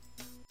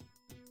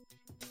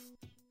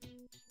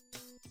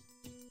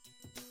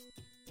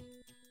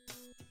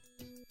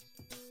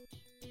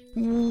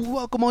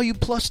Welcome all you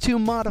Plus 2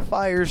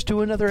 modifiers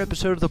to another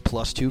episode of the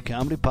Plus 2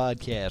 Comedy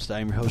Podcast.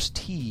 I'm your host,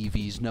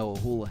 TV's Noah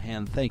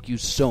Houlihan. Thank you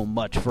so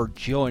much for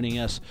joining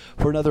us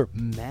for another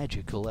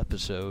magical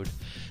episode.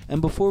 And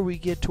before we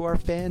get to our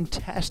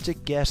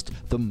fantastic guest,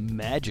 the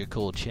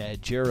magical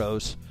Chad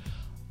Juros,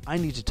 I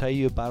need to tell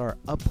you about our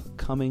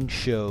upcoming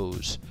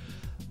shows.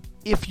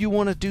 If you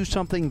want to do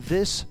something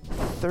this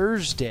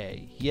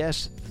Thursday,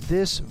 yes,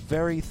 this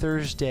very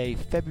Thursday,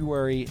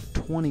 February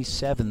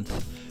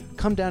 27th,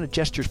 come down to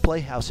Jester's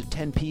Playhouse at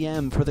 10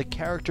 p.m. for the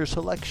Character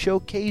Select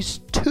Showcase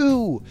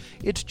 2.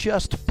 It's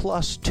just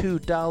plus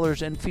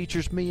 $2 and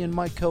features me and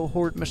my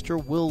cohort,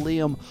 Mr. Will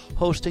Liam,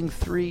 hosting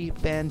 3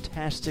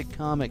 fantastic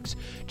comics.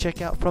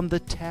 Check out From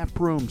the Tap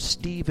Room,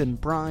 Steve and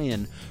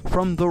Brian.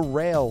 From The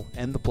Rail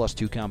and the Plus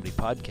 2 Comedy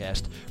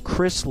Podcast,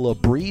 Chris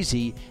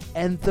Labreezy,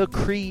 and the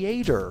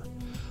creator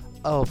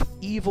of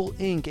Evil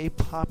Inc., a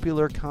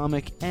popular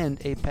comic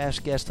and a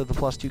past guest of the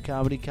Plus 2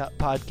 Comedy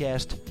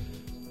Podcast,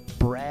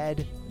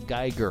 Brad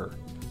Geiger.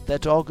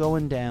 That's all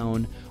going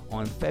down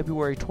on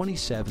February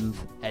 27th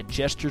at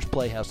Jester's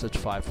Playhouse. That's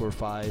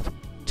 545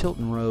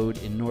 Tilton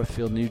Road in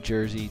Northfield, New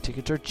Jersey.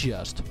 Tickets are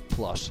just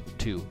plus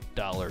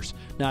 $2.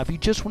 Now, if you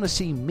just want to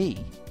see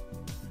me,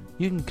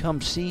 you can come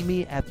see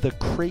me at the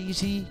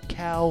Crazy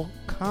Cow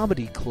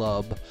Comedy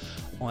Club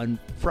on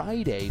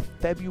Friday,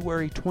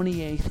 February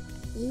 28th,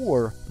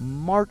 or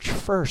March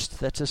 1st.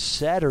 That's a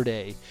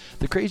Saturday.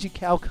 The Crazy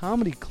Cow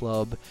Comedy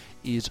Club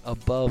is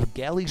above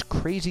Galley's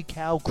Crazy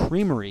Cow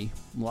Creamery,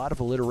 a lot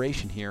of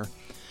alliteration here,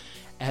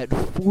 at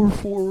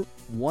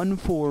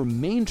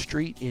 4414 Main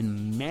Street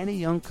in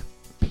Manayunk,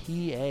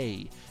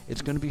 PA.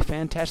 It's going to be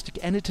fantastic,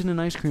 and it's in an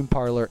ice cream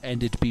parlor,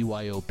 and it's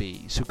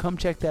BYOB. So come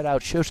check that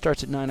out. Show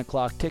starts at 9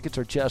 o'clock. Tickets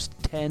are just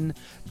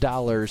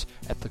 $10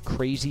 at the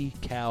Crazy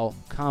Cow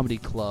Comedy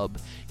Club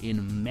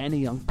in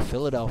Manayunk,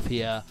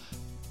 Philadelphia,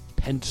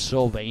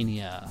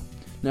 Pennsylvania.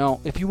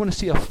 Now, if you want to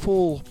see a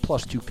full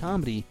Plus 2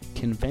 Comedy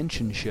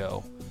convention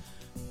show,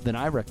 then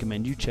I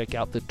recommend you check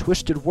out the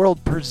Twisted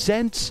World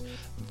Presents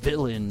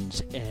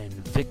Villains and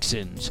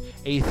Vixens,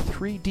 a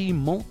 3D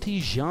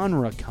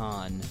multi-genre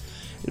con.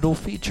 It'll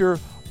feature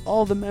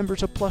all the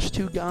members of Plus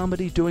 2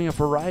 Comedy doing a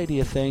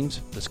variety of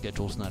things. The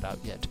schedule's not out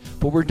yet,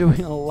 but we're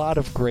doing a lot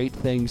of great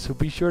things, so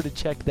be sure to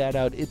check that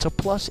out. It's a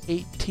plus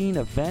 18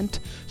 event,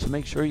 so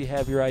make sure you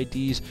have your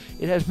IDs.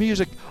 It has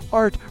music,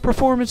 art,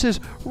 performances,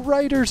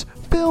 writers,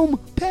 film,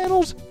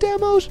 panels,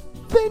 demos,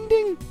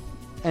 vending,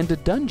 and a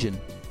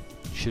dungeon.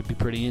 Should be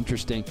pretty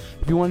interesting.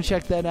 If you want to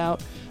check that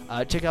out,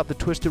 check out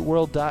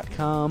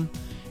thetwistedworld.com,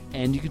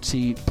 and you can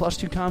see Plus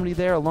 2 Comedy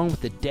there, along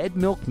with the Dead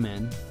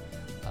Milkmen,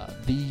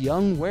 the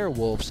Young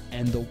Werewolves,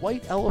 and the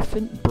White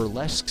Elephant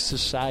Burlesque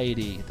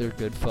Society. They're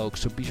good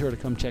folks, so be sure to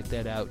come check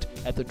that out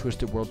at the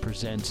Twisted World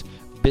Presents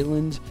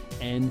Villains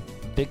and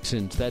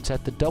Vixens. That's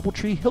at the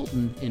Doubletree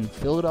Hilton in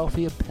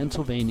Philadelphia,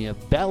 Pennsylvania,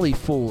 Valley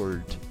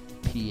Ford,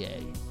 PA.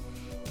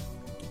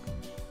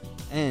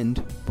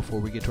 And before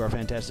we get to our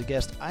fantastic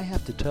guest, I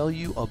have to tell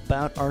you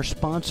about our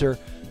sponsor.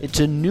 It's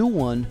a new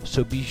one,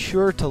 so be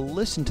sure to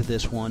listen to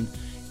this one.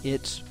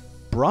 It's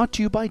brought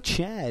to you by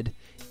Chad.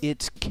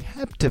 It's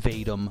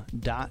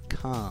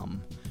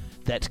Captivatem.com.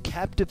 That's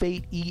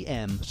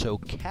Captivate-E-M, so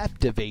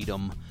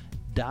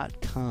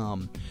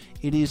Captivatem.com.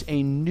 It is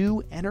a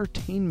new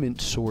entertainment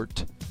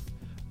sort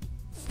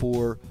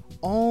for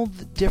all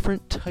the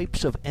different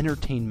types of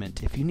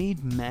entertainment. If you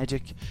need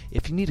magic,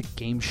 if you need a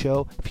game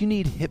show, if you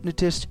need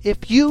hypnotists,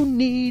 if you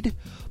need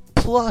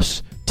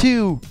Plus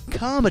 2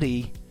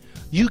 Comedy,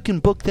 you can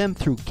book them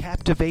through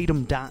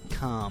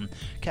Captivatem.com.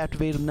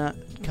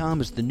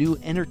 Captivatem.com is the new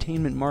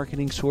entertainment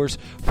marketing source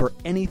for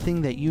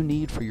anything that you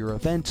need for your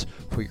events,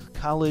 for your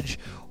college,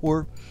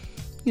 or,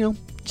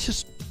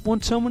 just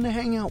want someone to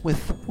hang out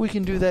with. We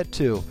can do that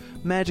too.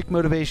 Magic,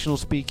 motivational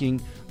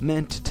speaking,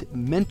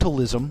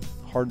 mentalism,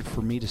 hard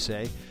for me to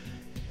say,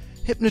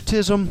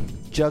 hypnotism,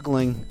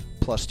 juggling,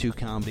 Plus 2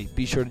 Comedy.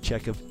 Be sure to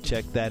check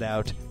that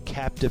out.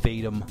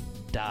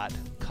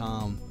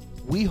 Captivatem.com.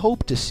 We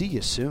hope to see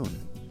you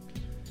soon.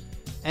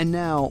 And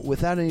now,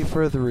 without any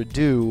further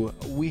ado,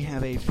 we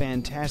have a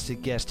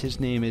fantastic guest.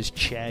 His name is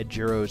Chad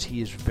Juros. He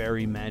is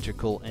very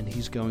magical, and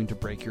he's going to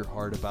break your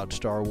heart about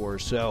Star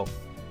Wars. So,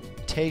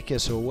 take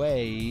us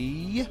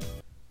away,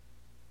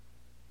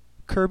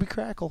 Kirby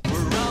Crackle. We're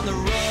on the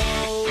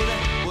road,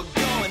 we're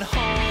going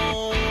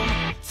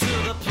home, to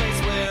the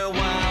place where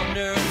wild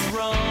nerds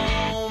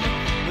roam,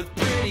 with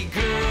pretty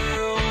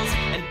girls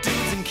and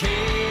dudes in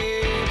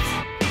capes.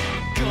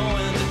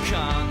 Going to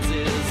cons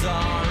is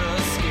our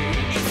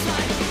escape. It's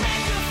like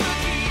Mecca for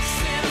geeks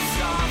in a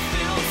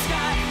star-filled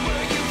sky,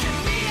 where you can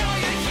meet all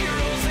your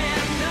heroes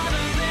and none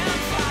of them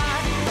fly.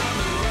 We're on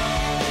the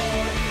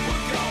road,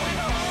 we're going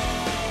home.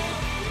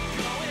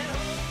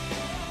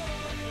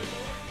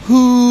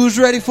 Who's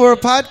ready for a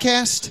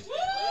podcast?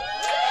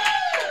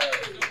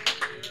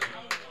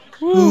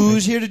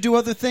 Who's here to do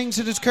other things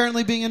and is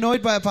currently being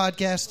annoyed by a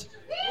podcast?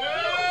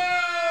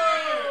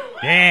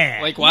 Yeah.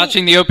 Like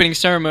watching the opening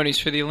ceremonies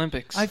for the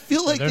Olympics. I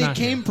feel like they're they not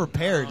came here.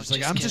 prepared. It's like,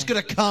 just I'm just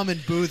going to come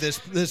and boo this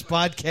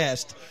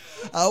podcast.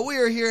 We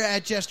are here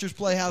at Jester's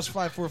Playhouse,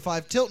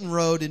 545 Tilton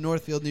Road in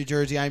Northfield, New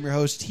Jersey. I'm your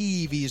host,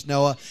 TV's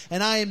Noah,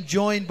 and I am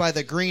joined by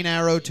the Green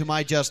Arrow to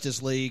my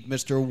Justice League,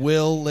 Mr.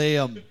 Will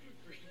Liam.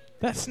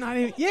 That's not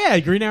even... Yeah,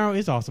 Green Arrow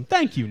is awesome.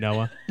 Thank you,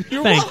 Noah.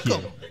 You're Thank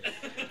welcome.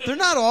 They're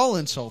not all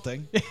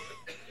insulting,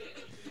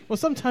 Well,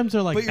 sometimes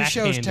they're like but your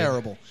show's backhanded.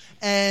 terrible.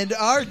 And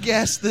our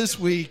guest this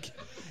week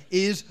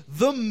is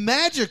the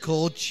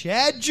magical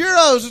Chad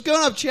Juros. What's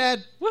going up,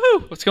 Chad?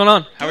 Woohoo! What's going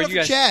on? How Give are it up you for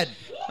guys? Chad.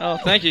 Oh,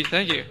 thank you.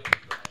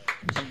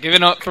 I'm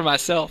giving up for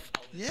myself.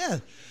 Yeah.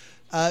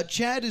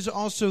 Chad is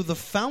also the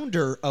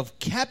founder of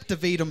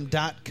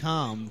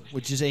Captivatem.com,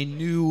 which is a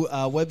new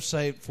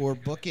website for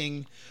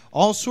booking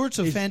all sorts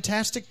of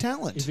fantastic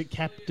talent. Is it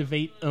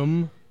Captivate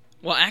Well,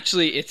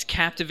 actually, it's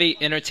Captivate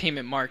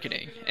Entertainment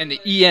Marketing, and the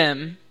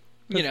EM,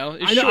 is I know,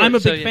 short, I'm a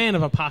so, big fan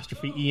of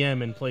apostrophe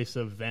EM in place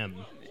of them.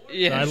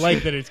 Yeah. So I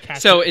like that it's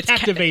So it's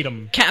Captivate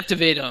 'em.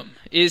 Captivatem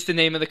is the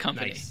name of the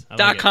company. Nice. I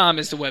like .com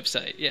is the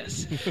website.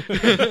 Yes.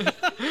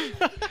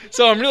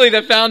 So I'm really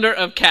the founder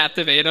of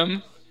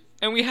Captivatem,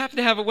 and we happen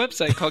to have a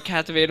website called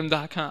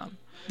Captivatem.com.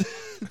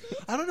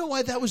 I don't know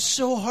why that was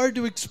so hard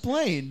to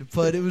explain,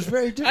 but it was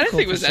very difficult. I didn't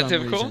think it for was that some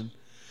difficult.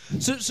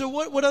 reason. So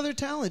what other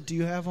talent do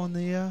you have on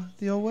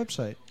the old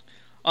website?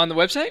 On the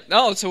website?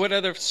 Oh, so what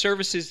other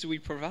services do we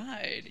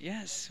provide?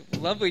 Yes,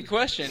 lovely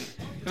question.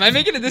 Am I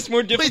making it this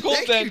more difficult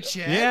Thank than? you,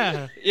 Chad.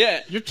 Yeah.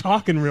 Yeah. You're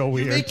talking real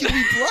weird. You're making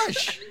me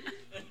blush.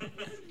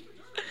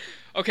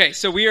 Okay,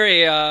 so we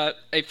are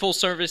a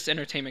full-service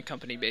entertainment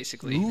company,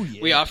 basically. Ooh,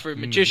 yeah. We offer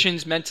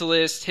magicians,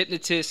 mentalists,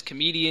 hypnotists,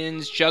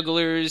 comedians,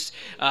 jugglers,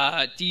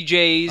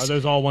 DJs. Are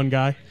those all one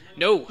guy?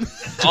 No,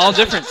 all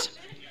different.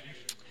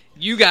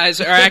 You guys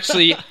are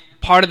actually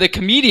part of the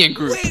comedian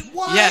group. Wait,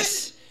 what?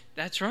 Yes,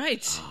 that's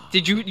right.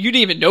 You didn't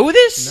even know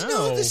this?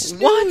 No, this is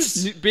What?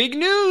 news. Big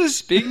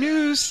news. Big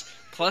news.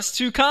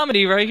 +2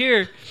 Comedy right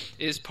here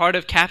is part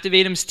of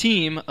Captivatem's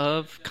team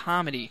of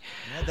comedy.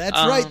 Yeah, that's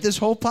right. This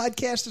whole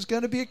podcast is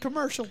going to be a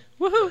commercial.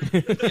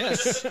 Woohoo!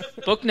 Yes.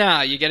 Book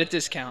now. You get a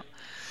discount.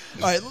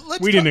 All right,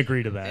 let's We talk- didn't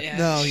agree to that. Yeah.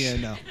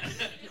 No.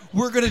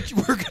 We're gonna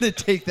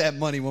take that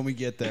money when we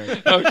get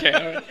there. Okay.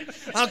 All right.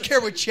 I don't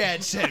care what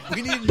Chad said.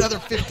 We need another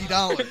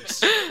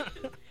 $50.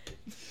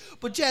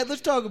 But Chad,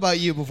 let's talk about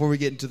you before we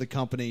get into the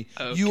company.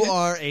 Okay. You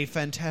are a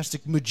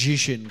fantastic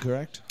magician,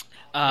 correct?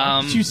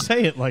 Why did you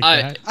say it like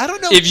that? I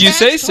don't know. If you Chad's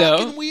say so.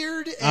 talking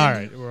weird. And All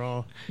right, we're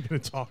all going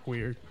to talk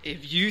weird.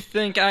 If you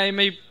think I'm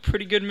a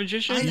pretty good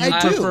magician, I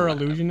do. Prefer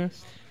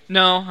illusionist?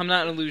 No, I'm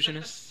not an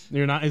illusionist.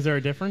 You're not. Is there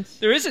a difference?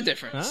 There is a Huh?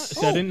 difference.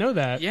 See, I didn't know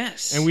that.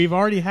 Yes. And we've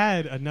already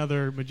had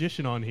another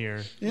magician on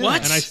here. Yeah.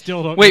 What? And I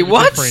still don't Wait, know the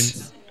what?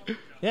 difference.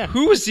 Yeah.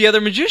 Who was the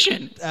other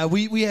magician?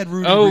 We had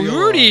Rudy. Oh, Reel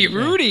Rudy. on.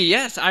 Rudy.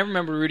 Yes, I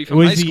remember Rudy It from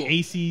high was school. the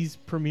AC's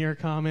premiere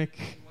comic.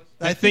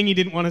 I That thing he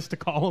didn't want us to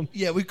call him.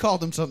 Yeah, we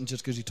called him something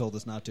just because he told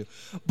us not to.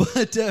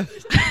 But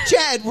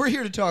Chad, we're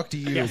here to talk to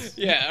you. Yes.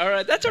 Yeah, all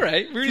right. That's all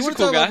right. If you Rudy's a want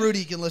to cool talk guy. about Rudy,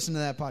 you can listen to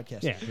that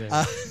podcast.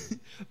 Yeah.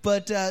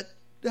 But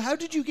how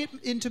did you get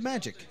into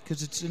magic?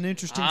 Because it's an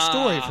interesting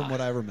story from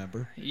what I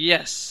remember.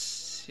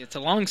 Yes. It's a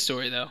long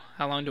story, though.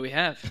 How long do we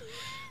have?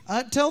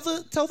 Tell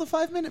the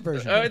 5-minute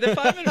version. The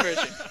 5-minute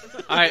version.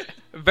 All right.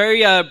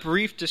 Very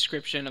brief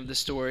description of the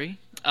story.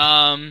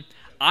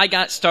 I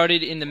got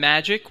started in the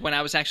magic when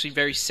I was actually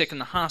very sick in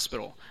the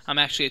hospital. I'm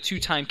actually a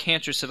 2-time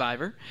cancer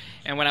survivor.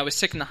 And when I was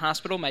sick in the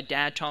hospital, my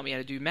dad taught me how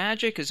to do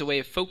magic as a way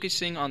of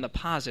focusing on the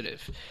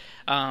positive.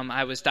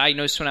 I was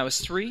diagnosed when I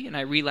was 3, and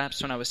I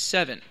relapsed when I was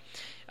 7.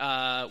 When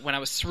I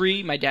was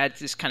 3, my dad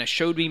just kind of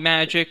showed me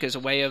magic as a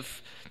way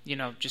of,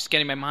 just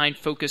getting my mind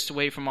focused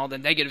away from all the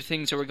negative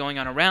things that were going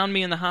on around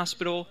me in the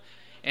hospital.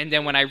 And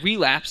then when I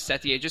relapsed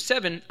at the age of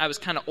 7, I was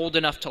kind of old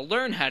enough to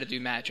learn how to do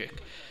magic.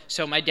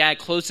 So my dad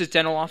closed his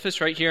dental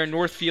office right here in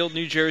Northfield,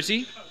 New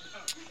Jersey.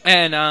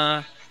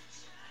 And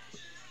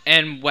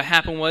what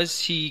happened was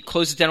he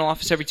closed his dental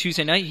office every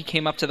Tuesday night. He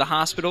came up to the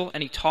hospital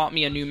and he taught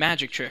me a new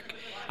magic trick.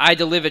 I had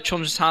to live at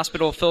Children's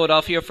Hospital of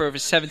Philadelphia for over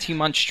 17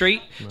 months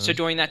straight. Nice. So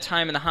during that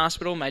time in the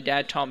hospital, my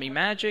dad taught me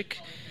magic.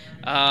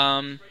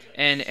 And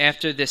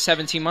after the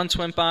 17 months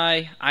went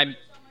by, I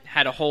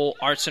had a whole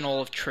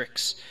arsenal of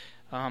tricks.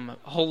 A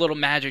whole little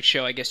magic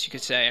show, I guess you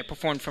could say. I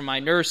performed for my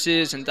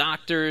nurses and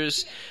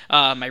doctors,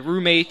 my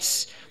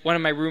roommates. One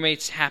of my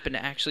roommates happened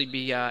to actually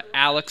be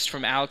Alex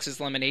from Alex's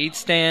Lemonade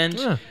Stand,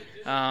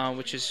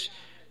 which is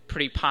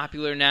pretty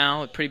popular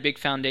now, a pretty big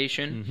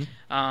foundation.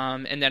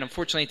 Mm-hmm. And then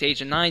unfortunately at the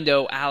age of 9,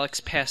 though, Alex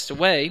passed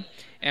away.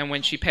 And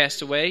when she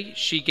passed away,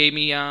 she gave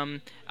me a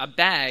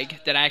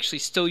bag that I actually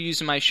still use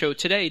in my show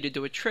today to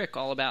do a trick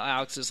all about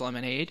Alex's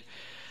Lemonade.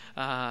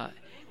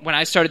 When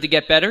I started to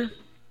get better,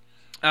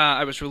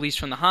 I was released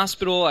from the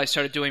hospital. I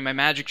started doing my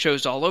magic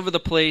shows all over the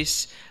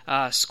place,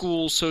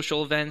 schools,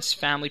 social events,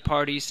 family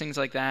parties, things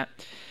like that.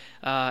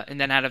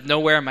 And then out of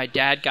nowhere, my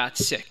dad got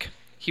sick.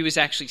 He was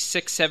actually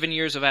 6-7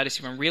 years without us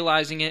even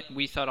realizing it.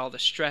 We thought all the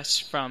stress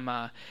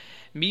from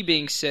me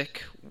being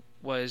sick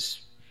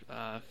was,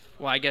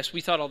 I guess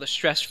we thought all the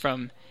stress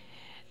from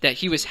that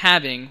he was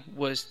having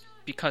was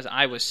because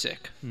I was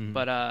sick,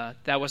 but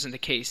that wasn't the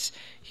case.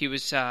 He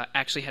was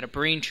actually had a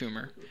brain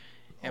tumor,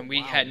 and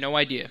we had no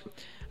idea.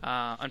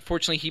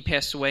 Unfortunately, he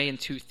passed away in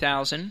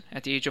 2000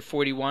 at the age of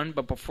 41,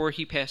 but before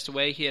he passed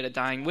away, he had a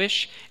dying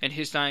wish, and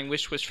his dying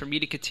wish was for me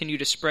to continue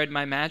to spread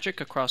my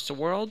magic across the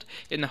world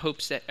in the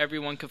hopes that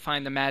everyone could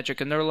find the magic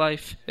in their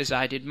life as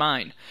I did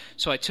mine.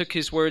 So I took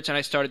his words and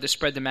I started the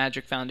Spread the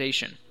Magic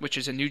Foundation, which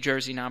is a New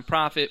Jersey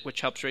nonprofit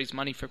which helps raise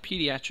money for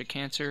pediatric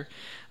cancer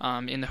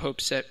in the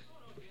hopes that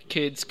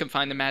kids can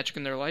find the magic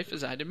in their life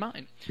as I did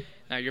mine.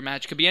 Now, your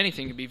magic could be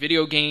anything. It could be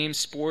video games,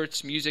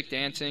 sports, music,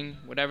 dancing,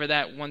 whatever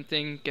that one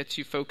thing gets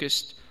you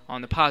focused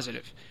on the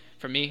positive.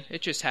 For me,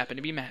 it just happened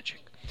to be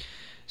magic.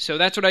 So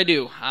that's what I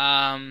do.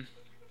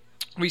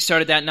 We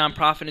started that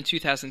nonprofit in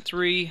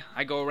 2003.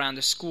 I go around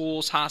to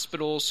schools,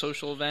 hospitals,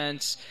 social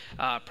events,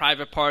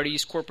 private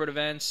parties, corporate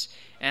events,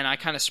 and I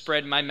kind of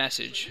spread my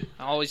message.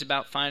 Always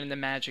about finding the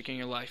magic in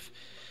your life.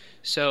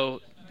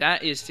 So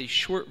that is the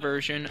short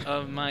version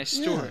of my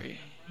story.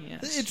 Yeah.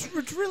 Yes.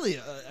 It's really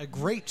a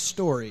great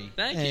story.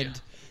 Thank you.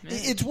 And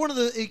it's one of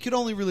the. It could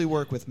only really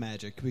work with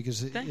magic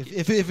because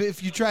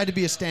if you tried to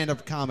be a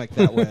stand-up comic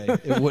that way,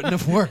 it wouldn't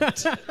have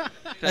worked.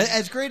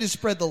 As great as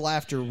Spread the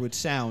Laughter would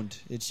sound,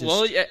 it's just.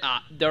 Well,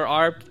 there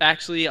are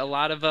actually a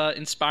lot of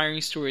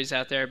inspiring stories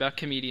out there about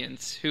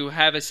comedians who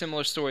have a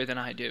similar story than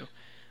I do,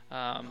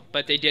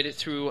 but they did it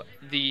through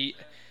the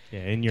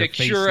in your the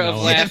face, cure of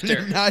Noah.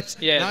 laughter. Now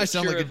Yeah, I the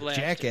sound cure like of a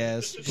laughter.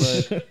 jackass.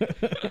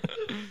 But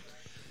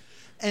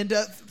and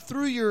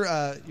through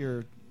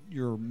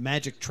your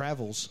magic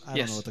travels, I don't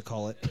Yes. know what to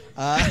call it.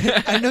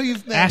 I know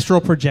you've met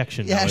Astral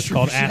projection. Yeah, Noah. It's astral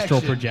called projection.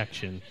 astral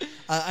projection.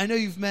 I know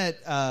you've met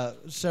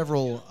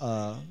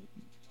several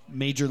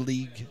major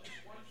league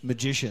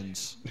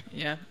magicians.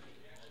 Yeah.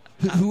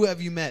 Who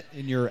have you met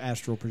in your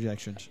astral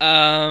projections?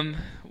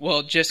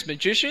 Well, just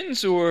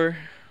magicians, or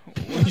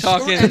we're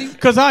talking. Any-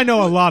 Because I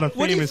know a lot of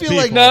What do you famous feel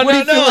people. like? No, what do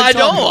you no, feel like I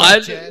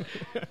talking don't.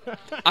 about,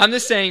 Chad? I'm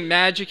just saying,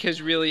 magic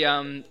has really,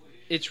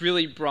 it's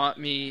really brought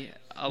me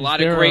a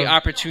lot of there great a-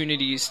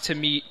 opportunities to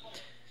meet,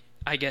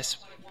 I guess,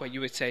 what you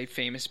would say,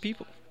 famous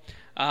people.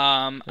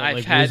 I've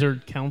like had.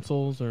 wizard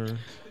councils or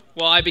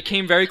Well, I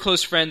became very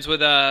close friends with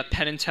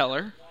Penn and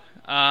Teller,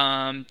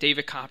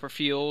 David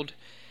Copperfield.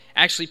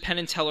 Actually, Penn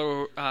and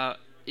Teller,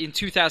 in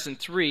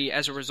 2003,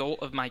 as a result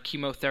of my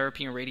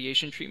chemotherapy and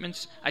radiation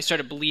treatments, I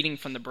started bleeding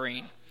from the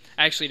brain.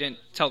 I actually didn't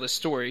tell this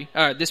story,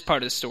 this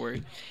part of the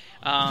story.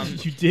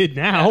 you did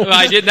now. Well,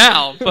 I did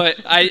now, but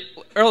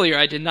earlier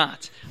I did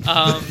not.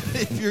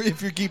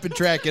 If you're keeping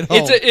track at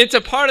home, It's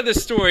a part of the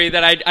story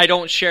that I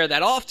don't share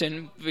that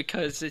often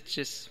because it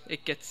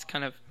gets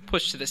kind of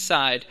pushed to the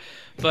side.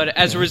 But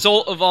as a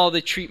result of all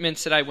the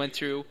treatments that I went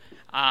through,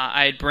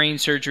 I had brain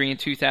surgery in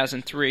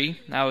 2003.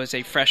 I was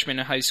a freshman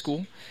in high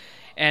school.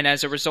 And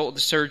as a result of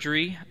the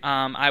surgery,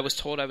 I was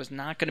told I was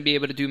not going to be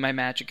able to do my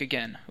magic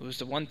again. It was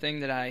the one thing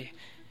that I,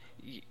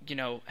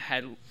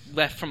 had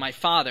left from my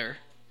father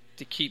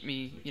to keep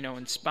me,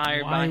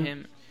 inspired by Why?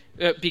 him.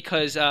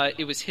 Because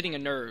it was hitting a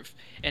nerve.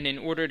 And in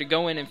order to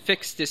go in and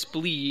fix this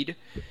bleed,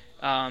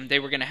 they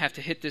were going to have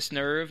to hit this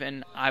nerve,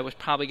 and I was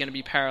probably going to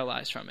be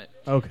paralyzed from it.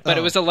 Okay. But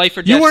it was a life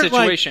or You death weren't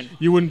situation.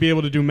 like you wouldn't be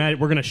able to do magic.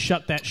 We're going to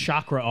shut that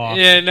chakra off.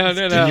 Yeah, no.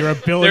 And your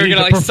ability They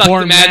were to gonna, suck the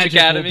perform magic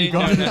out will of be me.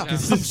 gone. No. I'm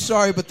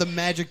sorry, but the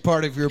magic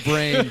part of your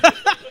brain.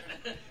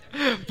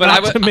 But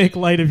Not to make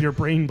light of your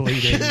brain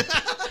bleeding.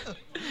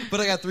 But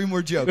I got 3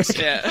 more jokes.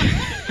 Yeah.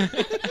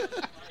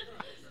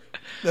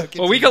 No,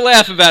 Well, we can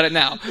laugh about it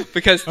now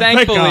because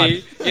thank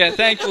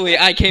thankfully,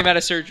 I came out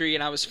of surgery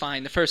and I was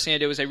fine. The first thing I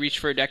did was I reached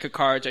for a deck of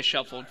cards, I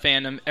shuffled,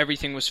 fandom,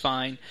 everything was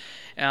fine.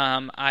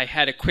 I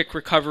had a quick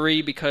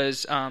recovery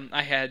because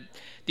I had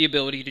the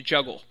ability to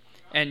juggle,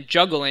 and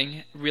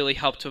juggling really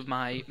helped with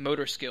my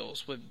motor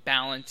skills, with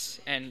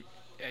balance, and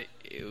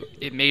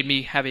it made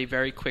me have a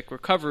very quick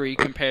recovery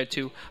compared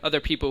to other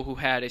people who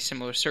had a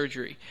similar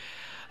surgery.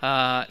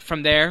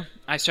 From there,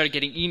 I started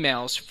getting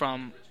emails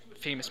from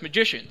famous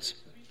magicians.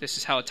 This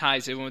is how it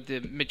ties in with the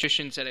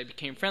magicians that I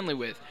became friendly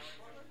with.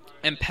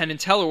 And Penn and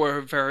Teller were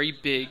a very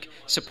big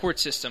support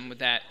system with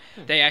that.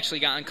 They actually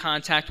got in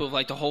contact with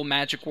the whole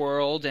magic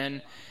world,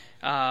 and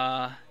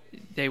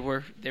they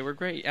were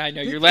great. I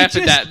know you're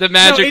laughing at that. The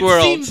magic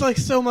world. It seems like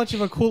so much of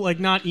a cool,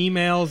 not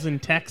emails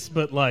and texts,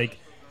 but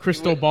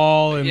crystal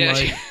ball and Yeah.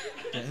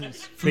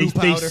 they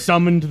powder.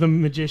 summoned the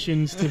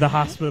magicians to the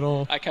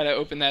hospital. I kind of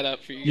opened that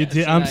up for you You guys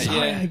did. I'm tonight,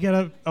 sorry. yeah. I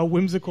get a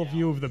whimsical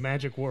view of the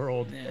magic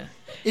world. Yeah.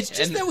 It's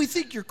just And- that we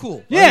think you're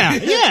cool. Yeah,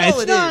 That's yeah, all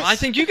it's it not- is. I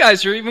think you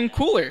guys are even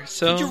cooler.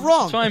 So You're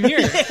wrong. That's why I'm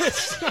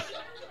here.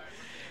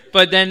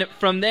 But then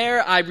from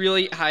there,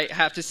 I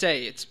have to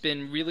say it's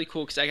been really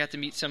cool because I got to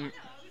meet some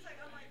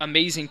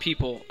amazing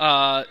people.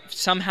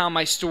 Somehow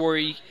my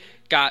story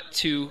got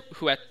to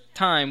who at the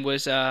time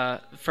was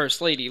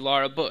First Lady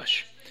Laura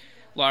Bush.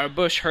 Laura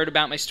Bush heard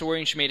about my story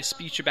and she made a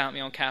speech about me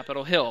on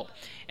Capitol Hill.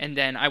 And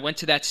then I went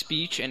to that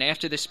speech, and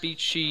after the speech,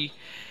 she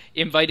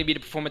invited me to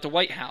perform at the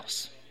White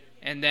House.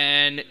 And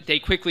then they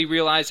quickly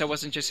realized I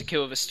wasn't just a kid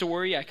with a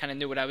story. I kind of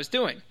knew what I was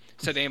doing.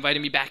 So they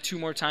invited me back 2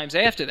 more times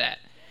after that.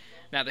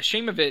 Now, the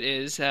shame of it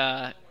is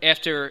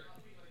after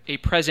a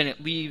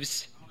president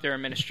leaves their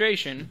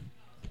administration,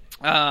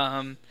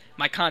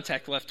 my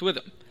contact left with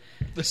him.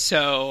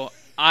 So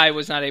I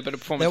was not able to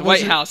perform at the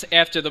White House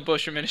after the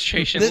Bush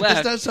administration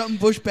left. That's not something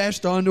Bush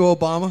bashed on to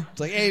Obama. It's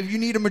like, hey, if you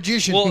need a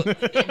magician. Well,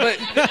 but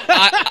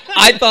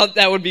I thought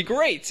that would be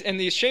great. And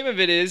the shame of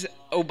it is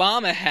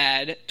Obama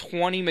had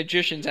 20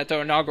 magicians at the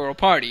inaugural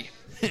party.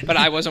 But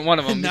I wasn't one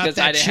of them. Not because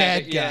that I didn't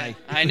Chad have, guy.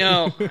 Yeah,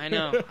 I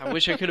know. I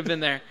wish I could have been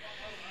there.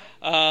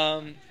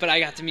 But I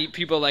got to meet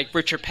people like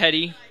Richard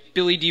Petty,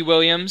 Billy D.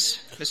 Williams,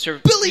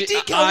 Mr. Billy D.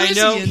 I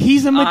know. Calrissian.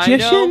 He's a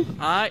magician?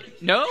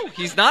 No,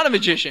 he's not a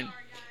magician.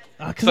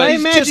 Because But I he's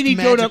imagine just he'd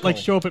go to magical.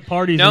 show up at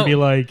parties No, and be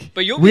like,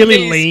 but you'll be really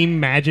amazed- lame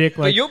magic.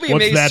 But Like, you'll be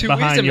what's amazed that who is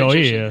behind a your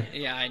magician. ear?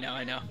 Yeah, I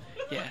know.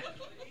 Yeah.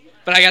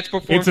 But I got to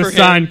perform It's for a him.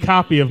 signed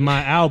copy of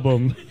my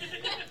album.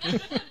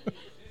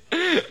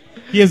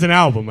 He has an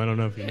album. I don't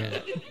know if you know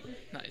that.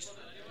 Nice.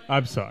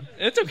 I'm sorry.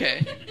 It's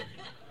okay.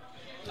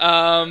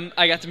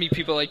 I got to meet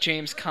people like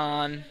James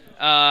Caan,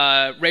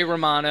 Ray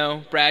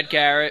Romano, Brad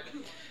Garrett,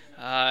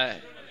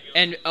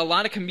 and a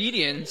lot of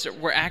comedians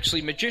were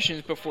actually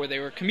magicians before they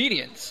were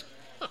comedians.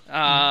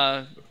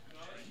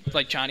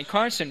 Like Johnny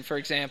Carson, for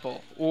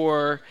example,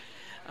 or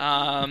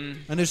I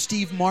know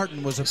Steve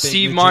Martin was a big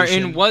Steve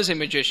magician. Martin was a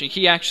magician.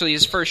 He actually,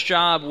 his first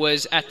job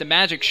was at the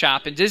magic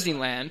shop in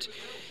Disneyland,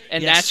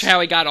 and Yes. that's how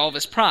he got all of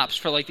his props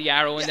for like the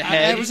arrow in the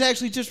head. I was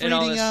actually just and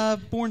all reading this.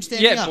 Born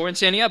Standing Up. Yeah, Born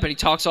Standing Up, and he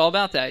talks all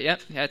about that.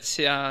 Yep, that's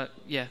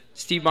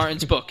Steve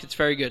Martin's book. It's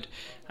very good.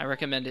 I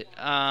recommend it.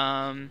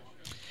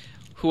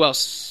 Who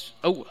else?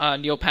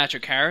 Neil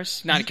Patrick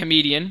Harris, not a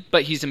comedian,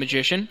 but he's a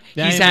magician.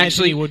 Yeah, He's I imagine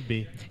actually he would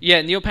be. Yeah,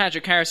 Neil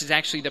Patrick Harris is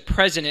actually the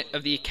president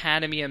of the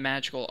Academy of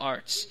Magical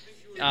Arts.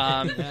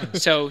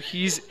 So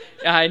he's.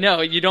 I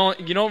know you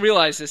don't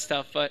realize this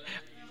stuff, but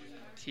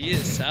he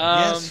is.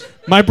 Yes.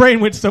 My brain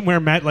went somewhere,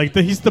 Matt. Like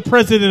he's the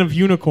president of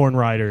Unicorn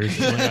Riders.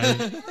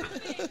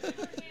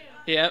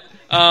 Yep.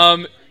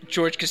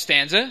 George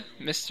Costanza,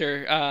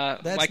 Mr.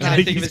 That's why can't not- I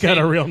think of He's his got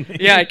name? a real name.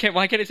 Yeah, I can't.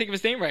 Why can't I think of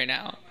his name right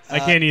now? I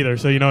can't either.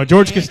 So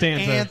George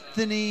Costanza.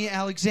 Anthony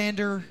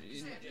Alexander.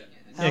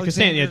 Yeah,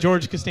 Costanza. Yeah,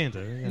 George Costanza.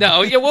 Yeah.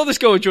 No, yeah, we'll just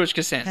go with George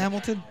Costanza.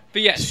 Hamilton.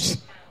 But yes,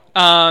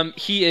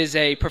 he is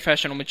a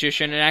professional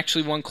magician and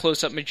actually won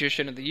Close-Up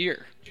Magician of the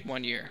Year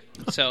one year.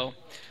 So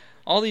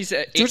all these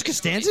George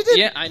Costanza did?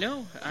 Yeah, I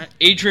know.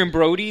 Adrian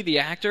Brody, the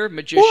actor,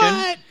 magician.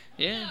 What?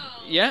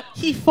 Yeah.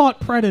 He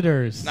fought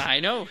predators. I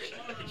know.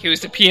 He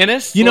was the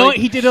pianist. You know like-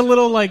 what? He did a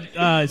little like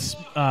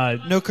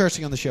No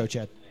cursing on the show,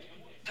 Chad.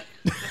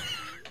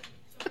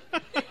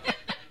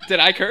 Did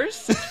I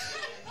curse?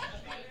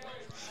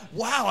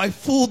 Wow, I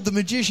fooled the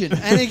magician.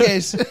 Any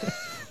case,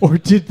 or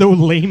did the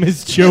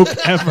lamest joke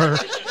ever.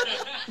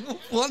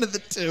 one of the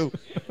two.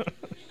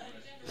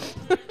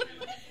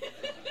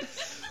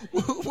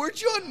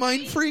 Weren't you on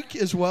Mind Freak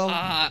as well?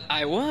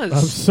 I was. I'm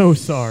so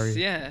sorry.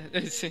 Yeah.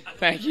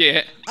 Thank you.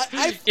 In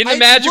the I've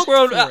magic looked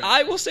world, for it.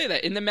 I will say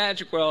that in the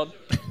magic world,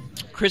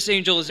 Chris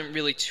Angel isn't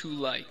really too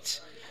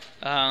liked.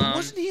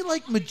 Wasn't he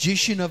like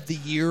Magician of the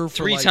Year for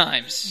 3 like,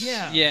 times.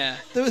 Yeah. Yeah.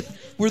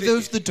 Were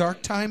those the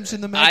dark times in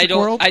the I magic don't.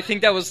 world? I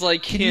think that was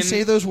like Can him. you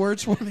say those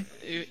words for me?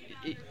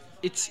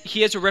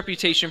 He has a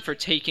reputation for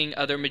taking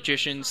other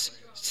magicians'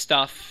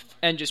 stuff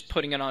and just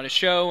putting it on a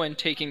show and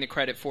taking the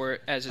credit for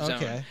it as his own.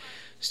 Okay.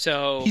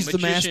 So He's the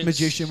masked magicians-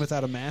 magician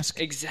without a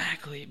mask.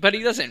 Exactly, but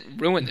he doesn't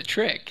ruin the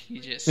trick. He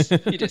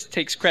just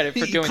takes credit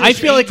for He doing. I the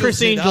feel like Angels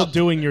Chris it Angel up.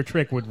 doing your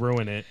trick would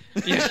ruin it.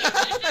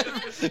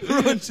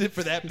 Ruins it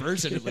for that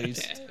person at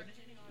least.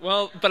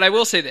 Well, but I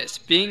will say this: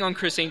 being on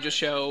Chris Angel's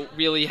show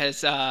really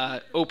has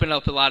opened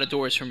up a lot of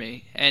doors for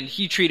me. And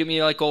he treated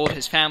me like gold.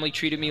 His family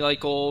treated me like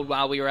gold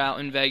while we were out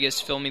in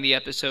Vegas filming the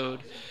episode.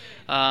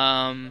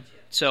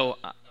 So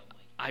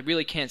I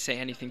really can't say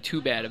anything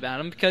too bad about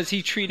him because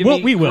he treated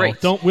me We will.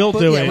 great. We'll But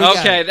do yeah, it. we got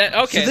Okay, it.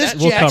 okay, So this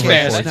that's We'll Jack's cover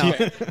fair. it.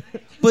 That's now.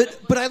 fair.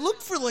 But I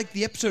looked for like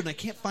the episode and I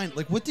can't find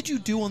like what did you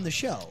do on the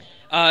show?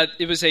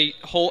 It was a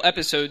whole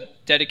episode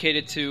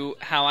dedicated to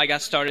how I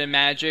got started in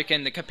magic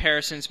and the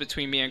comparisons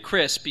between me and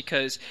Chris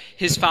because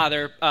his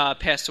father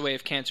passed away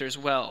of cancer as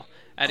well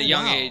at a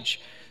young wow. age.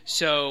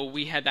 So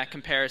we had that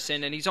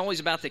comparison, and he's always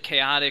about the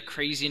chaotic,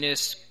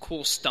 craziness,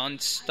 cool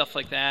stunts, stuff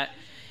like that.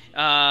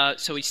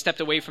 So he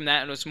stepped away from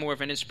that and it was more of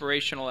an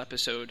inspirational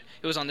episode.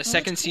 It was on the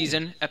second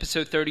season,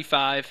 episode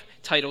 35,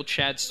 titled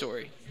Chad's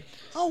Story.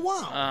 Oh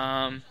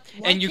wow!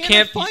 And you can't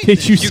can't I find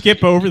Did you this?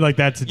 skip over? Like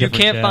that's a you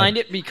different. can't Chad. find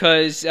it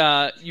because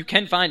you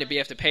can find it, but you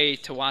have to pay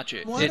to watch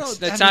it. Well, I It's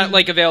don't- I not mean,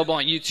 like available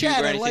on YouTube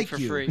Chad, or I anything like for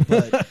you, free.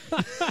 but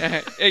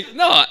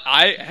No,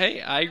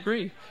 I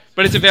agree.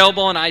 But it's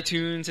available on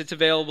iTunes. It's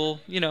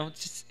available.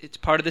 It's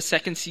part of the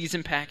second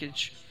season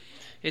package.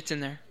 It's in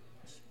there.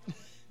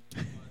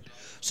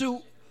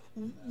 so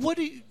what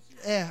do you?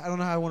 I don't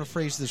know how I want to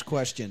phrase this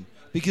question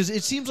because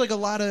it seems like a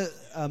lot of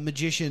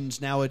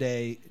magicians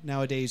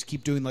nowadays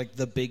keep doing like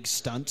the big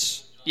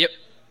stunts. Yep.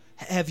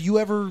 Have you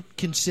ever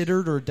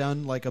considered or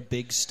done like a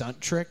big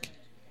stunt trick?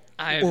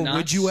 I have Or not.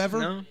 would you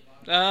ever?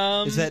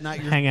 No. Is that not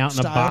your Hang out in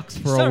a style? box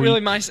for It's a not week. really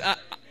my.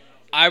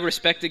 I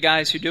respect the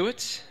guys who do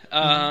it.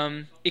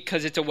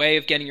 because it's a way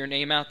of getting your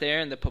name out there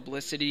and the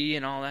publicity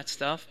and all that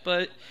stuff.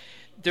 But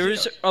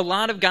there's a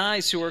lot of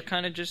guys who are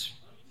kind of just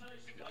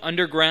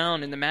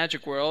underground in the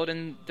magic world,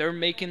 and they're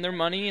making their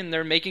money and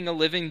they're making a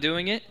living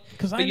doing it.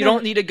 But you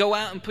don't need to go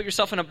out and put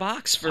yourself in a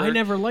box for. I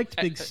never liked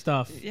big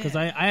stuff because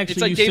I actually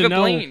It's like used David to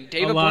know Blaine.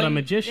 a lot of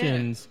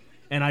magicians,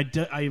 and I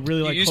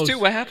really like. You used to?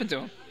 What happened to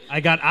him?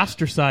 I got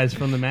ostracized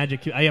from the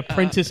magic. I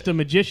apprenticed a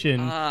magician,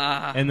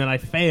 and then I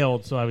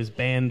failed, so I was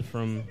banned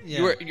from.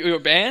 Yeah. You were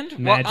banned?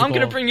 Magical. Well, I'm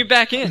going to bring you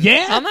back in.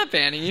 Yeah? I'm not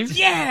banning you.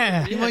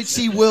 Yeah! You might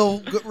see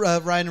Will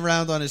riding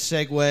around on his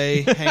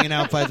Segway, hanging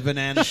out by the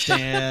banana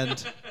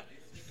stand.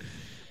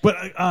 But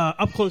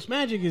up close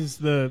magic is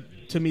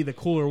to me the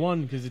cooler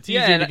one because it's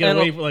easier to get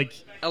away from. Like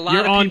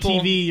you're on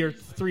TV, you're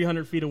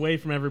 300 feet away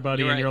from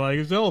everybody, and you're like,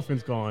 "His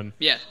elephant's gone."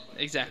 Yeah,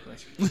 exactly.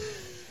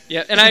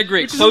 Yeah, and I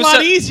agree. It's a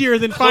lot easier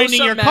than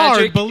finding your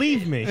card,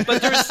 believe me.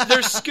 But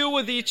there's skill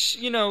with each.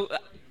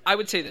 I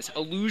would say this: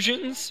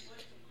 illusions.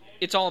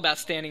 It's all about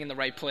standing in the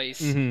right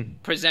place,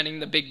 presenting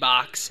the big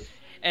box,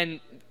 and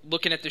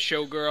looking at the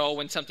showgirl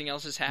when something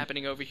else is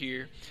happening over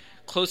here.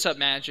 Close-up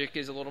magic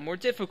is a little more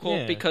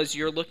difficult because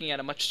you're looking at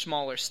a much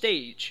smaller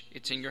stage.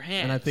 It's in your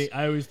hands. And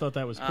I always thought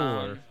that was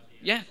cooler.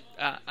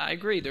 I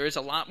agree. There is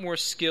a lot more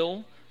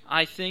skill,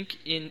 I think,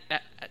 in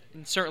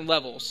certain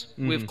levels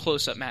with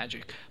close-up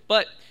magic.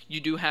 But you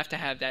do have to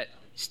have that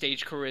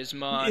stage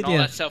charisma and all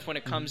that stuff when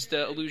it comes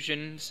to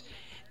illusions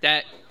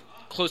that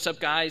close-up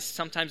guys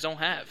sometimes don't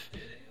have.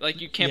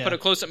 Like, you can't put a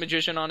close-up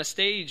magician on a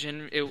stage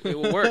and it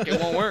will work. It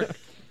won't work.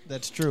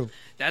 That's true.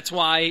 That's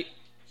why...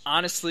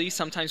 Honestly,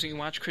 sometimes when you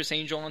watch Chris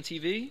Angel on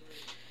TV,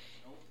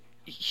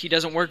 he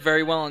doesn't work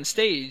very well on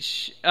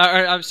stage.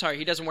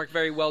 He doesn't work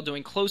very well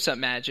doing close-up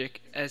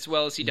magic as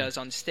well as he does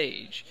on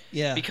stage.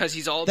 Yeah, because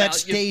he's all that about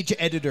stage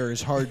editor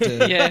is hard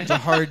to. It's a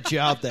hard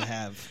job to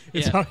have.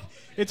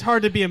 It's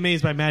hard to be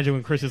amazed by magic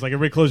when Chris is like,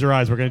 "Everybody, close your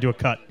eyes. We're going to do a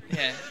cut."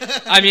 Yeah,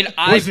 I mean,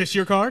 was this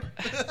your card?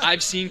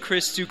 I've seen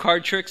Chris do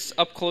card tricks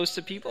up close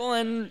to people,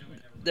 and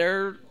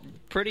they're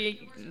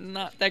pretty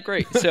not that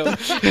great. So.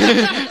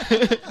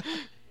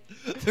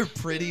 They're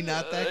pretty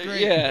not that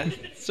great. Yeah,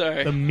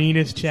 sorry. The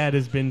meanest chat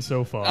has been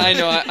so far. I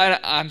know.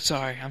 I'm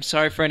sorry. I'm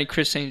sorry for any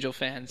Chris Angel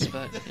fans,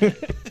 but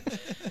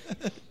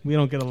we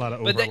don't get a lot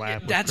of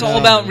overlap. That's all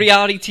about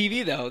reality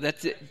TV, though.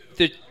 That's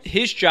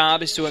his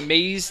job is to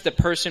amaze the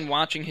person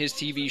watching his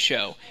TV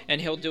show, and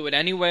he'll do it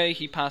any way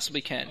he possibly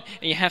can.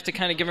 And you have to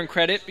kind of give him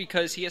credit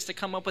because he has to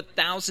come up with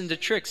thousands of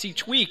tricks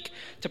each week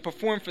to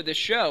perform for this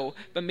show,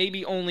 but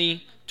maybe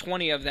only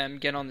 20 of them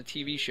get on the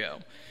TV show.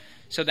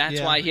 So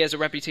that's why he has a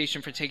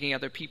reputation for taking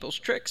other people's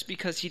tricks,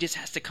 because he just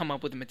has to come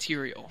up with the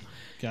material.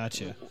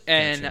 Gotcha.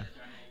 And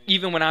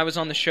even when I was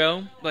on the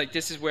show, like,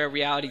 this is where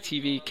reality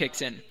TV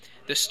kicks in.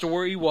 The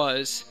story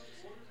was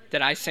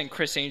that I sent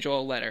Chris Angel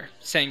a letter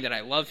saying that I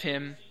love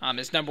him. I'm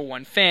his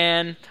 #1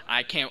 fan.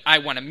 I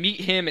want to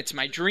meet him. It's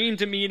my dream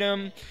to meet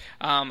him.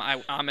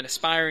 I'm an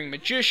aspiring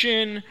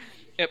magician.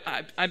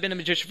 I've been a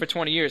magician for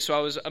 20 years, so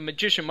I was a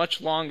magician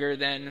much longer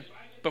than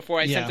before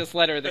I sent this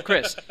letter to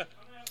Chris.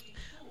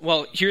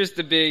 Well, here's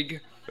the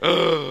big...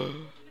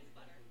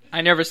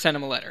 I never sent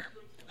him a letter.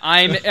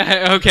 I'm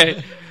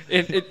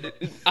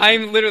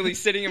literally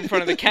sitting in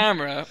front of the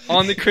camera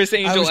on the Chris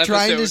Angel episode. I was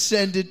trying to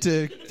send it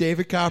to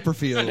David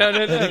Copperfield. No.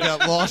 And it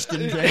got lost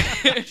in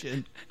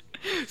translation.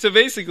 So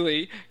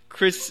basically,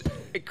 Chris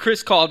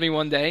called me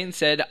one day and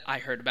said, I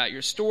heard about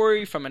your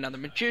story from another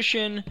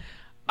magician.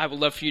 I would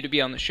love for you to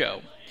be on the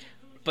show.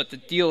 But the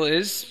deal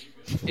is...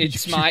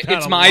 It's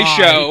my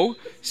show,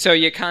 so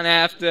you kind of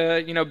have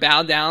to,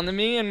 bow down to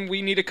me, and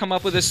we need to come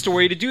up with a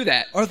story to do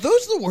that. Are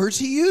those the words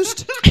he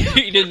used?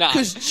 He did not.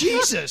 Because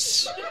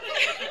Jesus.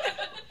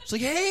 It's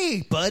like,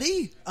 hey,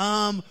 buddy,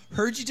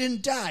 heard you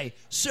didn't die,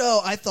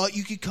 so I thought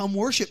you could come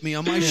worship me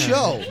on my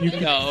show.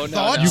 No.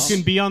 You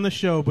can be on the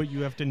show, but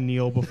you have to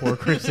kneel before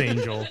Chris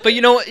Angel. But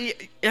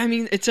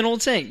it's an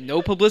old saying,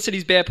 no publicity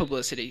is bad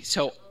publicity.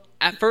 So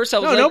at first I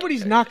was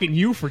nobody's knocking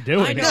you for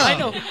doing it. I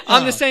know.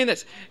 I'm just saying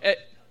this.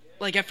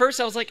 At first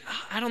I was like,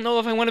 I don't know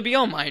if I want to be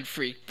on Mind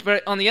Freak.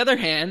 But on the other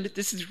hand,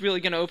 this is really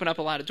going to open up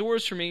a lot of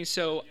doors for me.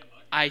 So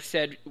I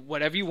said,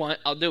 whatever you want,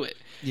 I'll do it.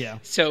 Yeah.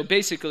 So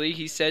basically,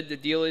 he said, the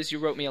deal is you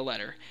wrote me a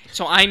letter.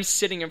 So I'm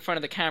sitting in front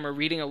of the camera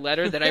reading a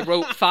letter that I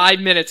wrote 5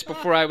 minutes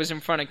before I was in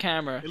front of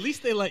camera. At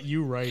least they let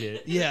you write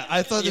it. Yeah,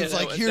 I thought it was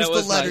like, here's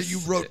the letter you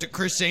wrote to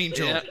Chris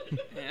Angel. Yeah.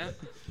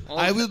 Well,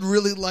 I would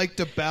really like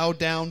to bow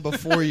down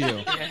before you.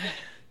 Yeah.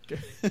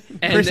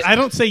 Chris, I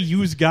don't say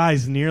use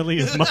guys nearly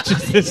as much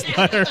as this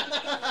letter.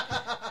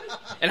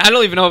 And I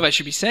don't even know if I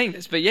should be saying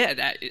this, but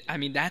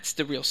that's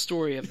the real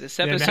story of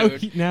this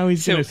episode. Now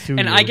he's going to sue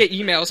and you. I get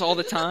emails all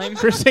the time.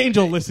 Chris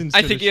Angel listens to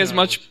I think he has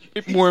much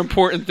more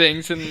important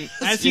things than...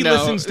 As he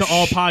listens to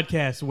all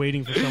podcasts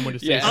waiting for someone to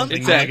say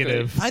something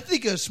negative. I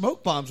think a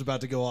smoke bomb's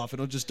about to go off.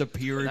 It'll just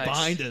appear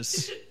behind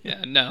us.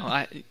 Yeah,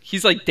 no.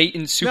 He's like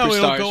dating superstars right now.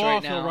 No, it'll go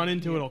off, now. he'll run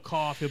into it, he'll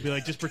cough, he'll be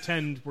like, just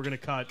pretend we're going to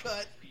cut.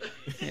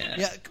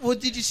 Yeah. Well,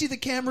 did you see the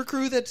camera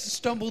crew that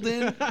stumbled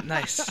in?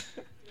 Nice.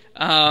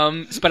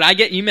 But I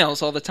get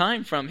emails all the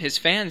time from his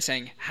fans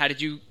saying, how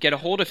did you get a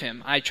hold of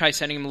him? I try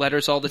sending him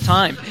letters all the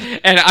time.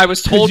 And I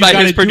was told by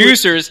his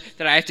producers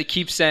that I have to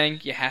keep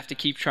saying, you have to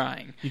keep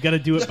trying. You got to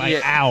do it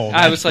by owl.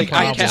 I was like,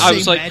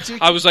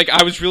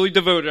 I was really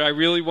devoted. I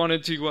really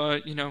wanted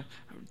to,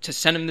 to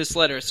send him this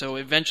letter. So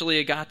eventually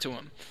it got to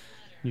him.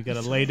 You got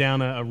to lay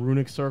down a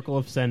runic circle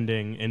of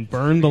sending and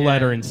burn the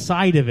letter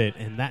inside of it,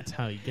 and that's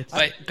how you get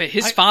to But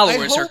his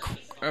followers are...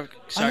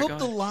 I hope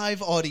the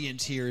live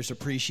audience here is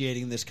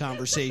appreciating this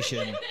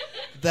conversation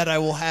that I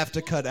will have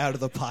to cut out of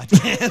the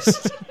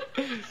podcast.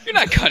 You're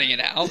not cutting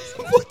it out.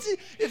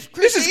 If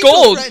Chris this is Angel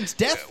gold. threatens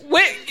death,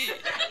 Wait,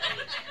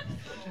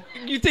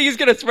 you think he's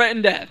going to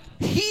threaten death?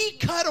 He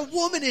cut a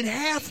woman in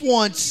half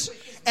once,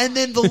 and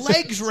then the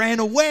legs ran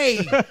away,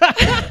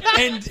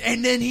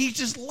 and then he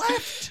just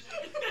left.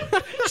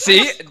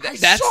 See,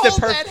 that's that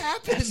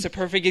the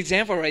perfect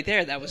example right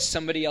there. That was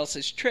somebody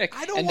else's trick,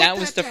 and that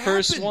was the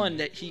first one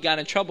that he got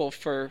in trouble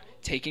for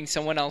taking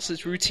someone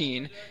else's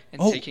routine and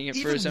taking it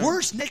for his own. Even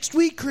worse, next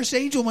week Chris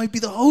Angel might be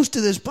the host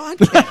of this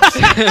podcast.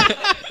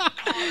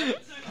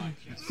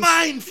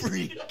 Mind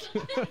freak.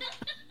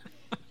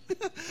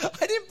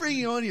 I didn't bring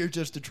you on here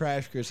just to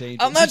trash Chris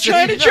Angel. I'm not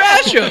trying to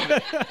trash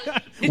him.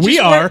 We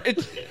are.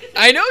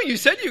 I know you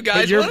said you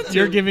guys wanted to.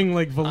 You're giving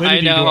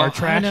validity to our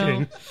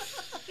trashing.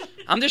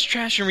 I'm just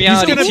trashing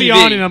reality TV. He's going to be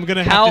on, and I'm going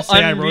to have to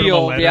say I wrote him a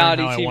letter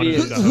reality and how TV I wanted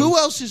is. him to Who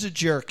else is a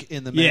jerk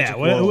in the magic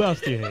world? Who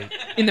else do you hate?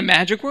 In the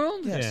magic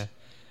world? Yes. Yeah.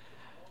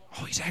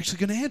 Oh, he's actually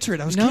going to answer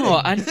it. I was kidding.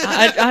 No, I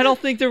don't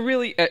think they're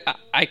really...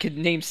 I could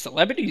name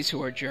celebrities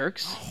who are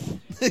jerks.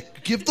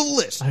 Give the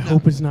list. I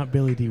hope it's not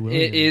Billy D.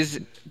 Williams.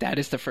 That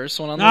is the first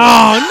one on the list.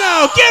 Oh,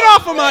 no! Get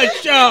off of my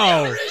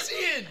show!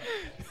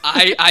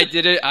 I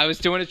did it. I was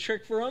doing a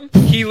trick for him.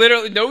 He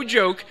literally, no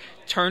joke,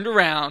 turned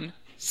around,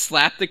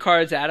 slapped the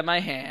cards out of my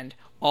hand,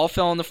 all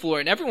fell on the floor,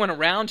 and everyone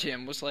around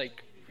him was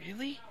like,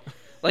 really?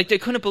 Like, they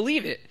couldn't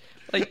believe it.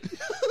 Like,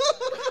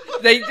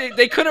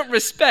 they couldn't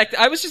respect.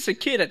 I was just a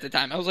kid at the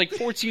time. I was like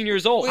 14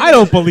 years old. I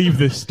don't believe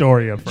this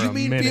story for a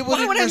minute. You mean people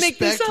didn't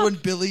respect when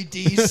Billy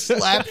D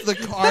slapped the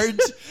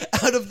cards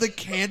out of the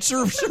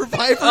cancer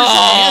survivor's hands?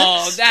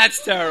 Oh,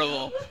 that's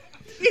terrible.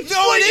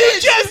 No, it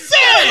is. Just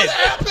said. What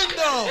happened,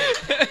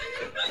 though?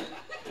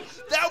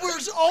 That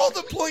was all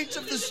the points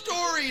of the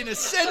story in a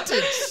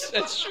sentence.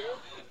 That's true.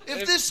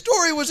 If this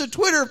story was a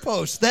Twitter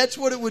post, that's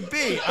what it would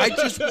be. I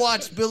just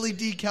watched Billy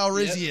D.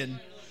 Calrissian.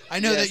 I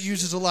know that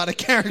uses a lot of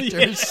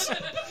characters.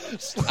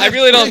 I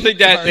really don't think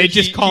that they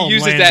just call him he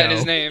uses Lando. that in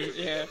his name.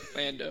 Yeah,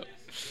 Lando.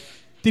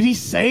 Did he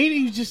say it?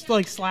 He just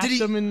slapped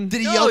him and... Did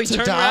he No, yell he to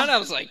turned die? around. I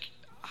was like,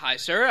 hi,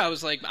 sir. I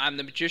was like, I'm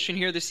the magician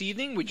here this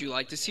evening. Would you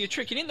like to see a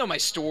trick? He didn't know my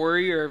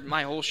story or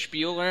my whole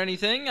spiel or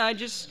anything. I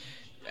just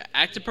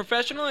acted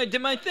professional. I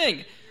did my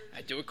thing.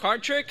 I do a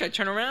card trick. I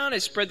turn around. I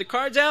spread the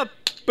cards out.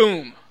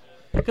 Boom.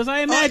 Because I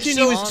imagine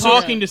he was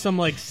talking to some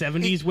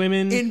 70s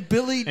women. In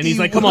Billy D. And he's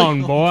like, come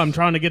on, boy, I'm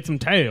trying to get some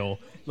tail.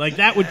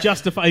 That would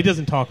justify... He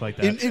doesn't talk like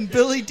that. In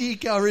Billy D.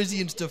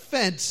 Calrissian's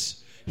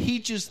defense, he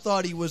just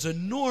thought he was a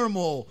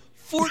normal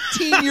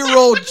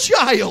 14-year-old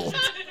child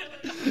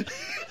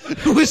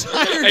who was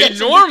hired as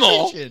normal?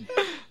 a magician.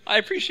 I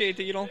appreciate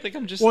that you don't think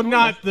I'm just Well, normal.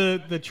 not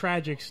the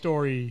tragic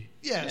story.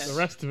 Yes. The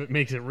rest of it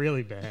makes it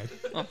really bad.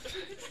 Oh.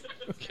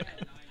 Okay.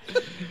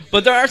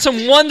 But there are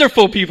some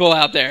wonderful people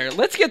out there.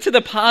 Let's get to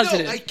the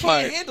positive I can't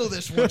part. handle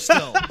this one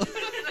still.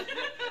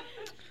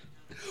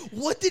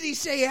 What did he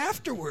say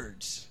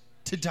afterwards?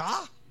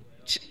 Ta-da?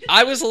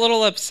 I was a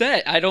little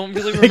upset. I don't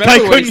really remember I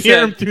what couldn't he hear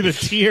said. him through the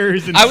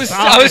tears. And I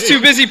was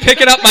too busy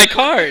picking up my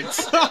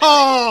cards.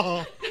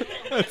 Oh,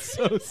 that's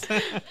so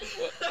sad.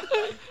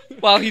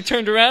 While he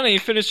turned around and he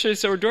finished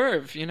his hors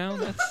d'oeuvre,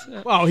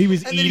 that's... Wow, he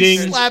was And eating.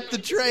 then he slapped the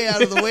tray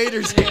out of the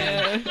waiter's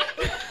hand.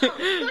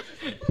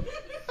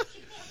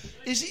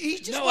 He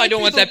just No, I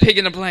don't want that pig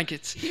in the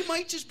blankets. He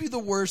might just be the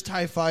worst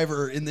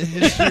high-fiver in the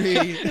history.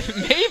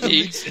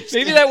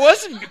 Maybe that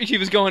wasn't... He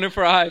was going in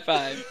for a high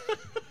five.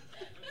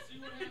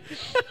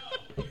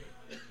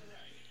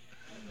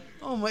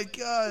 Oh, my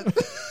God.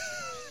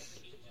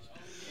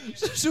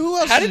 So who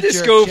else How is did a this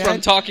jerk, go Chad?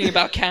 from talking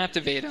about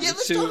Captivate Yeah,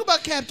 let's to... talk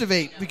about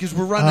Captivate because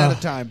we're running out of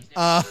time.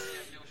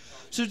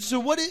 So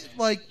what is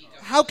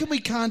how can we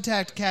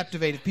contact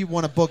Captivate if people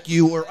want to book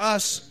you or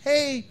us?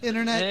 Hey,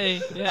 internet.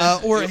 Hey, yeah.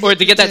 Or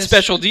to get that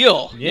special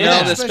deal.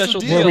 Yeah. The Special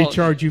special deal. Where we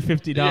charge you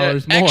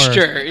 $50 more.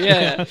 Extra,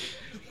 yeah.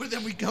 But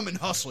then we come and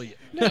hustle you.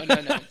 No.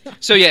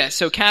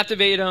 So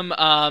Captivate them.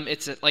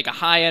 It's like a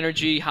high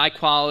energy, high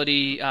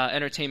quality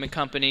entertainment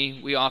company.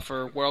 We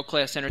offer world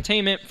class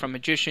entertainment from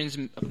magicians,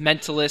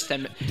 mentalists,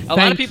 and a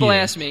lot of people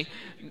ask me.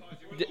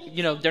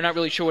 They're not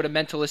really sure what a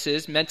mentalist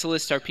is.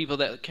 Mentalists are people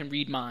that can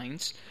read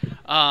minds.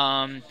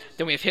 Then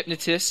we have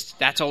hypnotists.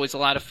 That's always a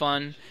lot of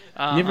fun.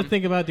 You ever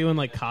think about doing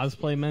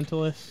cosplay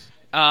mentalists?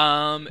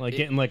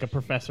 Getting a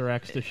Professor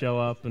X to show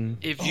up and...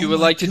 If you would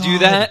like to do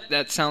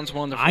that sounds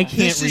wonderful. I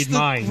can't read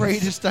minds.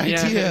 This is the greatest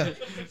idea.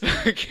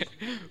 Yeah. Okay.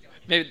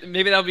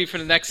 Maybe that'll be for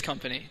the next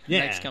company.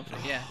 Yeah.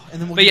 Yeah.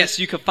 And then But yes,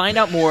 you can find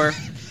out more.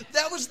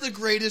 That was the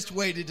greatest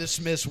way to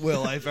dismiss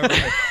Will I've ever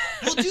heard.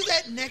 We'll do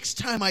that next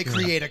time I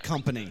create a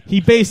company. He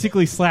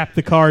basically slapped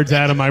the cards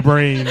out of my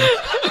brain.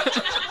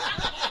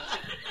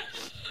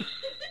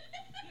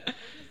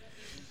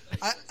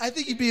 I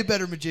think you'd be a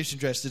better magician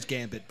dressed as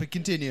Gambit, but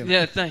continue.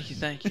 Yeah, thank you.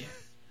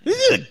 This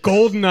is a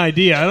golden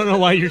idea. I don't know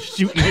why you're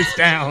shooting this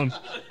down.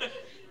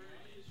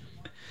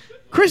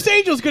 Chris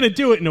Angel's going to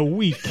do it in a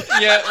week.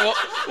 Yeah, well,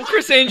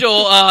 Chris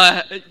Angel,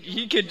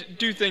 he could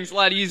do things a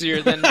lot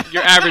easier than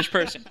your average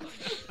person.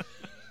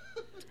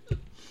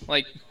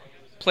 Like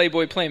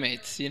Playboy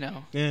Playmates,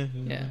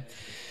 Yeah.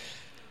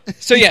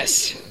 So,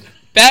 yes,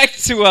 back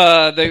to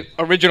the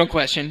original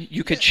question.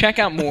 You could check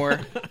out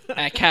more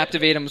at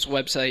Captivate'em's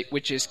website,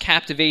 which is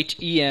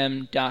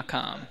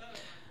captivateem.com.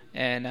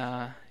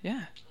 And,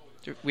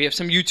 we have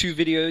some YouTube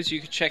videos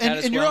you can check out as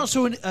well. And you're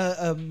also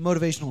a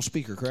motivational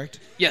speaker, correct?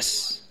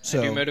 Yes. So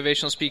I do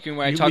motivational speaking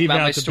where I You talk leave about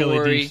out my the story.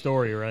 Billy D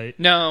story, right?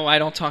 No, I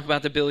don't talk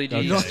about the Billy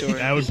D story.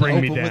 That would bring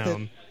me Open with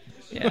down.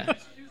 Yeah.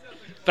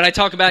 But I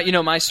talk about,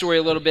 my story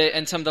a little bit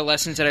and some of the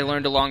lessons that I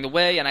learned along the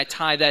way, and I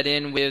tie that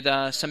in with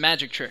some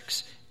magic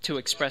tricks to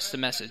express the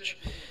message.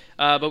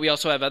 But we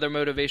also have other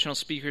motivational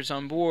speakers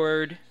on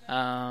board.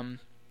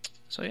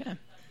 So, yeah,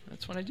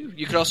 that's what I do.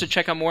 You could also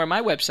check out more on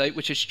my website,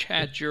 which is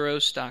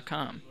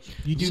chadjuros.com.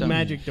 You do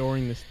magic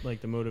during this,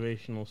 like the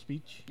motivational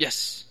speech?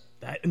 Yes.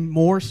 That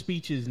more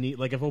speeches need,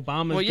 like if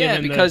Obama's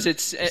giving because the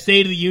it's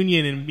State of the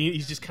Union and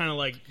he's just kind of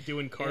like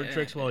doing card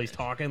tricks while he's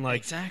talking,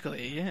 like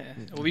exactly, yeah,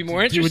 it will be more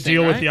do interesting. a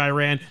deal right? with the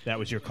Iran. That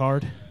was your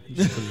card. You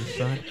just put it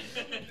aside.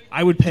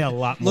 I would pay a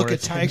lot more. Look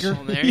at Tiger.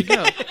 Well, there you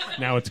go.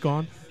 Now it's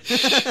gone. So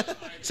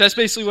that's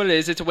basically what it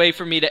is. It's a way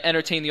for me to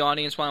entertain the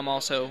audience while I'm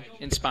also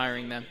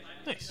inspiring them.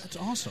 Nice. That's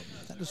awesome.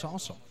 That is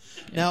awesome.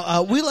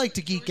 Now, we like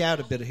to geek out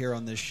a bit here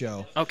on this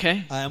show.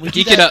 Okay. And we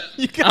Geek do it that-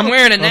 up. I'm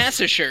wearing a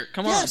NASA shirt.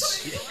 Come on.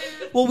 Yes.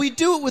 Well, we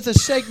do it with a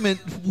segment,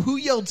 Who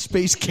Yelled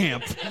Space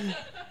Camp?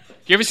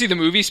 You ever see the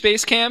movie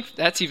Space Camp?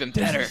 That's even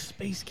better.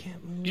 Space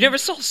Camp movie. You never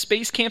saw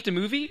Space Camp, the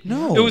movie?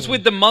 No. It was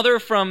with the mother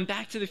from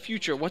Back to the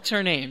Future. What's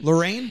her name?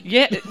 Lorraine?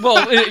 Yeah,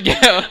 well,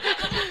 yeah.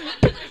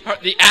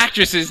 The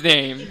actress's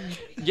name.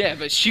 Yeah,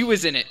 but she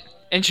was in it.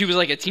 And she was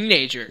like a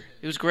teenager.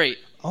 It was great.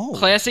 Oh.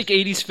 Classic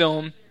 80s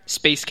film,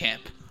 Space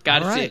Camp.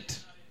 Gotta All see right. it.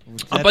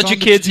 That's A bunch on of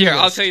the kids to-do here.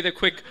 I'll list. tell you the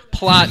quick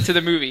plot to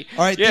the movie.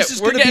 All right, yeah, this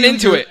is we're gonna getting be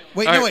into your- it.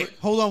 Wait, All no, right. wait.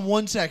 Hold on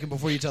 1 second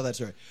before you tell that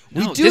story.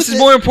 No, this is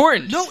more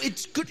important. No,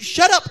 it's good.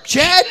 Shut up,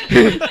 Chad.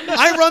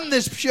 I run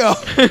this show.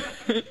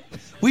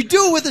 We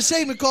do it with a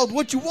segment called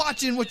What You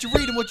Watching, What You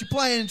Reading, What You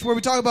Playing. It's where we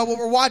talk about what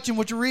we're watching,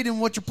 what you're reading,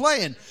 what you're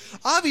playing.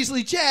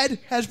 Obviously, Chad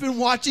has been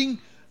watching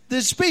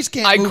the Space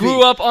Camp I movie.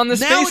 grew up on the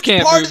now Space it's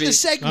Camp part movie. of the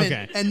segment,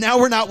 Okay. and now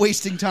we're not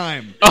wasting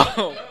time.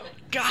 Oh,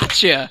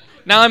 gotcha.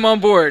 Now I'm on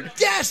board.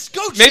 Yes,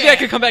 go Chad. Maybe I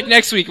could come back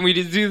next week and we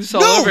do this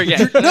all over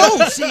again. No,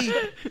 see,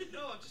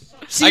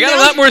 I got a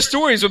now lot more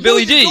stories with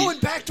Billy you're D. going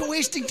back to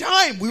wasting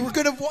time. We were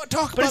going to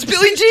talk But about it's the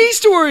Billy Space D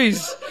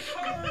stories.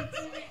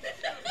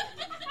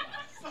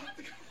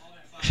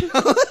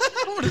 I'm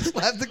going to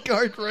slap the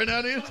card right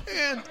out of his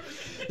hand.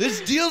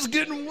 This deal's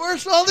getting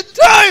worse all the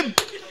time.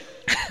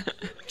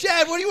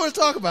 Chad, what do you want to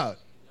talk about?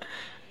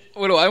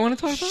 What do I want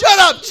to talk about? Shut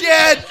up,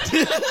 Chad.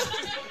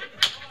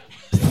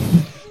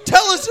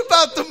 Tell us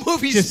about the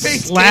movie Just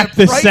Space slap Camp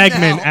the right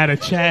segment now. out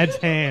of Chad's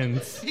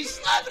hands. He's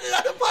slapping it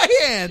out of my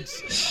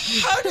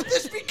hands. How did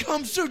this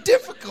become so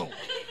difficult?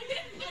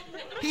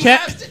 He Chad-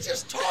 has to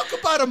just talk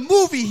about a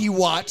movie he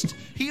watched.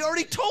 He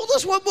already told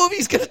us what movie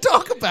he's going to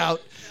talk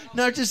about.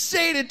 Now just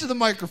say it into the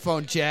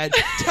microphone, Chad.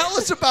 Tell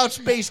us about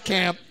Space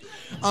Camp.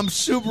 I'm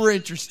super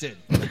interested.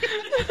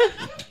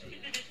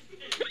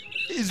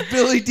 Is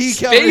Billy D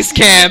coming? Space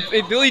Camp.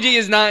 Billy D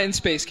is not in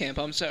Space Camp.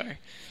 I'm sorry.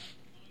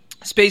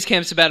 Space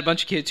Camp's about a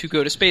bunch of kids who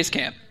go to Space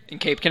Camp in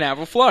Cape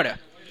Canaveral, Florida.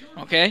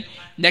 Okay?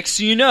 Next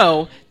thing you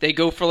know, they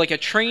go for like a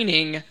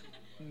training,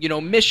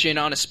 mission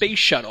on a space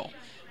shuttle.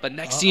 But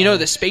next thing you know,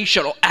 the space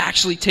shuttle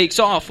actually takes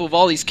off with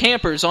all these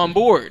campers on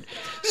board.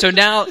 So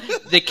now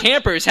the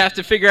campers have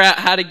to figure out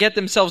how to get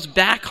themselves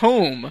back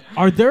home.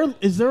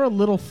 Is there a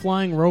little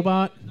flying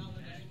robot?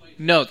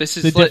 No, this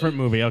is It's a different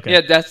movie. Okay.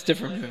 Yeah, that's a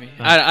different movie.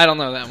 I don't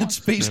know that one.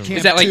 Space Camp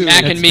Is that like 2.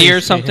 Mac and That's Me or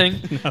Space something?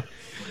 Camp. No.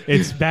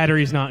 It's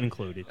batteries not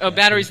included. Oh,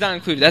 battery's not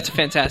included. That's a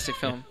fantastic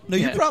film. No,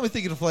 you're Yeah. probably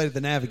thinking of Flight of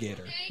the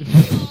Navigator.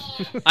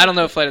 I don't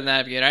know Flight of the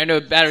Navigator. I know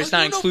battery's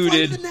not You don't know Flight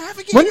included. of the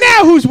Navigator? Well,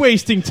 now who's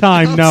wasting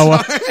time, I'm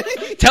Noah?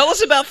 sorry. Tell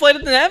us about Flight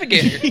of the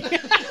Navigator.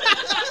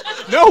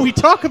 No, we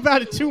talk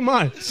about it too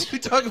much. We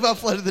talk about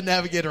Flight of the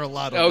Navigator a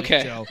lot on this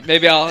Okay, show.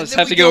 maybe I'll And just then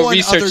have we to go on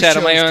research other that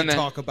on my shows own. to Then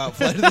talk about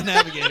Flight of the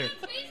Navigator.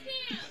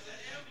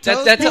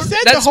 that's They said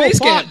the that's whole Space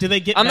plot. Camp. Do they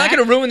get I'm back? not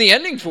going to ruin the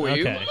ending for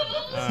you. Okay.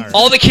 All right.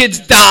 All the kids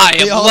die a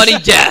They all- bloody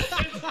death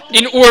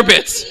in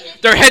orbits.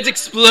 Their heads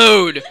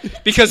explode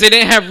because they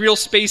didn't have real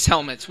space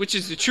helmets, which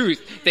is the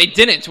truth. They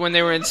didn't when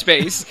they were in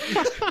space.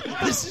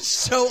 This is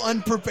so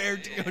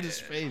unprepared to go to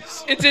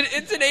space. It's an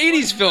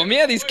 80s film.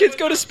 Yeah, these kids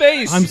go to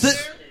space.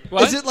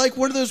 What? Is it like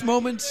one of those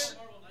moments?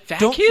 Fat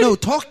Don't kid? no,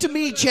 talk to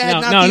me, Chad,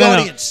 No, not the no.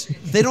 audience.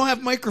 They don't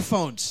have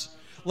microphones.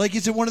 Like,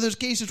 is it one of those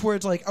cases where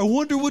it's like, I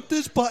wonder what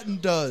this button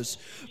does?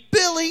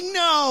 Billy,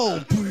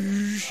 no.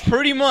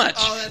 Pretty much.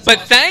 But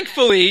awesome.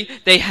 Thankfully,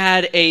 they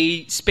had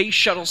a space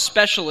shuttle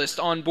specialist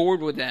on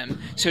board with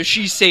them, so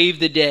she saved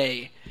the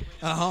day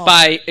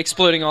by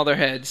exploding all their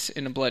heads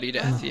in a bloody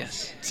death.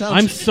 Yes.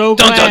 I'm so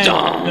glad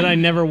that I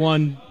never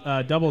won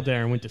Double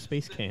Dare and went to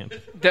space camp.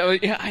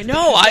 Yeah, I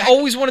know. I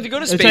always wanted to go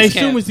to space camp. I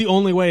assume was the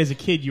only way as a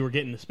kid you were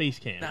getting to space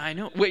camp. I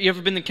know. Wait, you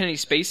ever been to Kennedy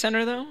Space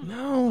Center, though?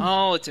 No.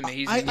 Oh, it's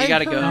amazing. You got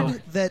to go.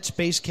 That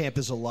space camp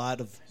is a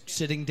lot of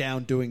sitting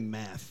down doing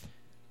math.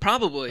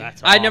 Probably.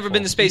 I've never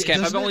been to space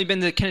camp. I've only been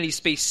to Kennedy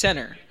Space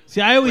Center. See,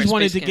 I always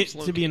wanted to get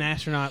to be an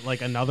astronaut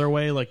like another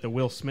way, like the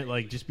Will Smith,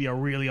 like just be a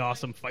really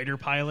awesome fighter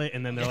pilot.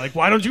 And then they're like,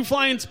 why don't you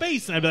fly in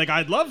space? And I'd be like,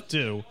 I'd love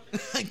to.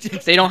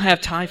 They don't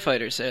have TIE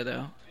fighters there,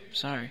 though.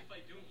 Sorry.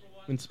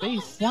 In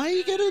space? Why are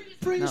you going to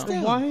bring us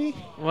down? Why?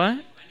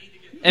 What?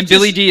 And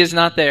Billy D is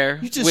not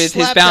there with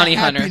his bounty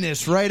hunter.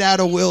 Happiness right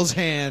out of Will's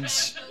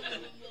hands.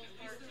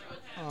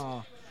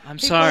 Oh, I'm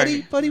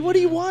sorry. Buddy, what are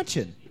you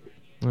watching?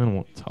 I don't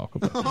want to talk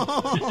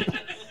about it.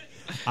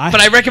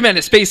 But I recommend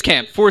it. Space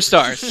Camp, 4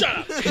 stars. Shut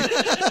up.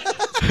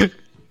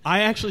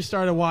 I actually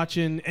started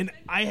watching, and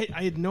I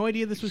had no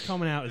idea this was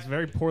coming out. It's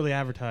very poorly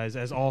advertised,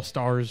 as all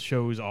Stars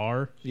shows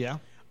are. Yeah.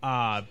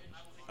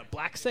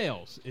 Black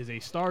Sails is a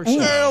Star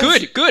show.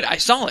 Good. I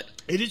saw it.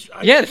 It is.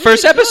 The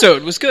first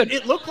episode was good.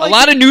 It looked like a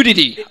lot of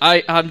nudity.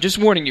 I'm just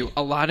warning you.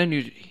 A lot of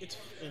nudity.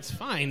 It's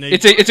fine.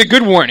 It's a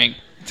good warning.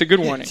 It's a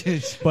good warning.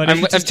 But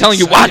I'm telling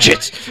you, watch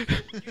it.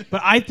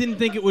 But I didn't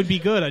think it would be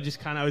good.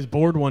 I was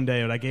bored one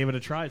day, and I gave it a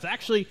try. It's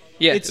actually,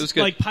 it was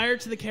good. Like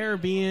Pirates of the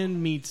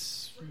Caribbean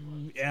meets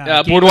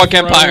Boardwalk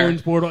Empire.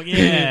 Boardwalk,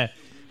 yeah.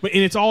 But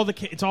and it's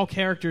all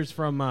characters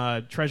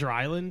from Treasure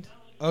Island.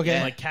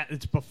 Okay, like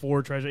it's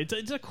before Treasure.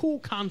 It's a cool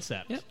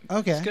concept. Yep.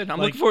 Okay, it's good.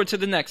 I'm looking forward to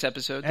the next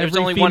episode. There's every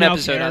only one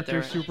episode out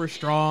there. Super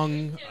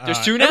strong.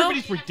 There's 2 now.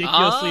 Everybody's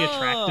ridiculously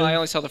attractive. I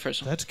only saw the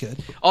first one. That's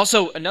good.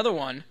 Also, another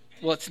one.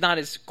 Well, it's not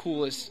as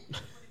cool as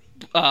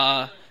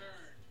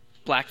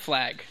Black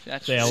Flag.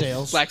 That's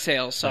Sails. Black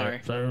Sails.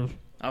 Sorry.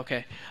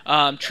 Okay.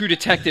 True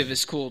Detective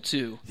is cool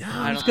too. Yeah,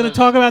 I'm just going to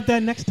talk about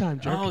that next time,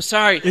 Jerk. Oh,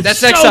 sorry. It's That's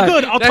so next time.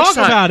 good. I'll talk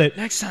about it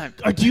next time.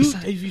 Have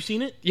you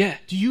seen it? Yeah.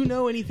 Do you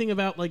know anything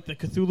about like the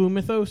Cthulhu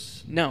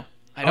mythos? No,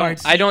 I don't.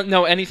 Right, I don't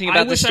know anything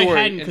about the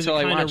story until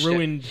I watched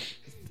it.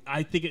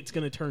 I think it's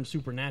going to turn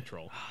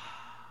supernatural.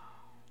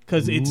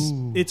 Because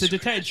it's a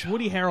detective.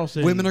 Woody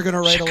Harrelson. Women are going to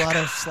write a lot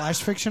of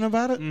slash fiction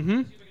about it?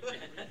 Mm-hmm.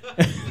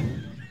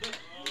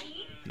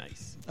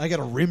 Nice. I got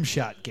a rim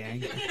shot,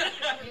 gang.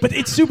 But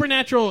it's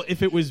supernatural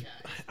if it was...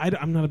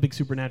 I'm not a big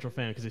supernatural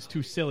fan because it's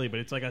too silly, but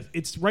it's like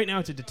right now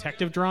it's a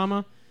detective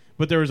drama,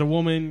 but there was a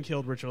woman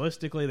killed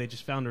ritualistically. They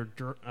just found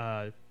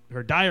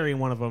her diary in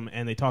one of them,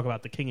 and they talk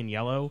about the King in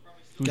Yellow,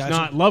 who's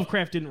not...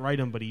 Lovecraft didn't write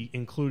him, but he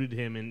included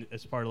him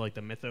as part of like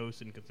the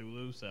mythos in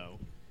Cthulhu, so...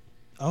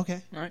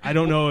 Okay. All right. I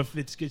don't know if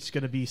it's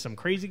going to be some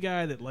crazy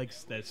guy that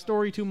likes that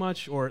story too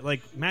much, or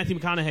like Matthew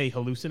McConaughey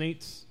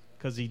hallucinates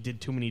because he did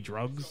too many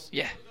drugs.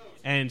 Yeah.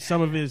 And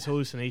some of his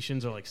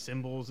hallucinations are like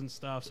symbols and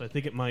stuff, so I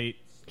think it might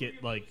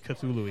get like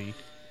Cthulhu-y.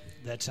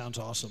 That sounds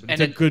awesome. It's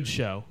a good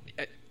show.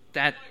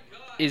 That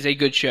is a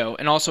good show.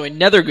 And also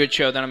another good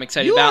show that I'm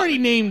excited about. You already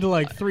named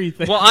like 3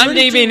 things. Well, I'm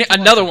naming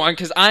another one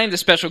because I am the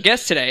special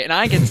guest today, and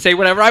I get to say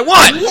whatever I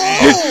want.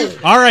 Whoa!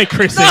 All right,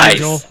 Chris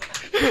Angel.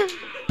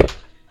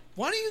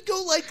 Why don't you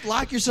go,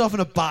 lock yourself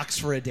in a box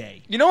for a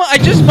day? You know what? I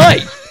just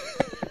might.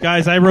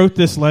 Guys, I wrote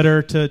this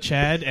letter to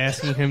Chad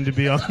asking him to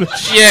be on the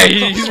show. Yeah,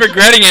 he's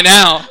regretting it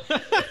now.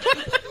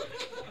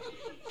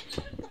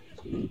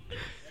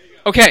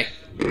 Okay.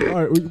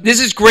 All right, this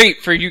is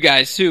great for you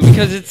guys, too,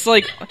 because it's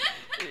like...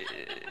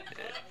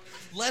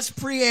 Less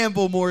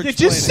preamble, more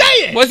just say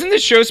it! Wasn't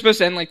this show supposed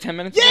to end like 10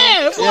 minutes ago?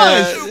 Yeah, it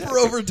was! Super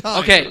over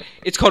time. Okay,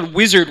 it's called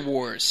Wizard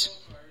Wars.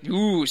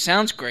 Ooh,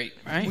 sounds great,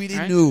 right? We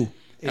didn't know.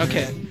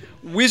 Okay.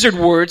 Wizard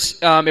Wars,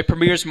 it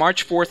premieres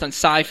March 4th on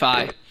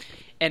Sci-Fi,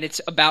 and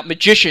it's about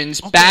magicians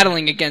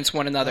battling against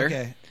one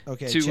another.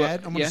 Okay,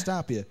 Chad, I'm going to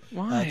stop you.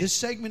 Why? This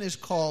segment is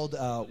called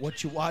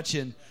What You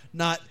Watching,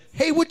 not,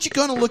 hey, what you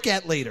going to look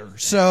at later?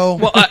 So,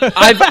 well,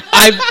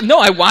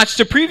 I watched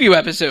a preview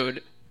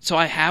episode, so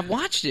I have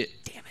watched it.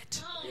 Damn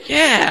it.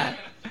 Yeah.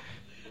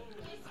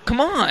 Come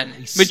on,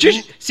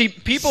 see,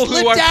 people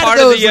who are part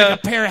of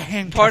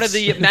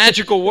the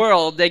magical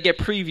world, they get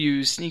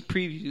sneak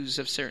previews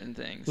of certain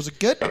things. Was it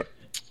good?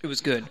 It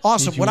was good.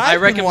 Awesome. What I've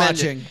been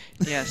watching.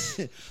 Yes.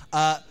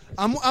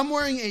 I'm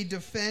wearing a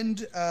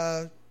Defend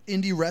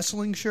indie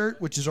wrestling shirt,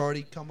 which has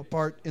already come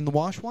apart in the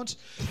wash once,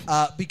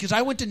 because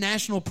I went to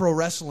National Pro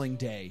Wrestling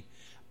Day,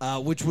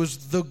 which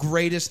was the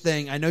greatest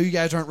thing. I know you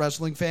guys aren't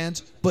wrestling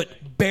fans, but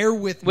bear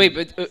with me.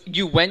 Wait, but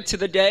you went to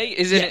the day?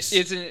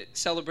 Isn't it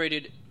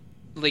celebrated?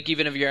 Like,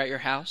 even if you're at your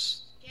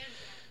house?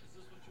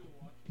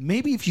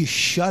 Maybe if you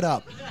shut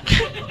up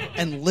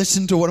and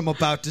listen to what I'm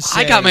about to say,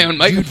 I got my own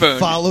microphone. You'd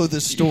follow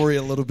the story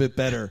a little bit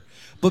better.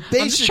 But basically,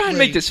 I'm just trying to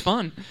make this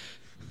fun.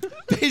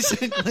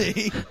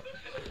 Basically,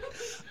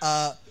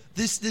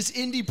 this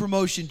indie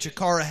promotion,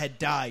 Chikara, had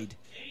died,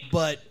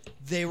 but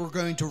they were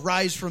going to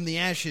rise from the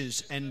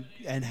ashes and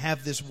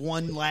have this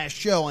one last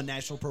show on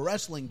National Pro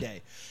Wrestling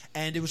Day.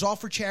 And it was all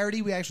for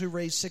charity. We actually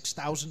raised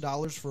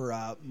 $6,000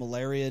 for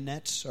malaria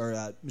nets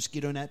or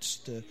mosquito nets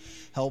to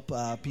help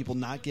people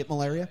not get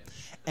malaria.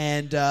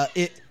 And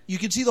you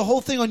can see the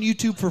whole thing on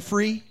YouTube for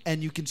free,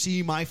 and you can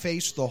see my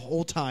face the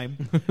whole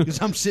time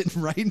because I'm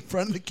sitting right in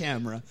front of the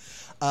camera.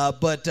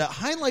 But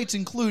highlights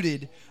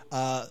included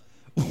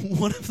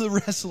one of the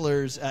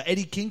wrestlers,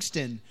 Eddie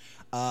Kingston,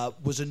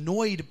 was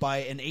annoyed by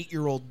an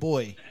 8-year-old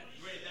boy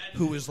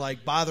who was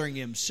like bothering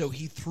him, so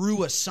he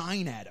threw a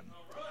sign at him.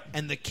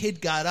 And the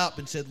kid got up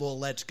and said, well,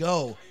 let's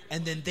go.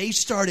 And then they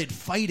started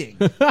fighting.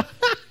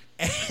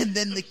 And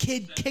then the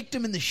kid kicked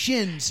him in the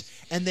shins,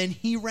 and then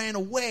he ran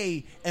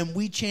away, and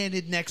we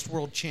chanted next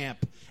world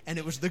champ. And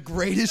it was the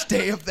greatest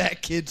day of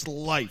that kid's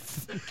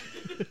life.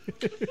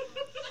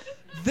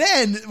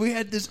 Then we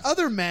had this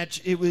other match.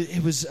 It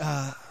was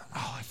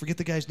I forget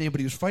the guy's name,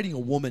 but he was fighting a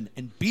woman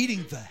and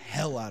beating the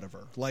hell out of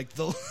her. Like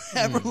the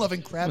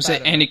ever-loving crap Was out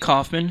it of her. Andy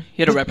Kaufman?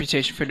 He had a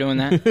reputation for doing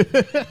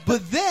that.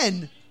 But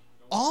then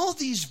all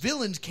these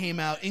villains came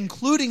out,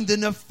 including the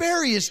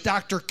nefarious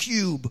Dr.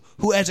 Cube,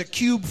 who has a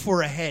cube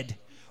for a head.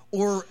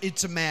 Or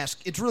it's a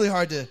mask. It's really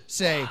hard to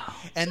say.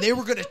 And they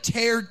were going to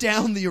tear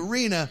down the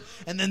arena.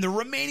 And then the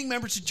remaining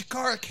members of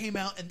Chikara came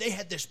out, and they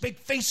had this big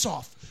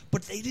face-off.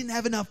 But they didn't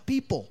have enough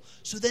people.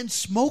 So then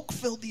smoke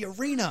filled the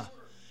arena.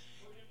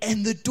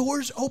 And the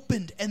doors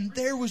opened, and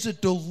there was a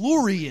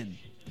DeLorean.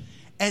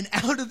 And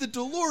out of the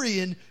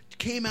DeLorean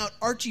came out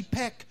Archie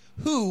Peck,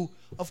 who,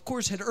 of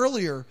course, had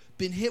earlier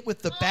been hit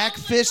with the back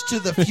fist to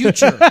the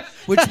future,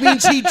 which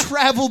means he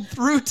traveled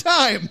through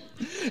time,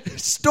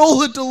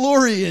 stole a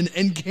DeLorean,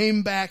 and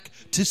came back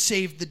to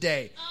save the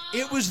day.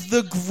 It was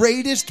the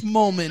greatest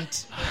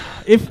moment.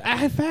 If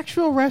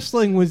actual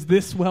wrestling was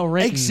this well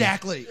written,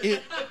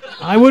 Exactly.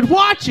 I would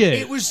watch it.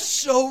 It was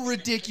so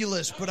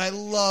ridiculous, but I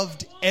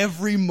loved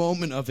every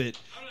moment of it.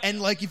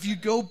 And like, if you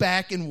go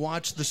back and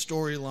watch the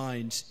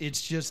storylines,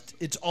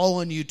 it's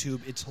all on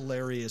YouTube. It's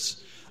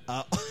hilarious.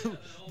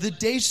 The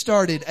day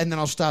started, and then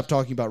I'll stop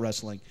talking about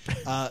wrestling.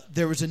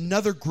 There was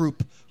another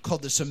group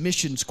called the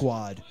Submission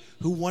Squad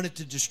who wanted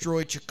to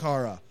destroy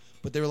Chikara.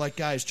 But they were like,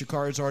 guys,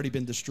 Chikara's already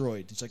been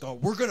destroyed. It's like, oh,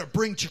 we're going to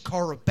bring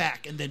Chikara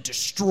back and then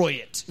destroy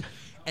it.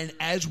 And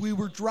as we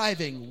were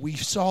driving, we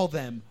saw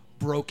them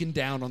broken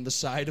down on the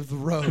side of the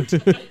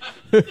road.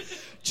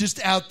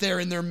 Just out there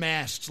in their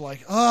masks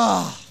like,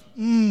 what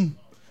are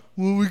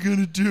we going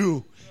to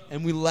do?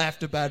 And we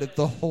laughed about it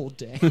the whole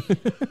day.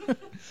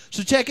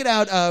 So check it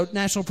out,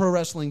 National Pro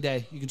Wrestling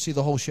Day. You can see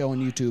the whole show on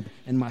YouTube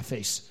and my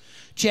face.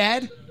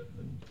 Chad,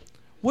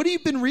 what have you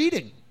been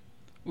reading?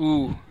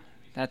 Ooh,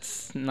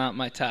 that's not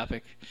my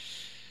topic.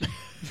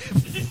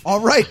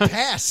 All right,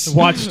 pass.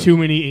 Watch too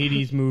many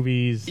 80s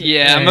movies.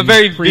 Yeah, I'm a and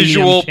very premium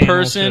visual channel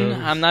person.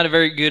 shows. I'm not a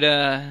very good,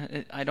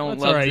 I don't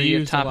That's love all right. You the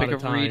used a lot topic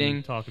of time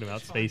reading. talking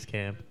about Space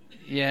Camp.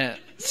 Yeah.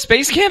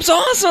 Space Camp's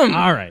awesome!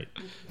 All right.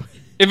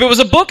 If it was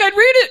a book, I'd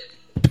read it.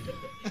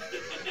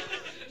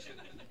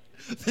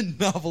 The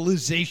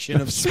novelization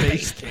of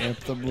Space Camp,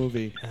 the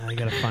movie. I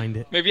gotta find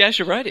it. Maybe I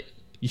should write it.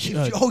 You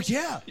should. Oh,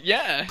 yeah.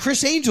 Yeah.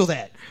 Chris Angel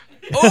that.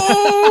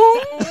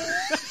 Oh!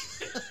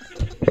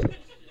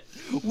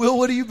 Will,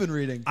 what have you been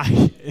reading?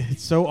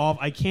 It's so off.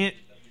 I can't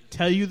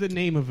tell you the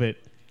name of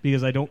it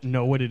because I don't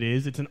know what it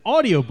is. It's an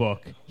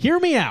audiobook. Hear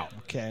me out.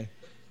 Okay.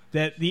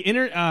 That the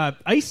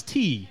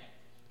Ice-T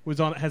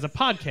has a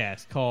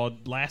podcast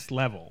called Last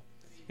Level,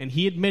 and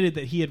he admitted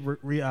that he had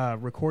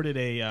recorded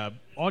a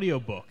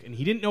audiobook, and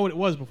he didn't know what it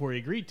was before he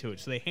agreed to it.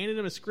 So they handed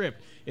him a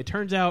script. It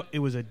turns out it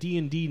was a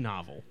D&D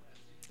novel.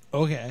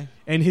 Okay.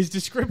 And his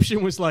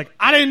description was like,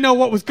 I didn't know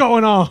what was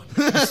going on.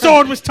 The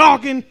sword was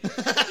talking,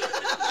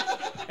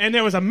 and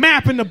there was a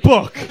map in the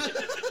book.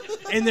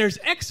 And there's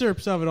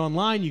excerpts of it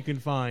online you can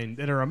find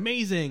that are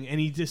amazing.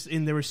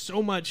 And there was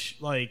so much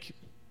like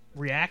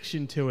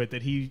reaction to it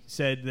that he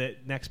said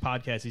that next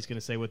podcast he's going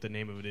to say what the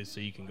name of it is so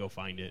you can go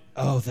find it.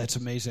 Oh, that's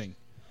amazing.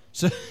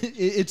 So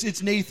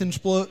it's Nathan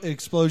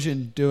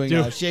Explosion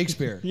doing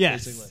Shakespeare.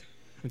 Yes. Basically.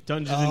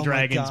 Dungeons Oh, and my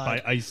Dragons God.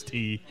 by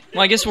Ice-T.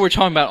 Well, I guess we're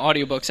talking about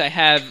audiobooks. I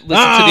have listened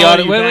to the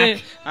audio. you're Wait.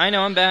 back. I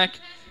know, I'm back.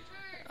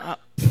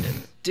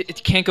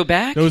 Can't go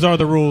back? Those are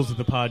the rules of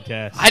the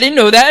podcast. I didn't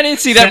know that. I didn't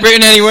see that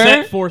written anywhere.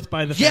 Set forth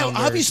by the Yeah, founder.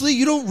 obviously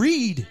you don't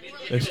read.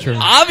 That's true.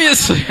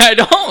 Obviously, I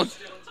don't.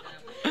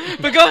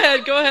 But go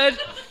ahead.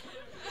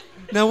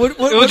 Now, what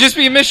It'll just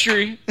be a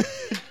mystery.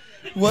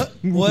 what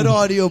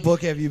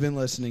audiobook have you been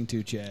listening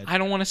to, Chad? I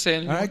don't want to say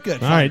anything. All right,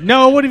 good. All right.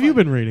 Noah, what have you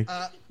been reading?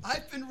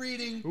 I've been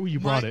reading... Ooh, you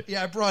brought it.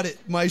 Yeah, I brought it.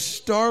 My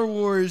Star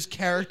Wars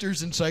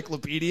Characters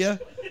Encyclopedia.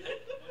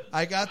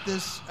 I got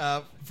this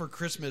for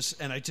Christmas,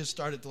 and I just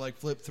started to like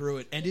flip through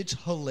it, and it's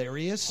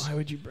hilarious. Why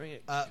would you bring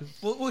it?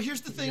 Well,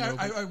 here's the thing.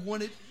 I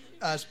wanted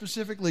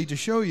specifically to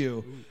show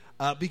you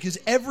because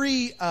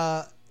every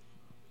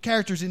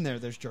character's in there.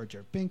 There's Jar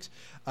Jar Binks,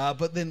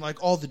 but then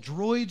like all the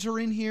droids are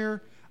in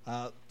here.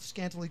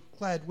 Scantily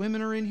clad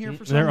women are in here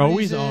for some reason. There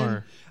always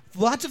are.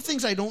 lots of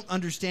things I don't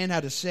understand how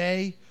to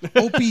say.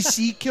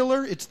 OPC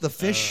killer, it's the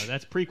fish.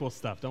 That's prequel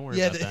stuff. Don't worry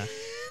Yeah, about that.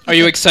 Are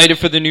you excited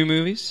for the new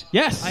movies?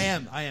 Yes, I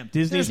am.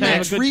 Disney's There's having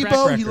Max a good track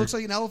Rebo. He record. looks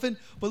like an elephant.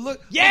 But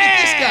look Yeah!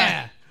 at this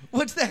guy.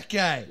 What's that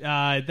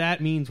guy?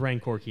 That means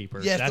Rancor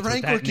Keeper. Yes, That's the what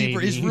Rancor that name Keeper.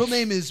 His means. real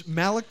name is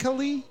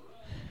Malakali.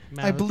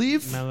 I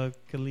believe.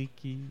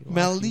 Malakaliki.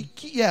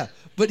 Maliki. Yeah,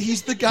 but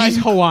he's the guy. He's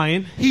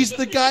Hawaiian. He's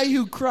the guy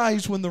who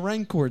cries when the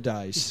Rancor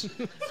dies.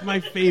 It's my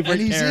favorite.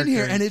 And he's in character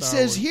here, and it Star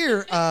says Wars.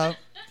 here.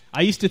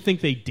 I used to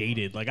think they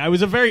dated. Like I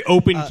was a very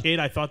open kid.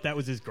 I thought that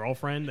was his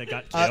girlfriend that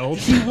got killed.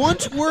 He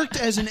once worked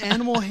as an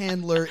animal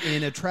handler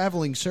in a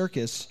traveling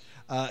circus.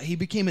 He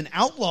became an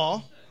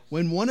outlaw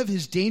when one of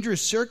his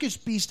dangerous circus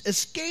beasts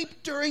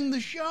escaped during the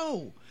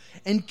show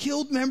and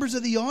killed members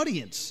of the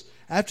audience.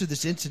 After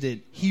this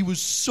incident, he was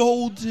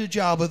sold to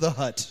Jabba the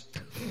Hutt.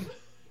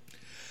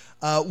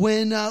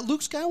 When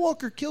Luke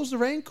Skywalker kills the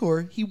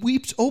Rancor, he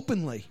weeps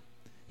openly.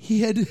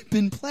 He had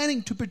been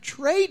planning to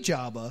betray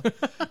Jabba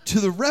to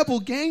the rebel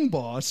gang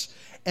boss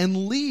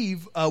and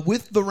leave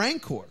with the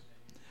Rancor.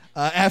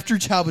 After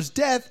Jabba's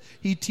death,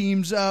 he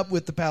teams up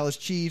with the palace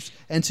chiefs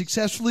and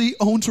successfully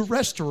owns a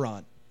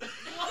restaurant.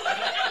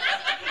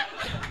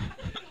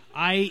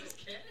 I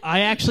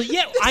actually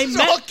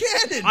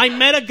I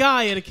met a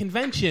guy at a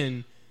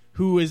convention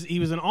who was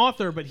an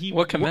author, but he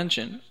What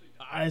convention?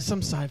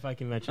 some sci-fi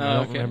convention. Oh, I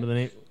don't okay. remember the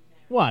name.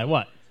 Why?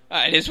 What?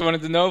 I just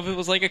wanted to know if it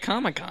was like a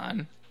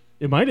Comic-Con.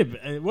 It might have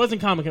been. It wasn't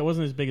Comic-Con. It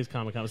wasn't as big as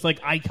Comic-Con. It's like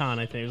Icon,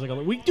 I think. It was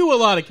like we do a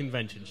lot of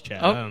conventions,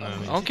 Chad. I don't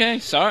know. Okay,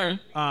 sorry.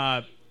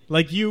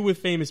 Like you with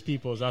famous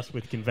people is us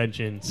with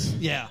conventions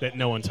that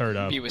no one's heard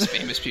of. Be with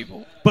famous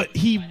people. But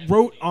he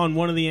wrote on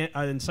one of the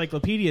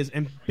encyclopedias,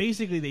 and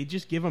basically they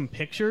just give him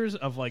pictures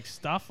of like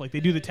stuff. Like they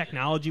do the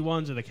technology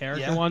ones or the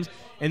character ones,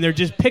 and they're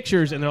just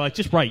pictures, and they're like,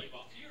 just write.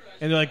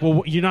 And they're like,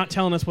 well, you're not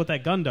telling us what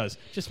that gun does.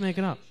 Just make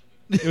it up.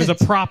 It was a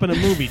prop in a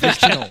movie.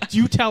 Just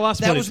you tell us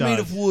That what was it does. made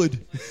of wood.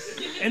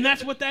 And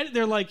that's what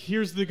they're like,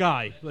 here's the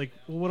guy. Like,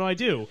 well, what do I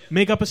do?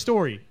 Make up a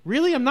story.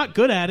 Really? I'm not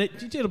good at it.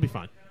 It'll be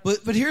fine.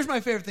 But here's my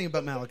favorite thing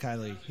about Malachi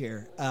Lee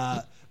here.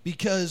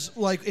 Because,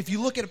 like, if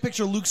you look at a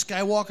picture of Luke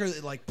Skywalker,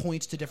 it, like,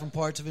 points to different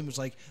parts of him. It's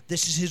like,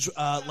 this is his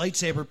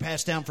lightsaber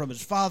passed down from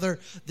his father.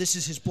 This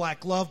is his black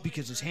glove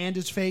because his hand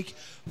is fake.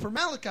 For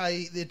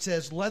Malachi, it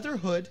says leather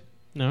hood.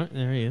 No,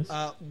 there he is.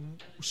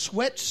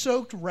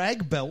 Sweat-soaked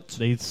rag belt.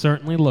 They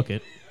certainly look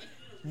it.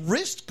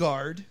 Wrist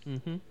guard.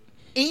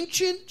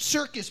 Ancient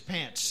circus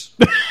pants.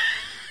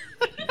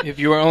 If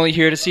you were only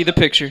here to see the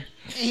picture.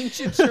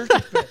 Ancient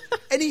circus pants.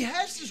 And he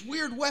has this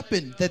weird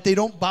weapon that they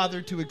don't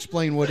bother to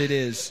explain what it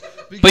is.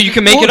 But you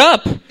can make it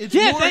up. It's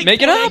Yeah, more-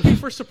 Make it up. Thank you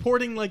for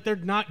supporting, like, they're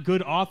not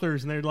good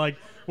authors, and they're like,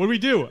 what do we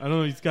do? I don't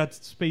know, he's got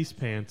space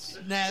pants.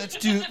 Nah,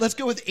 let's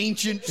go with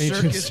ancient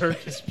Ancient circus.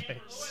 circus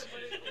pants.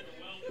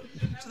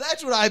 So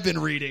that's what I've been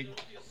reading.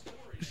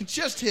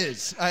 Just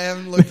his. I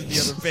haven't looked at the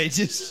other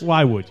pages.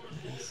 Why would you?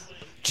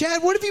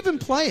 Chad, what have you been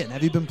playing?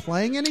 Have you been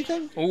playing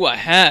anything? Oh, I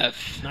have.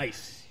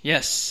 Nice.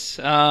 Yes.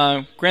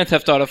 Grand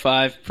Theft Auto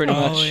 5, pretty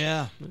much. Oh,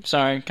 yeah.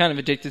 Sorry, I'm kind of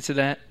addicted to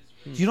that.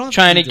 You don't have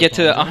Trying to do get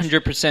to apologize.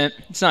 100%.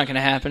 It's not going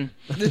to happen.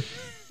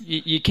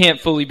 You can't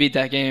fully beat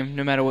that game,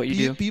 no matter what you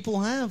do.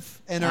 People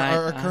have and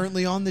are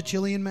currently on the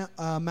Chilean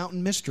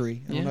Mountain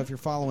Mystery. I don't know if you're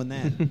following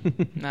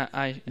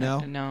that.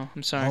 No,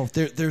 I'm sorry. Oh,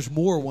 there's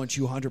more once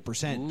you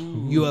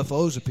 100%.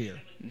 UFOs appear.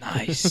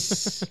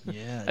 Nice.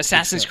 Yeah.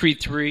 Assassin's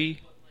Creed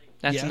 3.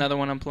 That's Yeah. another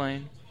one I'm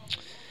playing.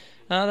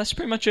 That's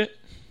pretty much it.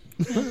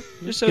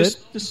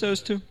 Just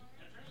those two.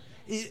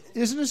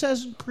 Isn't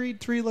Assassin's Creed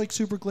 3 like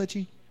super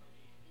glitchy?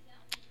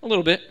 A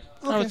little bit,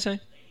 I Okay. would say.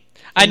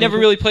 I never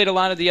really played a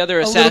lot of the other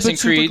little bit Assassin's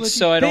super Creeds, glitchy?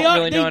 so I don't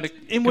really know how to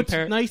And what's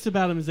compare it. nice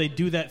about them is they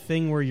do that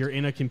thing where you're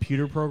in a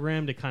computer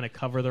program to kind of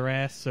cover their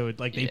ass, so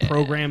they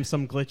program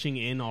some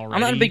glitching in already.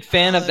 I'm not a big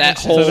fan of that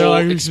makes sense. whole So they're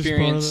like, "This is part of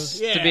experience,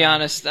 the-" to be Yeah.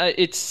 honest.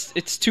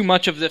 It's too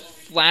much of the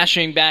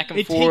flashing back and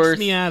It forth. takes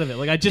me out of it.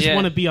 Like I just Yeah.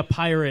 want to be a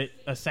pirate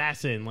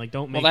assassin. Like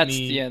don't make Well, that's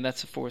me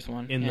that's the fourth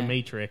one. in yeah. the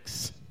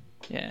Matrix.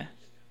 Yeah.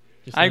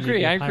 Just I let me agree,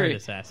 be a I pirate agree.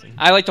 Assassin.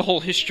 I like the whole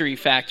history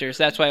factors.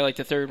 That's why I like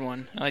the third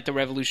one. I like the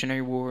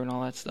Revolutionary War and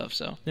all that stuff.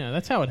 So Yeah,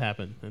 that's how it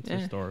happened. That's Yeah.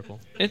 historical.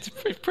 it's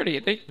pretty.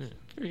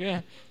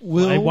 Yeah.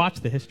 I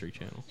watch the History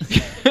Channel.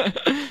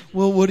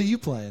 Will, what are you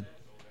playing?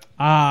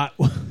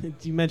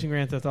 You mentioned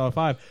Grand Theft Auto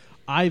 5.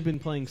 I've been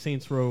playing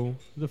Saints Row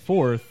the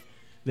 4th.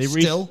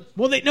 Still?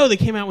 They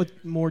came out with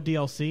more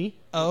DLC.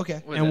 Oh,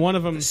 okay. Was And it one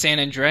of them- the San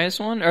Andreas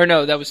one, or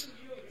no, that was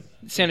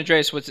San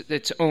Andreas was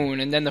its own,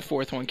 and then the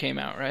fourth one came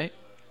out, right?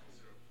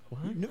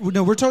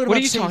 No, we're talking What about are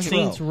you Saints talking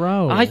Row. Saints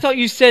Row. I thought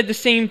you said the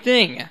same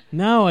thing.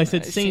 No, I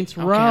said Saints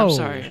Okay, Row.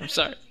 I'm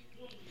sorry.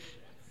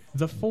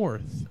 The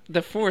 4th.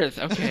 The fourth.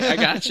 Okay, I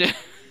gotcha.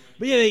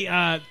 But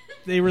yeah,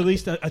 they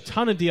released a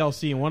ton of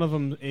DLC, and one of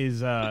them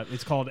is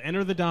it's called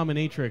Enter the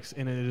Dominatrix,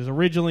 and it is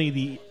originally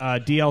the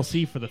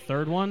DLC for the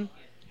third one,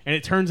 and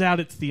it turns out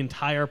it's the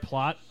entire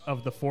plot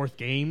of the fourth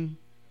game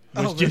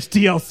was Oh, just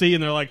DLC,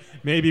 and they're like,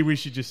 maybe we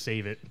should just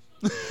save it.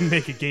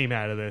 make a game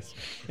out of this.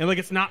 And like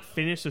it's not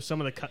finished, so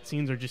some of the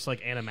cutscenes are just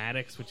like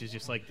animatics, which is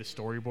just like the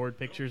storyboard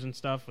pictures and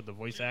stuff with the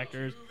voice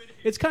actors.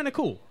 It's kind of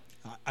cool.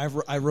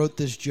 I wrote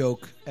this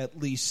joke at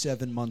least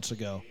 7 months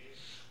ago.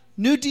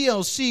 New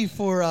DLC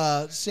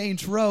for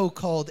Saints Row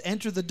called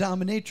Enter the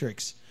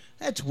Dominatrix.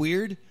 That's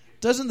weird.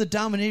 Doesn't the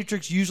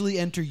Dominatrix usually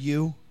enter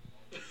you?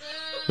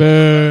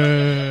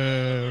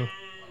 Boo.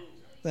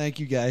 Thank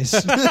you, guys.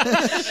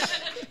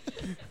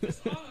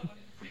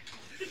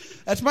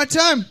 That's my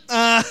time.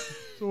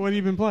 So what have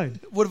you been playing?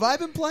 What have I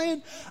been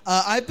playing?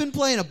 I've been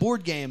playing a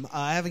board game.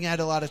 I haven't had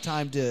a lot of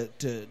time to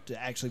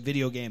actually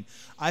video game.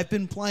 I've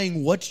been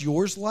playing What's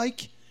Yours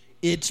Like?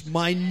 It's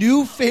my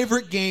new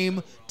favorite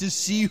game to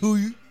see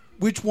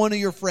which one of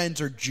your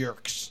friends are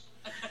jerks.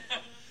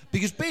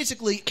 Because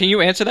basically... Can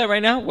you answer that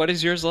right now? What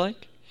is yours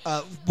like?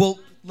 Well,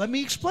 let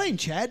me explain,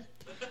 Chad.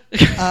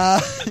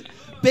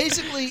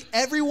 Basically,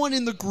 everyone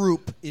in the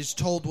group is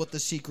told what the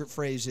secret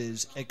phrase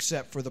is,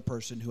 except for the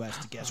person who has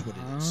to guess what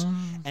it is.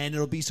 And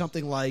it'll be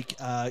something like,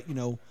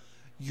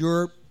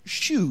 your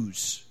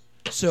shoes.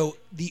 So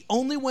the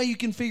only way you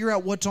can figure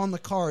out what's on the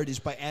card is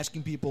by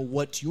asking people,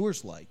 what's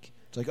yours like?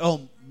 It's like,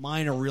 oh,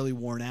 mine are really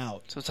worn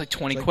out. So it's like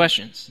 20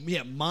 questions.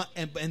 Yeah, but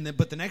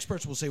the next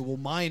person will say, well,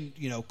 mine,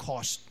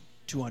 cost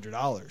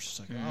 $200. It's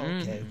like, oh,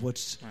 okay,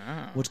 what's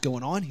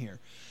going on here?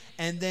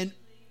 And then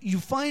you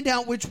find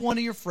out which one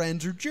of your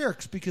friends are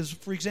jerks. Because,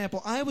 for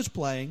example, I was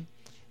playing,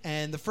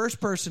 and the first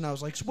person I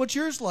was like, so what's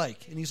yours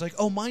like? And he's like,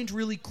 oh, mine's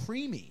really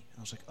creamy.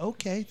 I was like,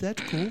 okay,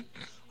 that's cool.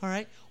 All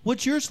right.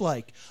 What's yours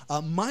like?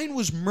 Mine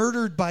was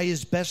murdered by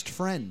his best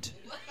friend.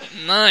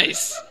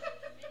 Nice.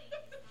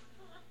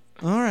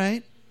 All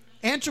right.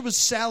 Answer was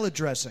salad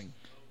dressing.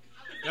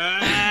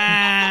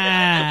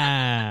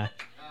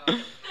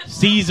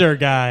 Caesar,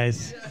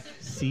 guys.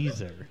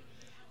 Caesar.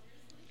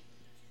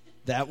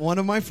 That one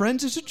of my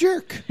friends is a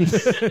jerk.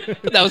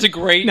 That was a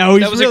great... No,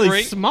 he's that was really a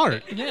great,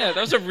 smart. Yeah, that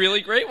was a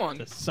really great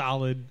one. A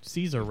solid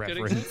Caesar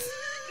reference.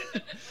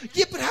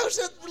 Yeah, but how does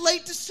that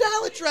relate to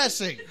salad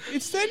dressing?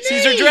 It's the name.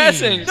 Caesar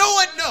dressing. No.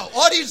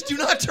 Audience, do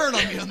not turn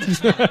on me on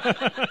this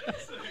one.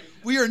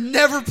 We are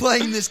never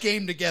playing this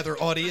game together,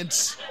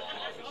 audience.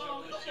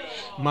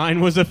 Mine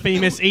was a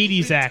famous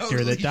 80s actor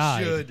Totally that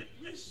died. should.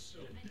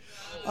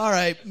 All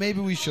right,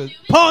 maybe we should.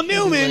 Paul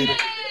Newman.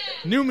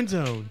 Newman's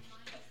Own.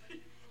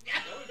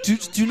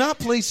 Do not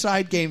play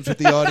side games with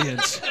the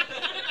audience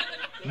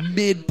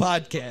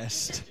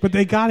mid-podcast. But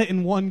they got it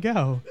in one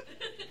go.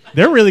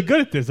 They're really good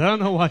at this. I don't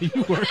know why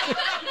you were.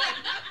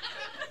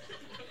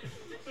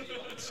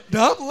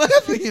 Stop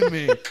laughing at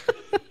me.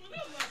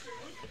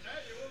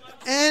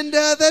 And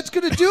that's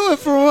going to do it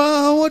for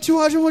what you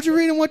watching, what you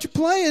reading, what you're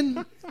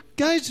playing.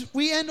 Guys,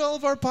 we end all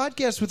of our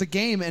podcasts with a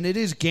game, and it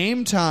is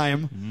game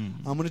time.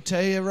 I'm going to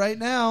tell you right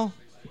now,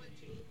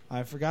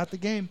 I forgot the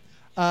game.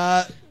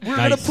 We're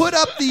going to put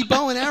up the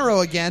bow and arrow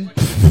again.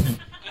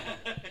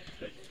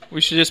 We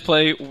should just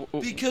play...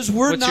 Because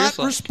we're What's not yours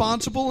like?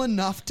 responsible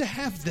enough to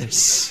have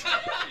this.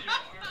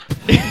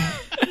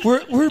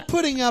 We're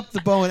putting up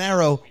the bow and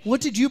arrow.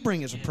 What did you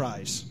bring as a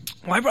prize?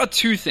 Well, I brought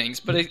two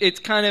things, but it's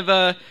kind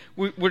of...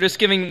 we're just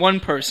giving one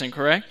person,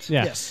 correct?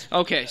 Yeah. Yes.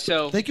 Okay,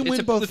 so They can it's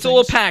win both It's a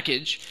little things.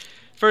 package.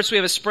 First, we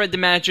have a Spread the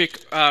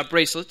Magic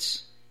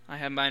bracelets. I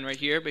have mine right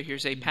here, but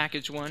here's a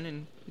package one,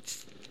 and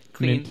it's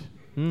clean.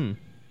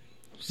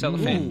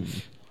 Cellophane.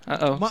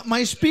 Uh-oh.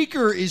 My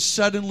speaker is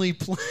suddenly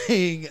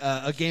playing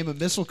a game of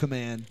Missile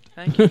Command.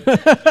 Thank you.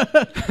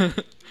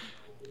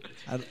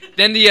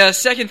 Then the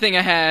second thing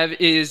I have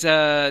is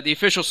the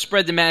official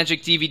Spread the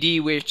Magic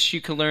DVD, which you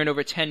can learn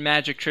over 10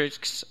 magic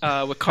tricks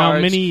with cards. How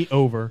many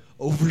over?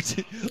 Over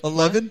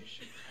 11?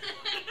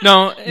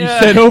 No. You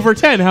said over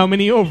 10. How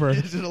many over?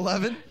 Is it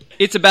 11?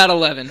 It's about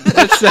 11.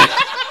 Let's say.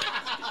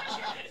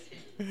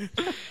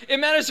 It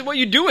matters what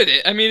you do with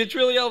it. I mean, it's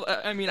really... I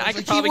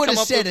could probably he would come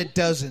have up said with... it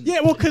doesn't. Yeah,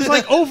 well, because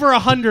like over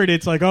 100,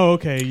 it's like, oh,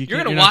 okay.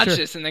 You're going to watch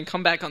this and then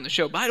come back on the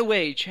show. By the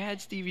way,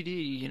 Chad's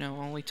DVD,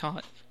 only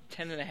taught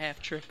 10 and a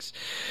half tricks.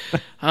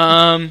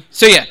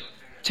 So yeah,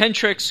 10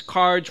 tricks,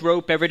 cards,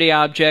 rope, everyday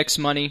objects,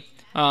 money.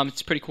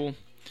 It's pretty cool.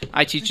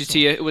 I teach it to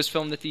you. It was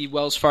filmed at the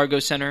Wells Fargo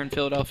Center in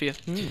Philadelphia.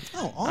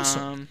 Oh,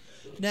 awesome.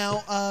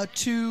 Now,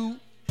 to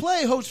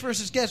play host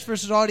versus guest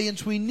versus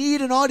audience, we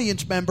need an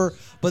audience member,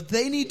 but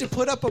they need to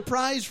put up a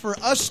prize for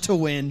us to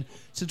win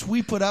since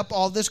we put up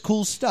all this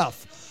cool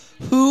stuff.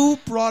 Who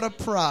brought a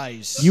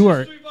prize? You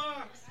are...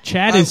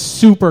 Chad is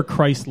super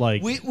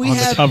Christ-like we on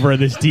the cover of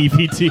this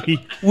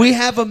DVD. We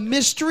have a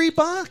mystery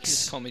box.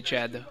 Just call me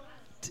Chad, though.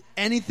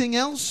 Anything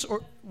else? Or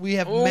we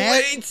have Oh, Mad...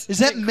 wait. Is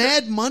that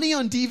Mad Money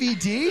on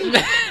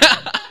DVD?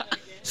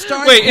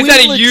 Starring Wait, is Queen that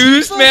a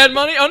used Latifah? Mad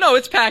Money? Oh, no,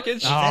 it's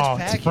packaged. Oh,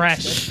 That's it's packaged.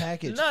 fresh. That's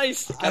packaged.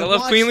 Nice. Gotta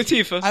love Queen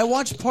Latifah. I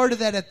watched part of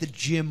that at the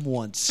gym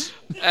once.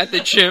 At the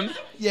gym.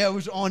 Yeah, it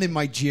was on in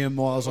my gym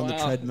while I was on the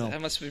Wow, treadmill.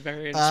 That must be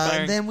very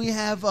inspiring. Then we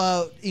have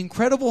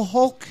Incredible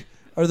Hulk.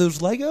 Are those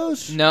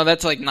Legos? No,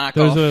 that's like knockoff.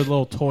 Those are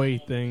little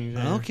toy things.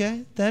 yeah.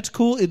 Okay, that's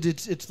cool.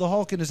 It's the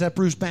Hulk, and is that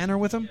Bruce Banner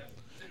with him?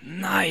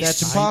 Nice.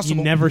 That's impossible.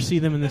 You never see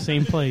them in the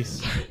same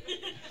place.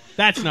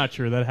 That's not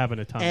true. That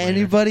happened a ton. later.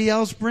 Anybody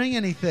else bring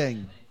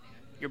anything?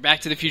 Your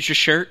Back to the Future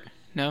shirt?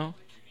 No.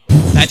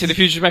 Back to the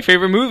Future is my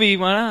favorite movie.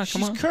 Why not?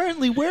 Come She's on.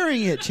 currently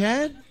wearing it,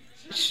 Chad.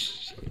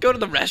 Go to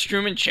the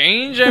restroom and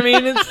change. I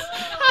mean,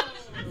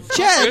 it's.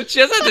 Chad, She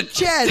doesn't have to.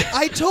 Chad,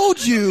 I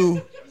told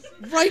you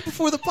right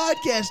before the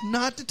podcast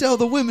not to tell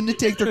the women to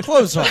take their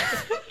clothes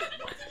off.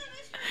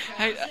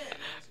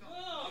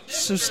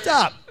 So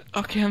stop.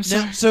 Okay, I'm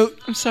sorry. Now, so,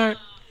 I'm sorry.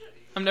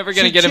 I'm never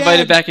gonna So get Chad-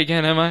 invited back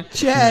again, am I?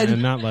 Chad, Yeah,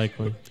 not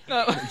likely.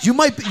 you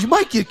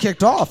might get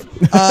kicked off.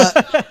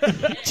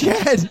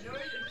 Chad,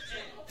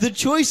 the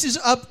choice is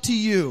up to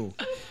you.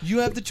 You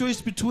have the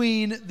choice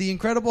between the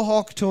Incredible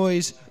Hulk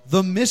toys,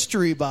 the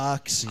mystery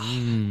box, or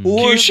Can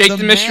you shake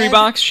the mystery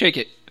box? Shake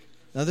it.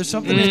 Now there's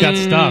something It's in got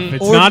it. stuff.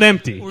 It's Or- not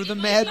empty. Or the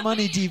Mad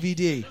Money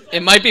DVD.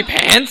 It might be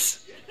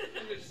pants.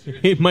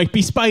 It might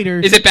be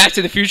spiders. Is it Back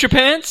to the Future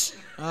pants?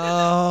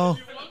 Oh,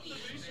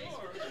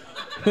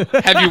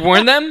 Have you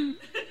worn them?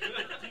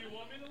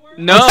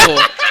 No.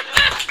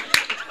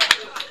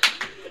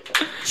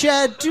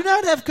 Chad, do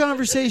not have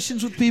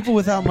conversations with people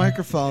without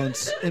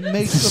microphones. It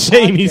makes the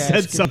Shame he podcast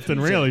said something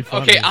confusing. really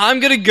funny. Okay, I'm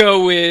gonna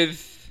go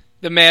with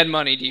the Mad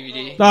Money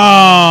DVD.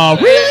 Oh,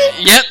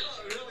 really? Yep.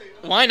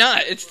 Why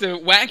not? It's the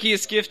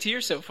wackiest gift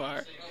here so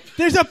far.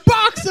 There's a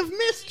box of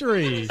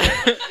mysteries.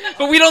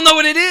 But we don't know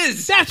what it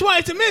is. That's why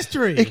it's a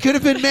mystery. It could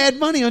have been Mad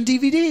Money on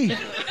DVD.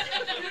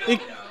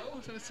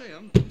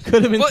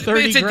 Could have been Well,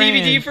 30 it's a grand.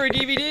 DVD for a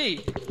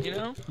DVD, you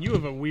know? You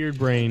have a weird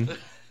brain.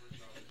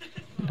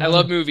 I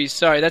love movies.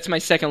 Sorry, that's my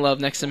second love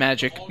next to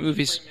magic.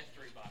 Movies.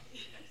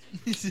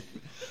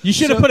 You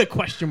should have So- put a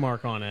question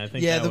mark on it. I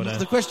think Yeah, that would the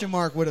have. question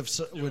mark would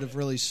have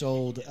really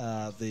sold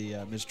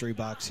the mystery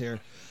box here.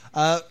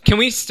 Can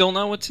we still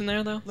know what's in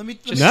there, though? Let me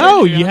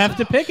No, you have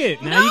to pick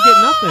it. Now you get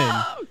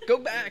nothing. Go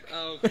back.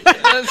 Oh,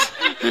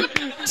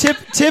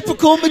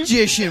 typical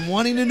magician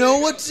wanting to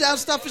know how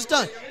stuff is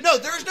done. No,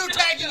 there is no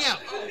tagging out.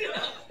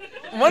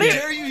 what How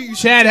dare you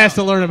Chad has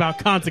to learn about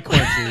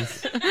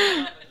consequences.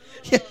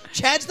 Yeah,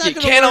 Chad's not You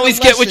going to can't always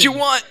get what you lesson.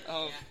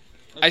 want.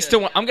 I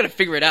still want. I'm gonna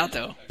figure it out,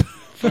 though.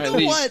 You know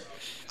what?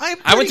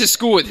 I went to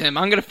school with him.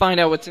 I'm gonna find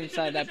out what's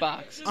inside that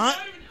box.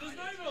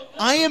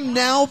 I am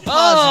now positive.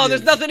 Oh,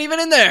 there's nothing even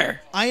in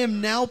there. I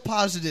am now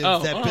positive Oh,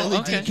 that oh, Billy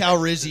okay. D.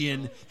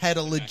 Calrissian had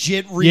a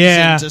legit reason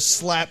Yeah. to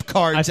slap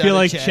cards. I feel out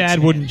like of Chad's Chad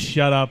hand. wouldn't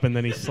shut up, and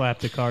then he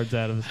slapped the cards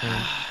out of his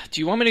hand. Do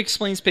you want me to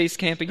explain Space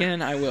Camp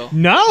again? I will.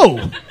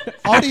 No.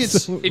 Audience,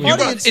 Absolutely. If, you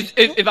audience,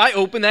 if I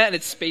open that and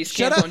it's Space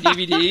Shut Camp up. on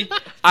DVD,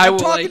 I I'm will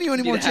talking like, to you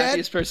anymore, be the Chad.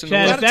 happiest person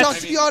Chad, in the gotta world. talk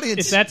that's- to the audience.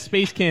 If that's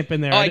Space Camp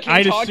in there, Oh, I can't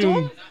I'd talk to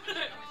assume. him?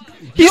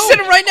 He's No.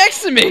 sitting right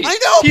next to me. I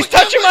know. He's but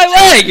touching you my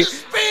leg.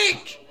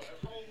 Speak.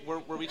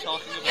 Were we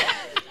talking about?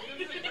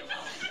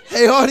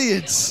 Hey,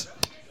 audience.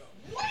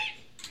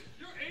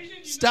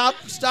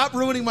 Stop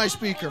ruining my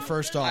speaker.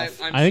 First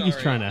off, I think he's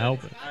trying to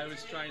help it. I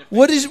was trying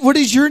to. what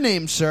is your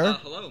name, sir?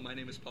 Hello, my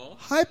name is Paul.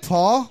 Hi,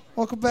 Paul.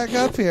 Welcome back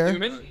up here.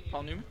 Newman?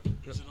 Paul Newman?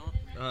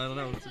 I don't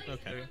know.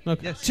 Okay.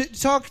 Okay. Yes.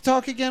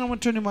 Talk again. I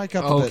want to turn your mic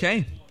up a bit.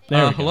 Okay.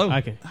 There we go. hello.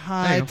 Okay.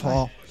 Hi, Hey,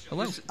 Paul.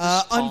 Hello.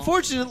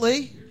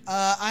 Unfortunately,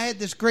 I had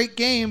this great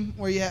game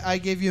where I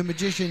gave you a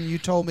magician. You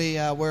told me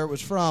where it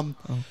was from,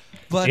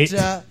 but It.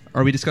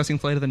 Are we discussing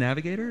Flight of the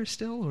Navigator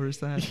still, or is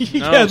that?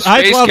 Yes,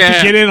 I'd Space love Camp.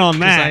 to get in on 'Cause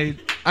that.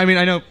 I mean,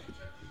 I know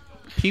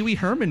Pee Wee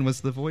Herman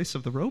was the voice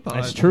of the robot.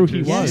 That's true,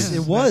 he yes, was.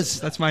 it was.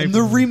 That's my. And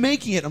they're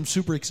remaking it. I'm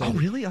super Oh, excited.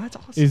 really? Oh, that's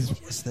awesome. Is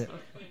Yes, they-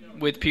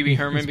 With Pee Wee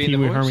Herman is being Pee the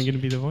Wee voice? Herman going to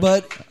be the voice?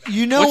 But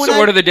you know What's when the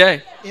word of the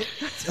day?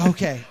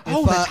 okay.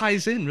 Oh, if, that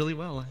ties in really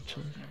well,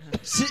 actually.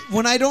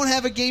 when I don't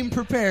have a game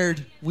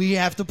prepared, we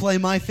have to play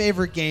my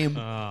favorite game,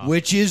 Ah.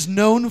 which is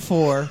known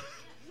for.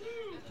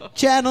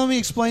 Chad, let me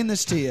explain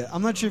this to you.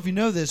 I'm not sure if you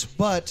know this,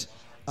 but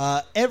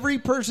every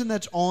person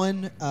that's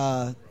on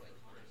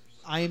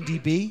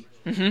IMDb,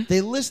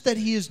 they list that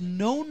he is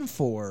known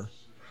for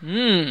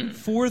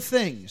 4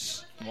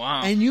 things.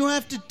 Wow. And you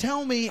have to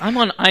tell me. I'm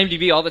on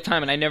IMDb all the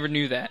time, and I never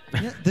knew that.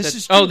 Yeah, this That's-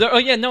 is oh, true.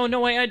 yeah, no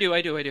way, I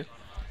do.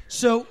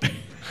 So,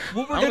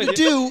 what we're I'm going to with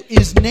do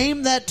is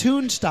name that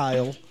tune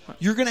style.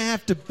 You're going to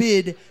have to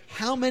bid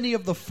how many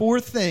of the 4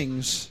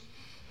 things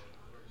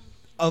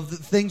of the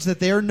things that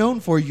they are known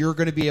for you're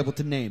going to be able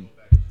to name.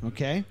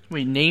 Okay?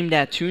 Wait, name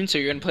that tune, so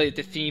you're going to play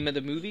the theme of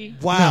the movie?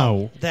 Wow.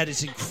 No. That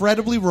is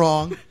incredibly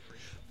wrong.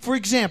 For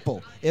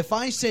example, if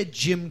I said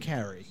Jim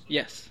Carrey,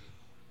 Yes.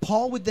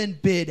 Paul would then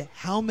bid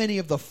how many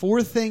of the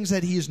 4 things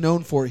that he is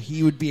known for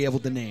he would be able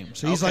to name.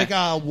 So he's Okay.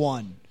 like,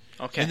 1.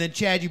 Okay. And then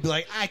Chad, you'd be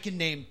like, I can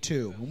name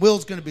 2. And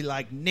Will's going to be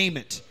like, name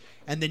it.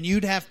 And then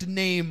you'd have to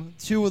name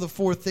 2 of the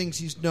 4 things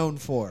he's known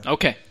for.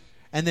 Okay.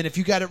 And then if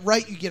you got it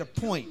right, you get a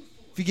point.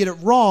 If you get it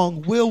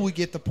wrong, Will would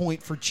get the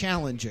point for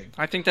challenging.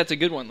 I think that's a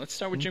good one. Let's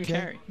start with Jim Okay?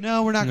 Carrey.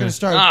 No, we're not going to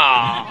start.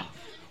 Ah.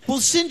 Well,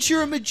 since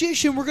you're a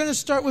magician, we're going to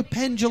start with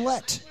Penn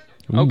Jillette.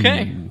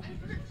 Okay.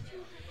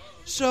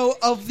 So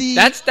of the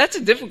That's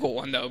a difficult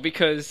one, though,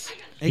 because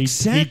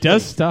Exactly. He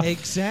does stuff.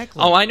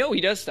 Exactly. Oh, I know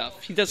he does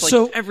stuff. He does like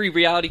So- every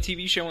reality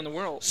TV show in the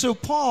world. So,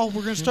 Paul,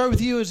 we're going to start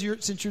with you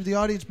since you're the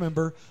audience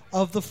member.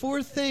 Of the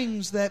 4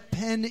 things that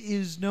Penn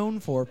is known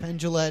for, Penn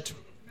Jillette,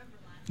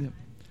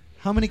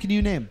 how many can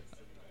you name?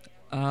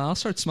 I'll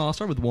start small. I'll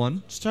start with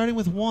 1. Starting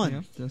with 1.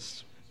 Yeah,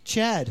 just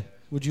Chad,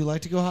 would you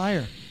like to go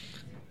higher?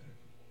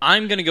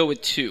 I'm gonna go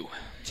with 2.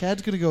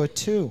 Chad's going to go at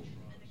 2.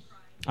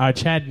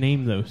 Chad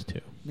named those 2.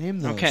 Name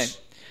those. Okay.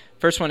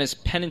 First one is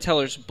Penn and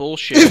Teller's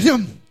bullshit.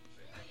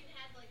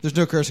 There's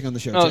no cursing on the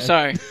show. Oh, Chad.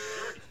 sorry.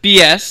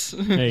 BS.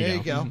 There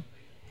you go.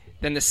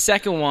 Then the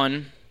second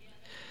one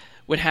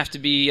would have to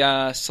be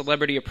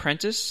Celebrity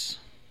Apprentice.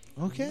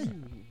 Okay.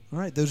 All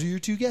right. Those are your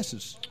 2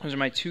 guesses. Those are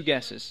my 2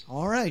 guesses.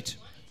 All right.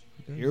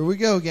 Here we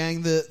go,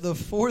 gang. The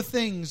 4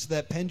 things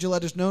that Penn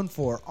Jillette is known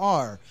for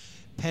are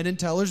Penn and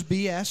Teller's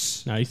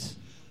BS, Nice.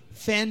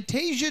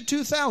 Fantasia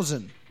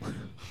 2000,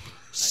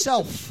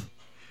 Self.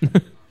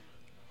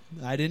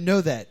 I didn't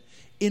know that.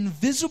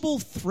 Invisible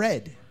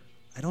Thread.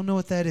 I don't know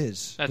what that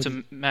is. That's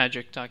a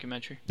magic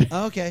documentary.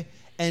 Okay.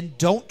 And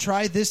Don't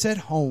Try This at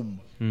Home.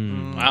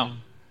 Wow.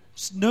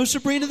 No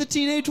Sabrina the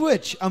Teenage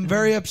Witch. I'm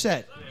very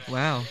upset.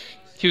 wow.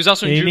 He was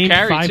also in He Drew named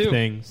Carey, 5 too.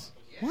 things.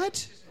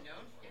 What?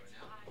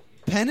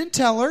 Penn and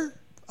Teller,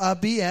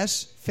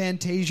 BS,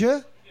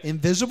 Fantasia,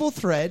 Invisible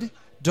Thread,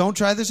 Don't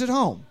Try This at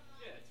Home.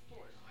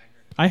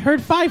 I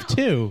heard 5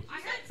 too.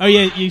 Oh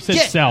yeah, you said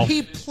Yeah, self.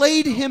 he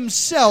played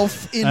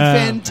himself in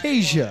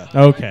Fantasia.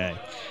 Okay.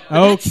 But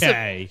that's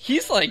Okay.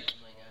 he's like,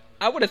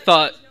 I would have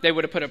thought they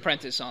would have put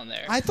Apprentice on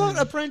there. I thought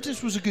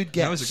Apprentice was a good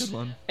guess. That was a good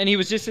one. And he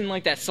was just in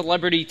like that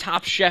Celebrity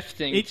Top Chef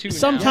thing, too. now.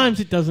 Sometimes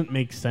it doesn't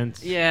make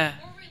sense. Yeah.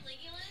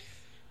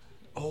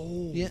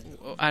 Yeah.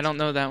 I don't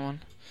know that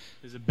one.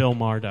 There's a Bill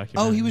Maher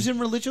documentary. Oh, he was in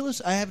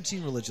Religulous? I haven't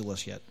seen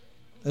Religulous yet.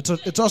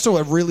 It's also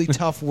a really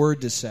tough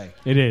word to say.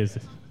 It is.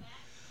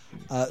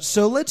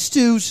 So let's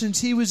do, since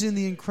he was in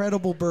The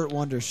Incredible Burt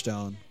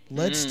Wonderstone,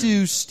 let's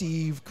do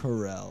Steve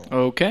Carell.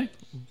 Okay.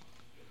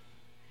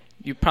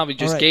 You probably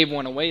just All right. gave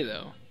one away,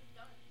 though.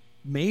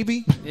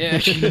 Maybe. Yeah.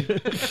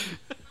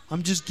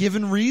 I'm just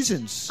giving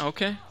reasons.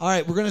 Okay. All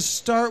right, we're going to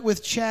start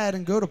with Chad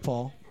and go to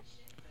Paul.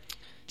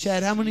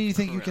 Chad, how many do you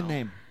think you can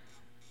name?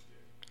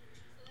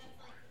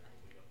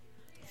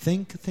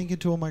 Think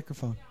into a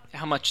microphone.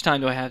 How much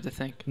time do I have to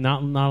think?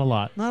 Not a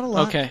lot. Not a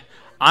lot. Okay.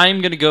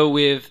 I'm going to go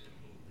with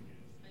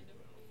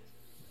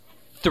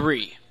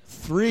 3.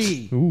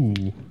 3.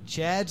 Ooh.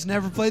 Chad's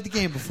never played the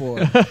game before.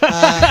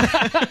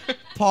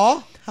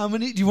 Paul, how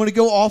many? Do you want to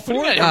go all 4?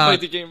 What do you mean I haven't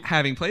played the game?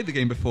 Having played the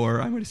game before,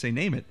 I'm going to say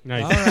name it.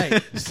 Nice. All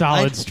right.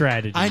 Solid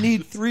strategy. I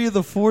need 3 of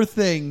the 4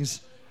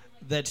 things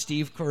that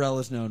Steve Carell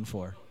is known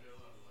for.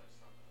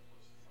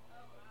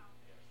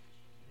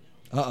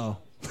 Uh-oh.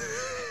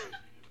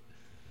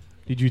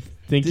 Did you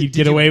think Did- you'd did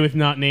get you- away with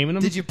not naming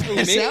them? Did you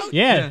pass me? out?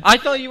 Yeah. I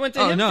thought you went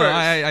to Oh, him no. first.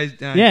 I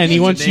Yeah, and he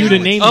Yeah, wants you you to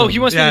named name Oh, them. he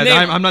wants me Yeah, to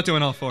name I'm not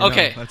doing all 4. no.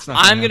 Okay. That's not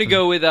I'm going to happen.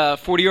 go with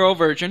 40-Year-Old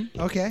Virgin.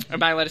 Okay.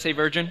 Am I allowed to say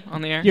virgin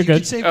on the air? You're You can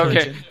good. say Okay,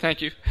 virgin.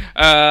 thank you.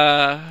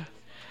 Dan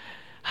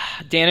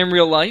in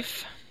Real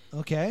Life,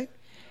 Okay.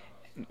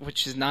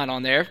 which is not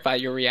on there by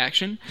your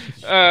reaction.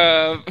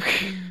 I'm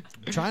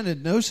trying to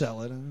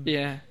no-sell it.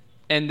 Yeah.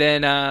 And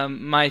then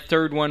my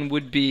third one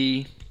would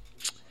be...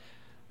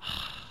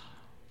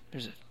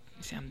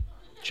 I'm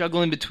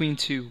juggling between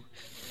 2.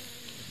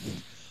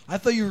 I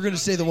thought you were going to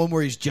say the one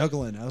where he's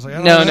juggling. I was like,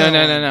 I don't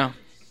No. know.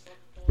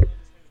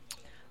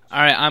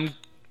 All right, I'm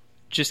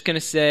just going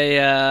to say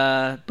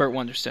Burt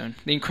Wonderstone.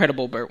 The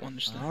Incredible Burt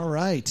Wonderstone. All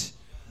right.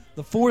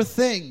 The 4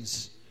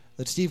 things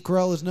that Steve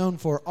Carell is known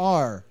for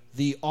are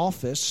The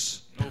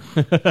Office,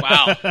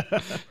 Wow.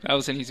 That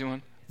was an easy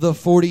one. The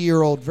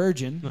 40-Year-Old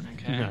Virgin,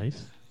 Okay.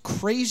 Nice.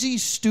 Crazy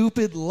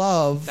Stupid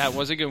Love, That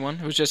was a good one.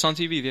 It was just on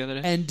TV the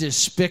other day. and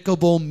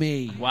Despicable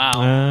Me. Wow.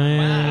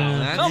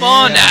 That's- Come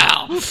on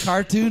now.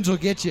 Cartoons will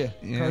get you.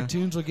 Yeah.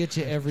 Cartoons will get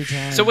you every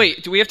time. So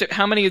wait, do we have to?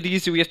 How many of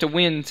these do we have to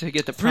win to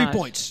get the 3 prize?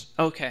 points.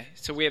 Okay,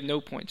 so we have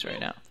no points right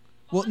now.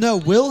 Well, no,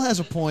 Will has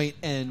a point,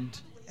 and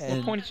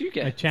What point did you I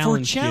get? for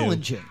challenged you.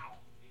 challenging.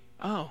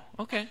 Oh,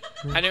 okay.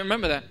 I didn't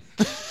remember that.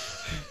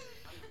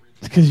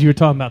 Because you were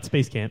talking about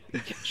Space Camp.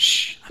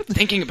 Shh, I'm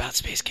thinking about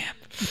Space Camp.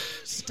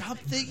 Stop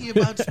thinking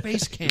about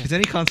Space If Camp. it's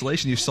any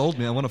consolation, you sold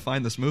me. I want to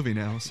find this movie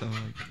now. So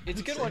It's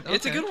a good one.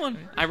 It's a Okay. good one.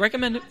 I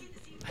recommend it.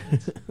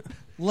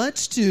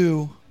 Let's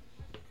do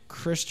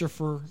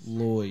Christopher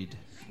Lloyd.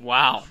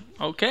 Wow.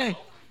 Okay.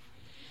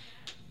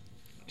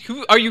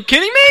 Who? Are you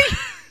kidding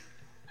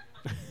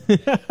me?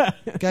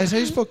 Guys, how do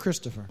you spell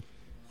Christopher?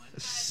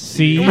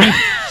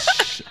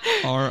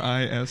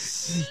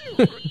 RIST.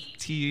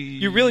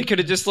 You really could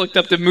have just looked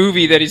up the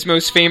movie that he's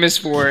most famous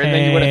for, and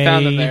then you would have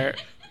found him there.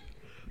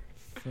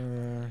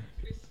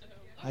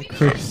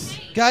 Chris.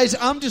 Guys,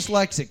 I'm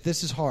dyslexic.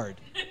 This is hard.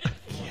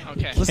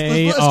 Okay. Let's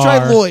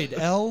try Lloyd.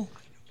 L.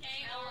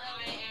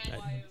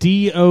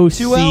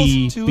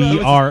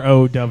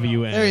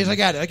 DOCBROWN. There he is. I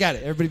got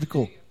it. Everybody be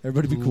cool.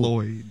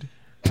 Lloyd.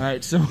 All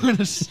right, so we're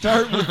gonna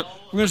start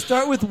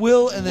with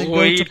Will and then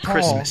Lloyd go to Paul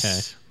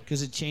Christmas.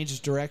 because it changes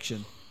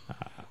direction.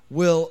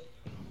 Will,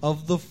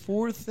 Of the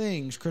 4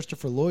 things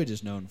Christopher Lloyd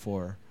is known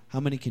for, how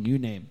many can you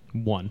name?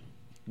 1.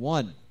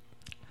 1.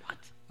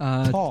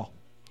 Paul.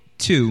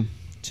 2.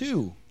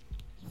 2.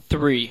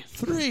 3.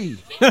 3.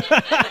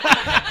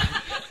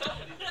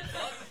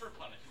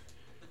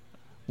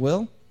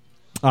 Will?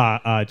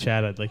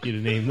 Chad, I'd like you to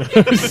name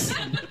those.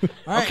 All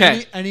right,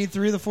 Okay. I need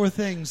 3 of the 4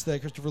 things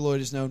that Christopher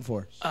Lloyd is known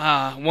for.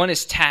 1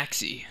 is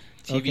Taxi,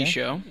 TV Okay.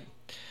 show.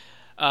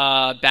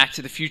 Back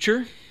to the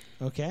Future.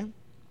 Okay.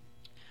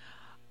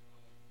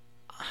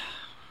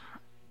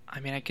 I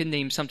mean, I could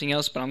name something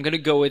else, but I'm going to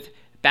go with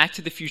Back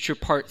to the Future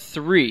Part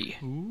 3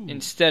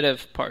 instead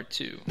of Part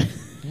 2.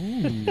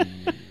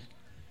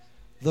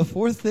 The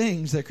 4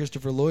 things that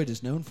Christopher Lloyd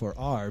is known for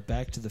are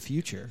Back to the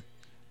Future,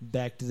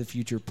 Back to the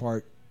Future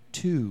Part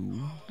 2,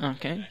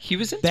 Okay. He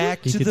was in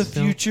Back He to could the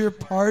still- Future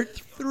Part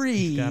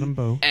 3, Got them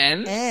both.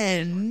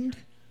 And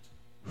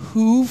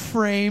Who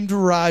Framed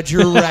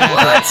Roger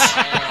Rabbit?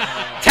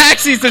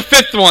 Taxi's the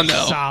 5th one,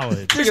 though.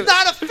 Solid. There's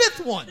not a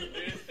 5th one.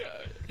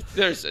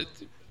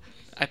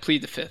 I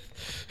plead the 5th.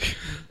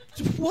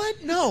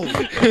 What? No.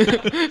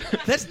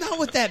 That's not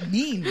what that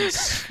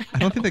means. I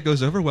don't think that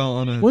goes over well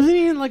on a Wasn't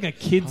he in like a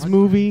kids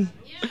movie?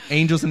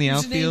 Angels in the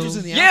Who's in Outfield. Angels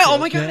in the Yeah, Outfield? oh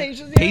my god, Yeah.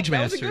 Angels in the Page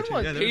Outfield. That was a Master, good too.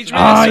 one. Yeah, that Page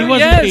was- Oh, Master, he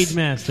wasn't yes. Page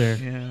Master.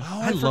 Yeah.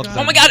 Oh, I love forgot.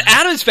 Oh my god,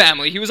 Addams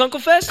Family. He was Uncle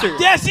Fester.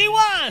 Yes, he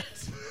was.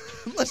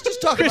 Let's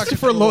just talk about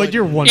Christopher Lloyd,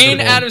 you're wonderful.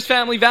 And Addams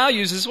Family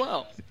Values as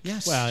well.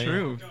 Yes. Wow, yeah.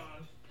 True.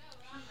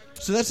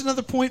 So that's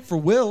another point for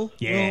Will.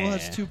 Yeah. Will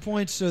has 2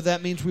 points, so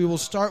that means we will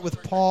start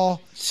with Paul.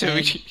 So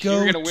and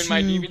you're going to win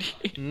my to-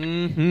 DVD.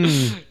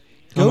 Mm-hmm. Go I'm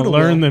to gonna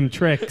learn Will. them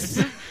tricks.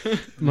 I'm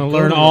gonna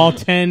learn all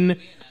 10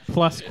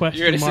 plus question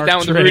You're going to sit mark down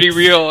with the tricks. Rudy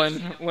Reel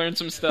and learn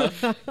some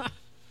stuff.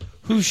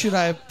 Who should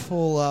I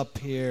pull up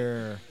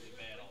here?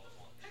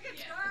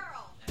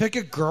 Pick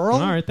a girl.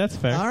 All right, that's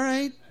fair. All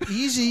right.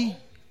 Easy.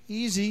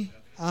 Easy.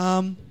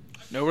 No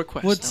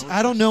request. What's? no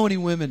I don't know any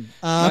women.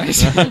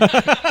 request.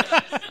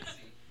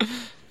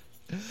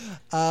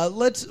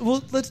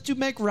 Let's do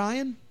Meg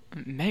Ryan.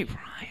 Meg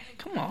Ryan,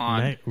 come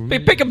on.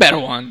 Meg- Pick a better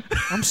one.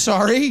 I'm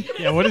sorry.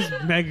 Yeah, what is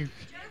Meg?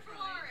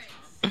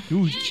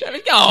 Ooh,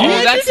 Oh,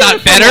 that's not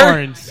Jennifer better.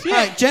 Lawrence. All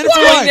right, Jennifer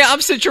Going Lawrence. the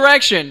opposite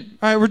direction.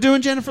 All right, we're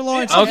doing Jennifer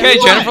Lawrence. Okay,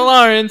 Everybody- Jennifer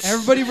Lawrence.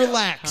 Everybody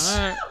relax. All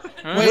right.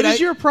 Wait, What I- is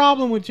your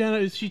problem with Jenna?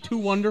 Is she too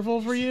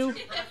wonderful for you?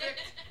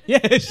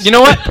 Yes. You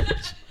know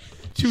what?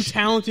 Too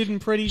talented and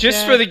pretty. Just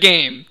Chad? for the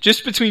game,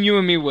 just between you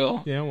and me,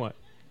 Will, Yeah, what?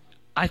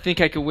 I think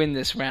I could win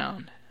this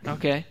round.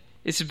 Okay?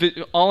 It's a bit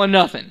all or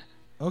nothing.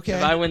 Okay.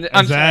 If I win,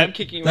 I'm sorry, that- I'm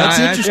kicking you That's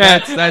out.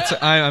 interesting.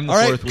 I'm the All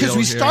right, fourth wheel because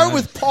we here. start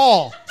with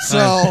Paul. So,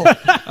 Oh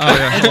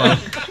yeah. Well,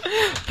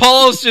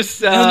 Paul's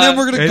just. and then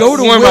we're going to it's go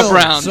to warm-up Will.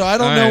 round. So I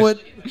don't All know right.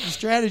 what the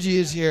strategy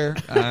is here.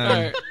 All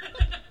right.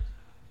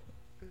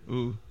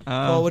 ooh.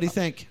 Paul, what do you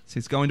think? So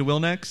he's going to Will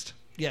next.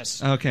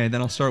 Yes. Okay,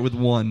 then I'll start with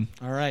 1.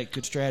 All right,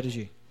 good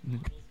strategy.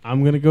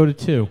 I'm gonna go to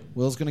 2.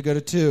 Will's going to go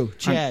to 2.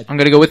 Chad. I'm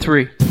going to go with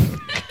 3.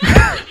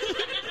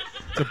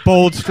 It's a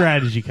bold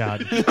strategy,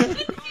 Cod.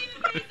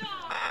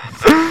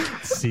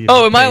 See if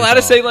Oh, it am I pays allowed to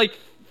off. say, like,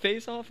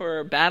 face off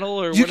or battle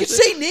or You what can is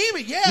it? say name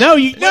it, yeah. No,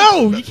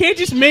 you can't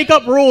just make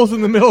up rules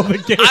in the middle of the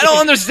game. I don't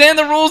understand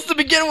the rules to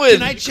begin with.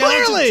 Can I challenge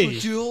him to Clearly. a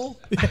duel?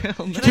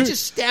 Can I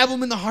just stab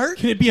him in the heart?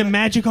 Can it be a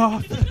magic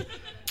off?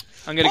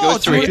 I'm going to Oh, go with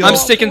it's 3. okay. I'm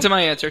sticking to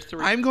my answer.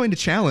 3. I'm going to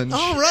challenge.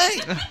 All right.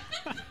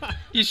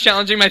 He's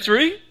challenging my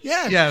 3?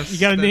 Yeah. Yes. You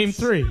gotta that's- name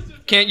 3.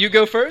 Can't you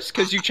go first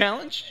because you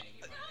challenged?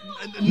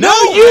 No,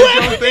 You I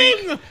have don't to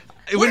think name.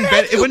 it wouldn't.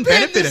 Where have It you wouldn't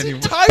been benefit this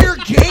anyone. entire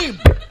game.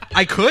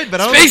 I could, but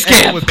I don't Space think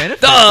anyone Camp. would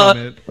benefit Duh.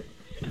 from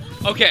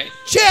it. Okay.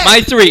 Chad.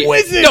 My 3.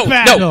 Wizard no,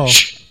 battle. No,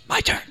 shh. My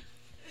turn.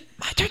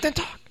 My turn to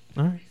talk.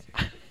 All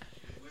right.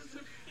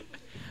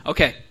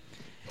 Okay.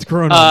 It's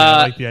grown on me.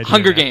 I like the idea.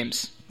 Hunger of that.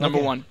 Games, number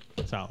Okay. 1.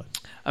 Solid.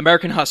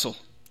 American Hustle.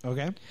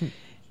 Okay.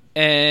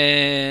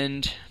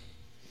 And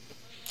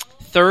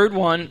third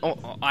one,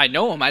 I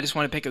know him. I just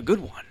want to pick a good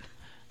one.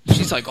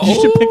 She's like, oh. You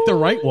should pick the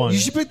right one. You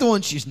should pick the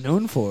one she's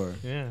known for.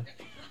 Yeah.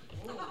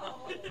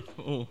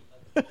 Oh.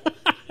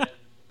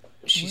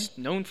 She's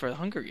known for the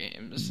Hunger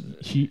Games.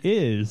 She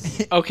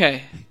is.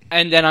 Okay.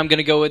 And then I'm going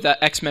to go with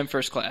X-Men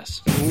First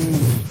Class.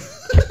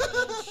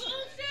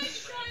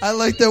 I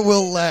like that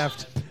Will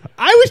laughed.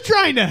 I was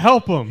trying to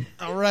help him.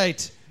 All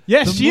right.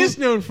 Yes, The she mo- is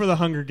known for the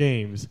Hunger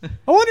Games.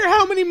 I wonder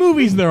how many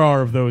movies there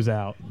are of those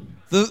out.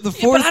 The Yeah,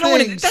 four but I don't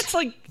want to. things. That's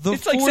like the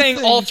it's like four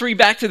saying all things- 3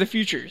 Back to the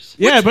Futures.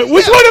 Yeah, but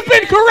which would have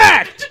been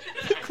correct?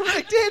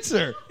 correct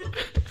answer.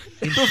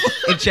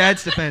 In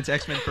Chad's defense,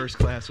 X-Men First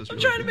Class was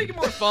really Trying to good. make it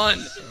more fun.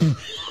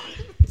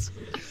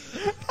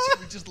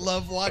 We just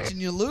love watching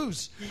you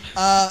lose.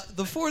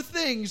 The 4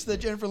 things that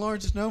Jennifer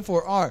Lawrence is known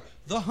for are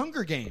The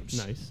Hunger Games,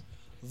 Nice.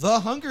 The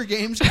Hunger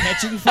Games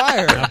Catching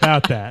Fire, How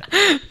about that?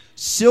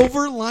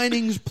 Silver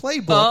Linings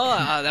Playbook,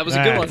 Oh, that was a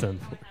good That's one.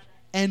 unfortunate.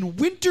 and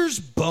Winter's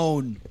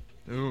Bone.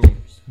 Ooh.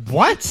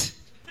 What?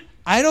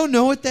 I don't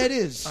know what that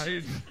is. I-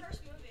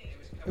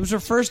 It was her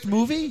first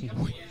movie?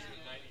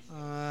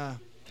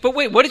 But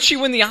wait, what did she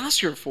win the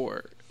Oscar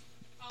for?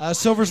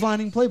 Silver's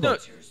Lining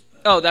Playbook. No.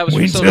 Oh, that was for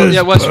Winter's Silver. Yeah,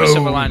 it was for Bone.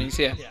 Silver Linings.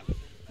 Yeah.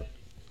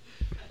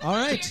 All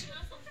right.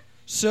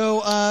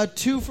 So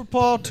 2 for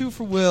Paul, 2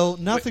 for Will,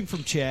 nothing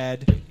from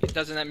Chad.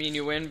 Doesn't that mean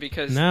you win?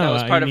 Because No, that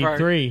was part I of need our.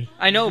 3.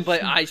 I know,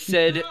 but I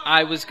said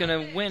I was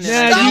gonna win.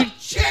 Yeah, and I,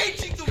 Stop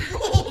changing the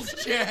rules,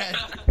 Chad.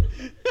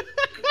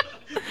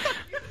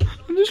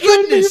 I'm just trying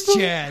to be Goodness, fun.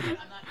 Chad.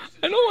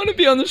 I don't want to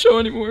be on the show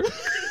anymore.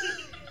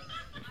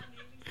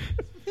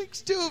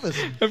 Makes 2 of us.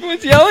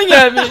 Everyone's yelling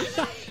at me.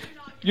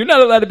 You're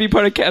not allowed to be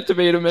part of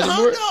Captivate 'em Oh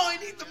anymore. no, I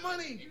need the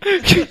money.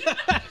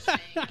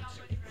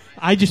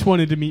 I just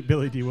wanted to meet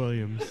Billy D.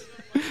 Williams.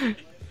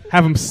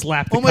 Have him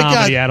slap the Oh my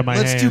comedy God! out of my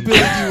Let's hand. do Billy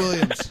D.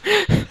 Williams.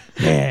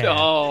 Yeah.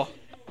 Oh.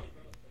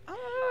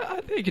 I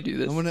think I could do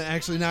this. I'm gonna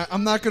actually not.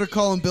 I'm not gonna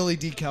call him Billy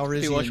D.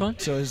 Calrissian, which one?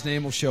 so his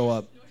name will show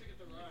up.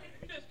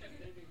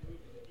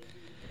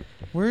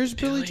 Where's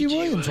Billy D.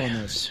 Williams on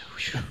this?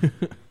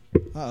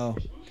 Uh-oh.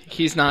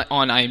 He's not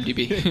on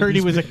IMDb. I heard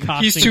he was a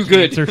costing He's too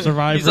good. cancer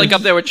survivor. He's like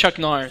up there with Chuck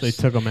Norris. They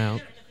took him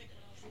out.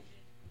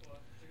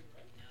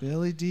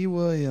 Billy D.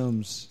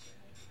 Williams.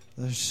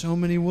 There's so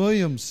many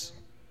Williams.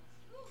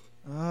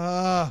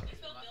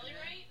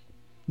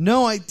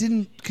 No, I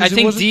didn't. I It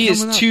think wasn't D is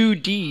coming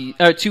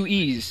up. 2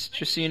 E's,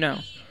 just so you know.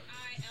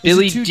 Is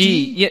Billy it 2D?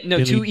 D. Yeah, no,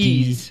 Billy 2 D.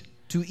 E's.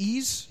 2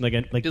 E's? Like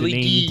Billy the name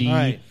D. D. All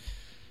right.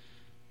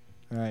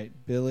 All right,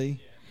 Billy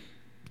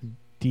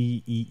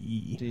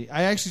D-E-E. D.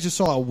 I actually just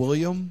saw a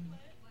William.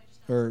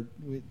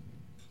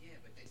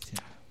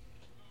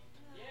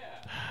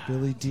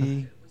 Billy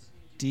D.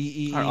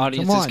 D-E-E. Our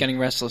audience Come on. is getting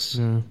restless.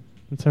 No,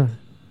 it's all right.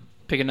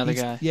 Pick another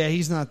guy. Yeah,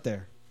 he's not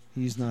there.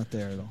 He's not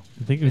there at all.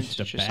 I think it was It's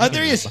just a just- bag. Oh,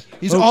 there he is.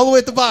 He's all the way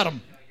at the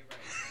bottom.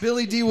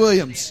 Billy D.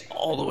 Williams.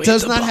 All the way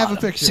Does at the not have a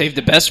bottom. picture. Save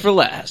the best for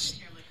last.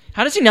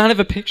 How does he not have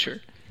a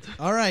picture?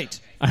 All right.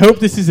 I hope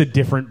this is a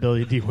different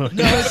Billy D. Williams.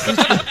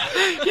 No,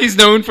 He's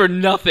known for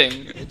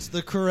nothing. it's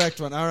the correct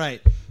one. All right.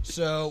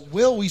 So,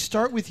 Will, we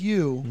start with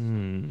you,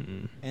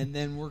 Hmm. and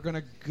then we're going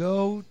to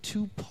go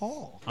to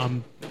Paul.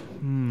 I'm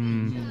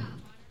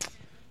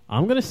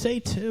gonna say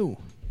 2.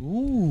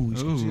 Ooh,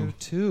 he's going to Ooh. go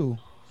 2.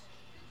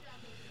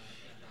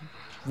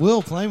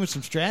 Will, playing with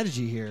some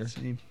strategy here.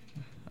 See,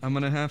 I'm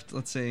gonna have to.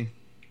 Let's see.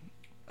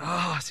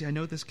 Oh, see, I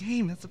know this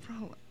game. That's the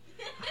problem.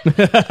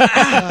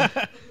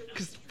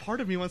 Because part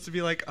of me wants to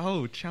be like,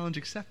 oh, challenge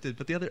accepted,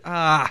 but the other,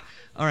 all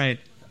right.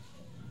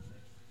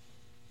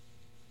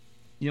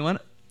 You know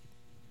what?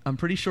 I'm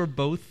pretty sure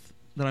both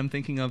that I'm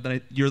thinking of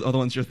you're the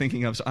ones you're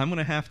thinking of. So I'm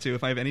gonna have to,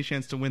 if I have any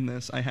chance to win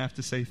this, I have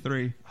to say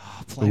 3.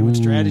 Oh, playing with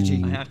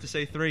strategy. I have to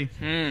say 3.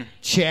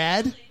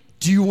 Chad,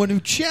 do you want to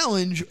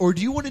challenge, or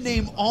do you want to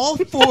name all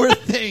 4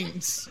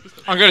 things?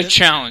 I'm going to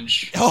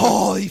challenge.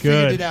 Oh, he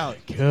figured Good. it out.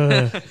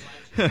 Good.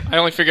 I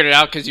only figured it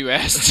out because you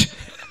asked.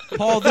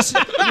 Paul, this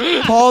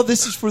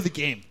is for the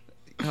game.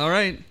 All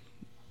right.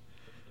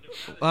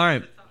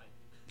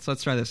 So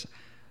let's try this.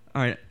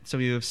 All right. So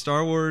we have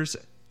Star Wars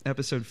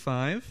Episode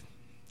 5.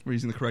 We're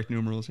using the correct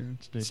numerals here.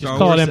 Just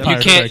call it Empire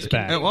You can't- Strikes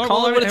Back.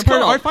 Call it what it's Empire,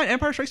 called. All right, fine.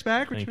 Empire Strikes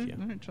Back. Thank Return,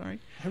 you. All right, sorry.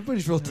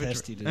 Everybody's real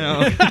testy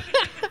today.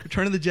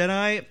 Return of the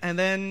Jedi, and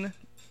then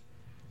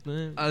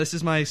this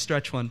is my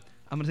stretch one.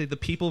 I'm going to say The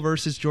People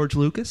versus George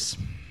Lucas.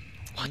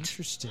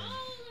 Interesting.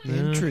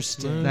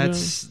 Interesting. That's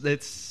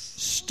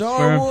Star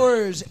Fair.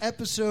 Wars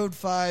Episode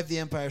 5, The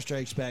Empire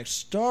Strikes Back.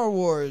 Star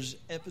Wars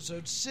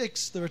Episode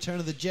 6, The Return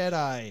of the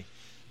Jedi.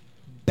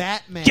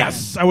 Batman.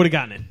 Yes, I would have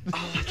gotten it.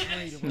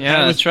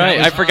 Yeah, was- that's right.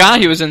 that was- I forgot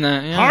he was in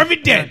that. Yeah. Harvey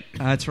Dent.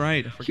 that's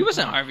right. He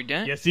wasn't Harvey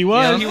Dent. Yes, he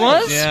was. He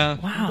was? Yeah.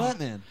 Wow.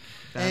 Batman.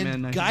 Batman,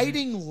 And 1990.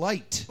 Guiding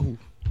Light.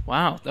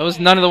 Wow. That was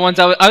none of the ones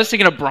I was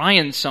thinking of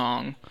Brian's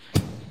song.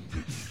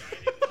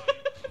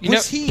 You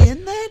Was know, he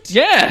in that?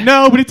 yeah.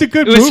 No, but it's a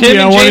good It was movie. him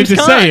I and wanted James to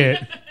say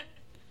Caan. it.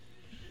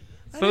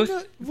 I Both didn't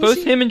know- was both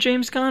he- him and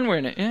James Caan were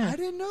in it. I Yeah.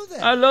 didn't know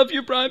that. I love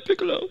you, Brian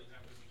Piccolo.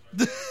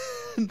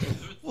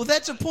 Well,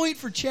 that's a point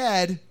for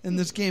Chad, and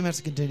this game has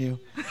to continue.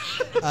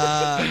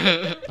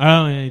 Oh,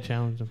 yeah, he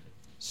challenged him.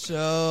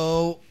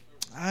 So,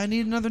 I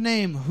need another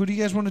name. Who do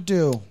you guys want to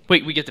do?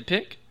 Wait, we get to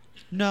pick?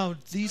 No,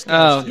 these guys.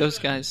 Oh, do. those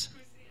guys.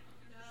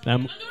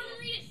 Um,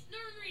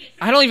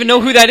 I don't even know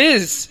who that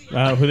is.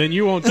 well, then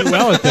you won't do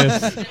well at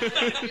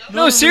this.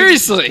 No,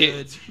 seriously.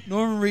 Good.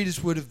 Norman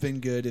Reedus would have been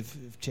good if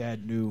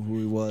Chad knew who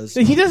he was.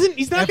 He doesn't.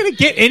 He's not going to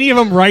get any of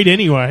them right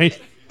anyway.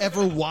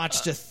 Ever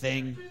watched a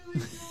thing?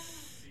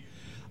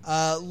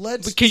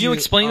 Let's. But can you do-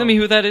 explain to me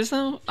who that is,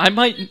 though? I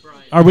might.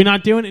 Are we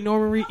not doing it,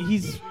 Norman Reed?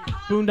 He's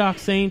Boondock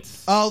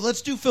Saints, Oh,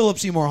 let's do Philip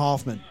Seymour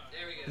Hoffman.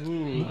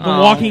 The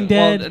Walking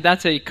Dead. Well,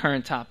 that's a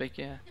current topic,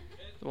 yeah.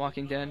 The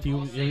Walking Dead. Are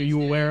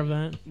you aware of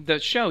that? The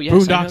show, yes. I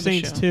know Boondock the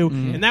Saints show. 2.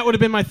 And that would have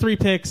been my 3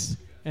 picks,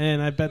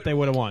 and I bet they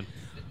would have won.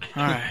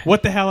 All right.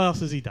 What the hell else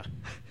has he done?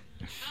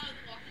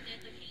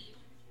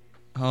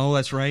 Oh,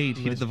 that's right.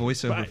 He did the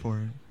voiceover Right. for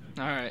it.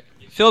 All right.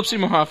 Philip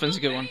Seymour Hoffman's a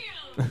good one.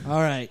 All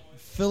right,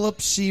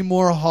 Philip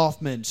Seymour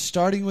Hoffman.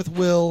 Starting with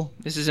Will,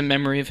 This is a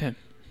memory of him.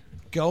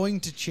 going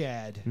to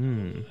Chad.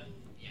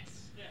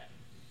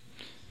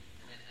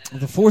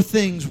 The 4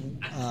 things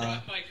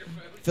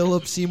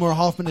Philip Seymour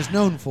Hoffman is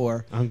known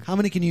for. How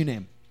many can you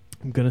name?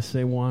 I'm going to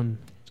say 1.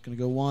 It's going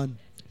to go 1.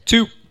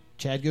 2.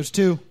 Chad goes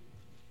 2.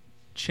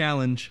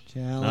 Challenge.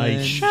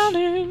 Challenge.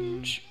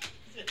 Challenge.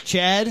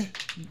 Chad,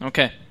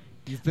 Okay.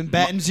 you've been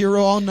batting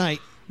zero all night.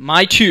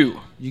 My two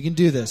You can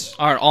do this.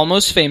 are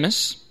Almost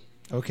Famous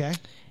Okay.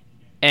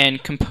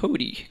 and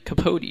Capote.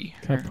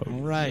 All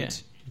right. Yeah.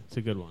 It's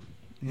a good one.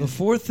 The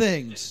four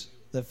things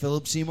that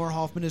Philip Seymour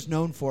Hoffman is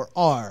known for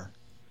are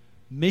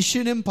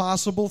Mission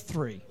Impossible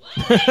 3.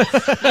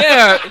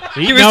 Yeah,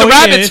 he was No, the he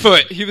rabbit's is.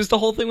 foot. He was the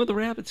whole thing with the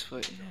rabbit's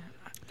foot. Yeah.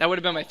 That would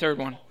have been my third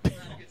one.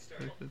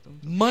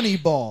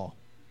 Moneyball.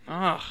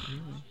 Oh,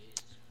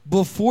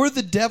 Before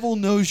the Devil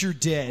Knows You're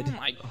Dead. oh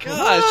my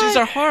gosh, these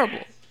are horrible.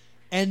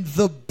 And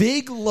The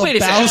Big Wait a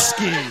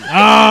Lebowski.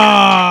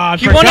 Ah,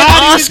 He won an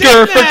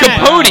Oscar for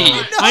Capote.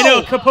 I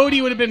know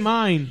Capote would have been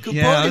mine. Capote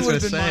Yeah, I was would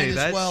have gonna been mine say, as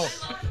that's- well.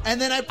 And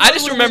then I I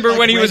just probably remember went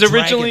when he like was Red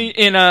originally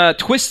Dragon. in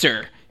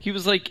Twister. He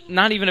was like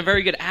not even a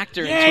very good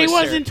actor. Yeah, in he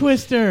Twister. was in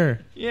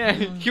Twister. Yeah,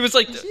 he was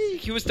like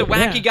he was the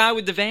wacky guy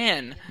with the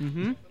van.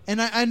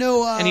 And I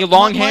know And he had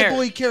long my hair.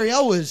 boy Cary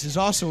Elwes is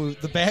also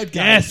the bad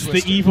guy. Yes, in the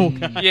Twister. evil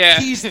guy. Yeah,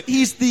 He's the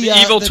the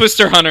evil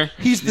Twister hunter.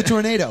 He's the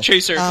tornado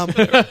Chaser.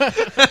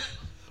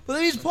 Well,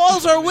 that means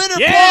Paul's our winner.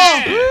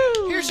 Yeah!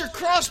 Paul, here's your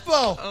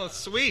crossbow. Oh,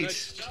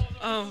 sweet.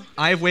 Oh,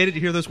 I've waited to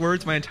hear those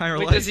words my entire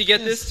wait, life. does he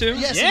get this too?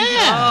 Yes, Yeah. he did.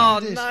 Oh,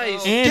 He did.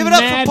 nice. And Give it up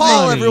Mad for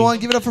Paul, Money. everyone.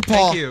 Give it up for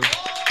Paul. Thank you.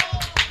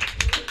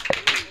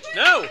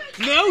 No,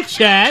 No,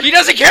 Chad. he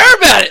doesn't care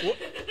about it.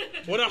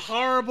 What a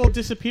horrible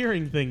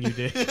disappearing thing you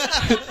did.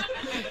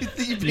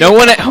 No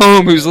one at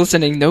home who's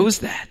listening knows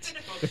that.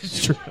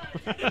 It's true.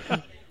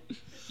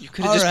 You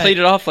could have All just right. played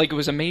it off like it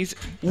was amazing.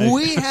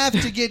 We have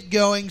to get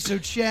going, so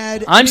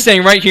Chad. I'm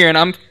staying right here and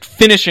I'm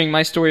finishing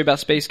my story about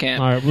Space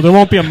Camp. All right, well, there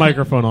won't be a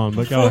microphone on,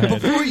 but go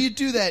ahead. Before you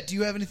do that, do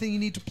you have anything you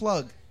need to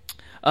plug?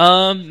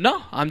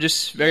 No, I'm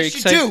just very Yes,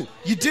 excited.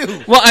 You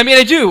do. Well, I mean,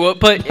 I do,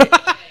 but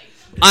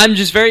I'm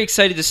just very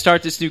excited to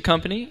start this new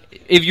company.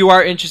 If you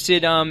are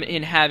interested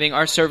in having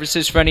our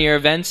services for any of your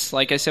events,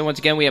 like I said, once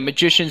again, we have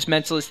magicians,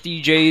 mentalists,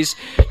 DJs,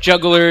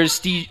 jugglers,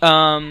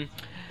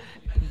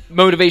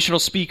 motivational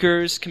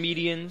speakers,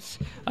 comedians.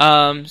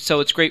 So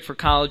it's great for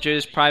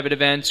colleges, private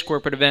events,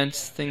 corporate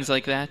events, things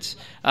like that.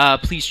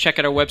 Please check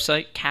out our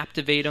website,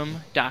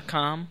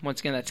 captivatem.com. Once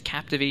again, that's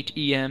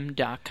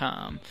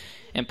captivatem.com.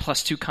 And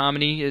Plus 2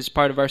 Comedy is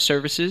part of our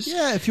services.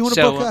 Yeah, if you want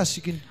to So, book us,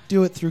 you can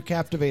do it through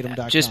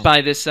captivatem.com. Just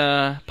by this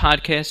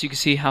podcast, you can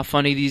see how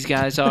funny these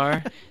guys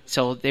are.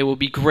 So they will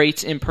be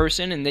great in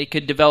person, and they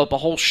could develop a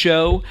whole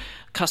show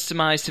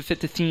customized to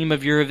fit the theme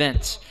of your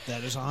event.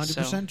 That is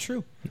 100%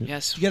 true.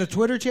 Yes. You got a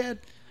Twitter, Chad?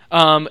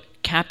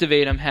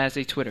 Captivatem has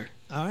a Twitter.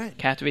 All right.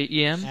 Captivate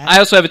EM. I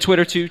also have a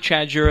Twitter, too,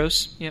 Chad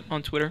Juros. Yep,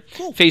 on Twitter.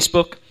 Cool.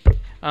 Facebook,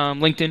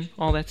 LinkedIn,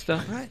 all that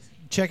stuff. All right.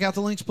 Check out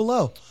the links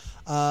below.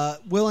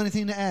 Will,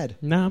 anything to add?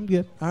 No, I'm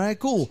good. All right,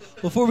 cool.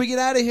 Before we get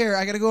out of here,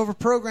 I got to go over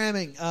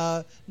programming.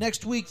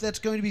 Next week, that's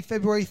going to be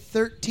February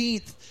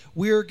 13th.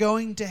 We're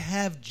going to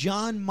have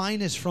John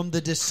Minus from the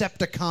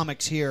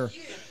Decepticomics here,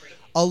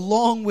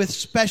 along with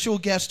special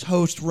guest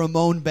host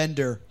Ramon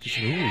Bender.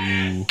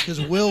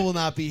 Because Will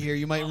not be here.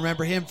 You might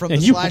remember him from the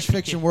And you- Slash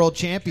Fiction World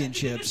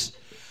Championships.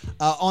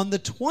 On the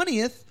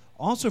 20th,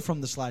 also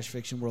from the Slash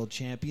Fiction World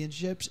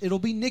Championships, it'll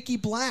be Nikki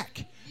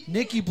Black.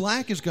 Nikki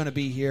Black is going to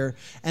be here.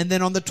 And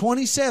then on the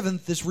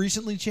 27th, this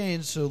recently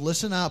changed, so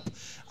listen up.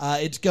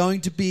 It's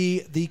going to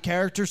be the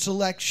Character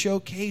Select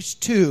Showcase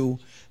 2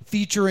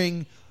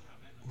 featuring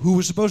who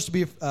was supposed to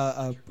be,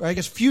 I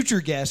guess,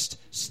 future guest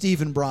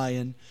Stephen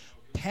Bryan,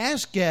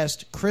 past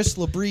guest Chris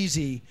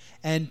Labrizzi,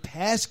 and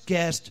past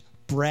guest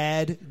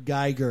Brad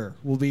Geiger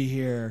will be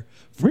here.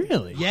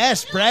 Really?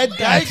 Yes, Brad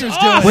Geiger's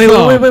awesome.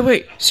 doing it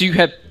Wait. So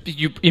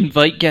you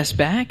invite guests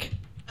back?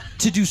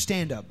 to do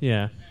stand-up.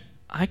 Yeah.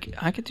 I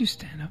could do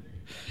stand-up.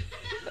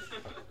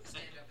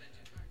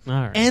 All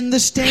right. And the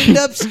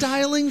stand-up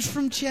stylings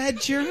from Chad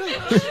Juros.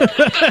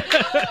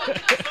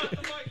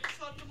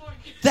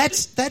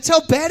 That's how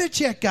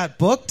Banachek got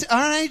booked. All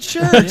right,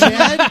 sure,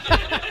 Chad.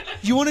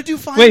 You want to do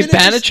 5 Wait,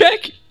 minutes?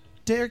 Banachek?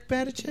 Derek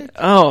Banachek?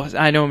 Oh,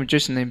 I know a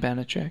magician named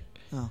Banachek.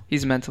 Oh.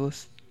 He's a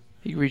mentalist.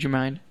 He can read your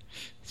mind.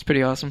 It's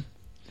pretty awesome.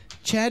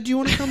 Chad, do you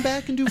want to come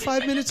back and do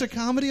 5 minutes of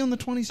comedy on the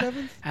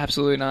 27th?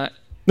 Absolutely not.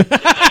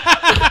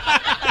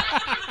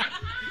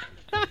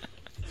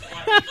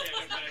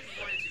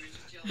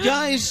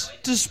 Guys,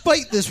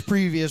 despite this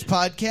previous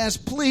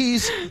podcast,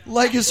 please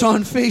like us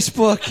on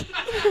Facebook.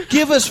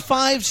 Give us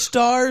 5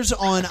 stars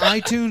on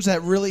iTunes.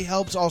 That really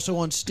helps. Also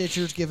on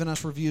Stitchers, giving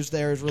us reviews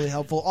there is really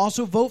helpful.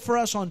 Also, vote for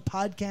us on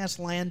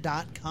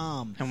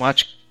podcastland.com. And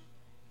watch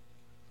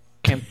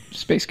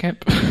Space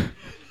Camp.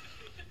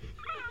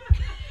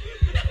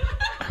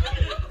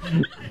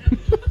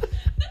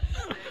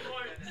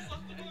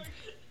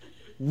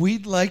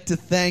 We'd like to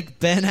thank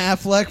Ben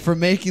Affleck for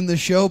making the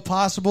show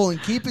possible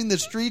and keeping the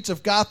streets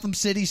of Gotham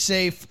City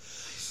safe.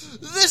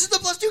 This is the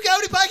Plus 2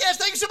 Comedy Podcast.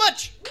 Thank you so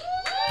much.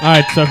 All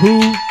right, so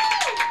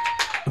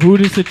who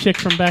does the chick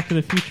from Back to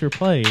the Future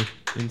play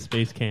in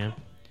Space Camp?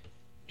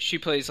 She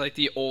plays like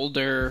the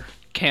older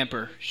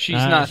camper. She's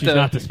not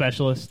the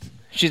specialist.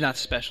 She's not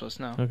the specialist,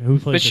 no. Okay, who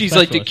plays But the she's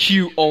like the specialist?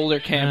 cute older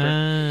camper.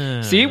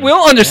 Ah. See,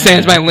 Will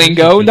understands my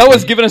lingo.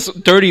 Noah's giving us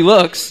dirty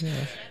looks.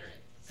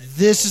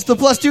 This is the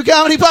Plus Two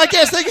Comedy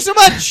Podcast. Thank you so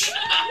much.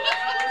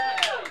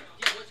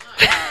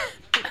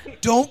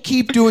 Don't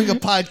keep doing a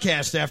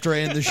podcast after I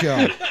end the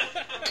show.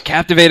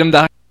 Captivate him,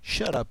 Doc.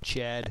 Shut up,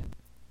 Chad.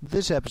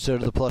 This episode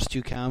of the Plus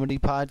Two Comedy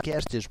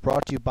Podcast is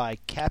brought to you by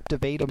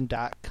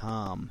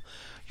Captivatem.com,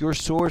 your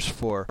source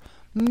for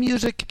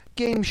music,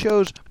 game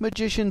shows,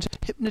 magicians,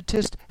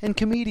 hypnotists, and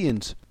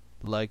comedians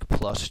like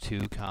Plus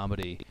Two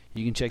Comedy.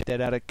 You can check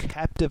that out at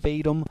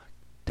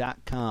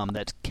Captivatem.com.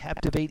 That's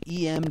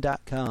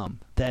CaptivateEM.com.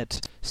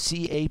 That's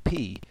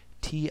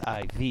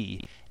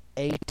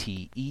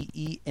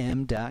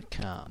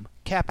CaptivateEM.com.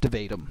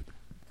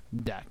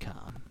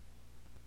 Captivatem.com.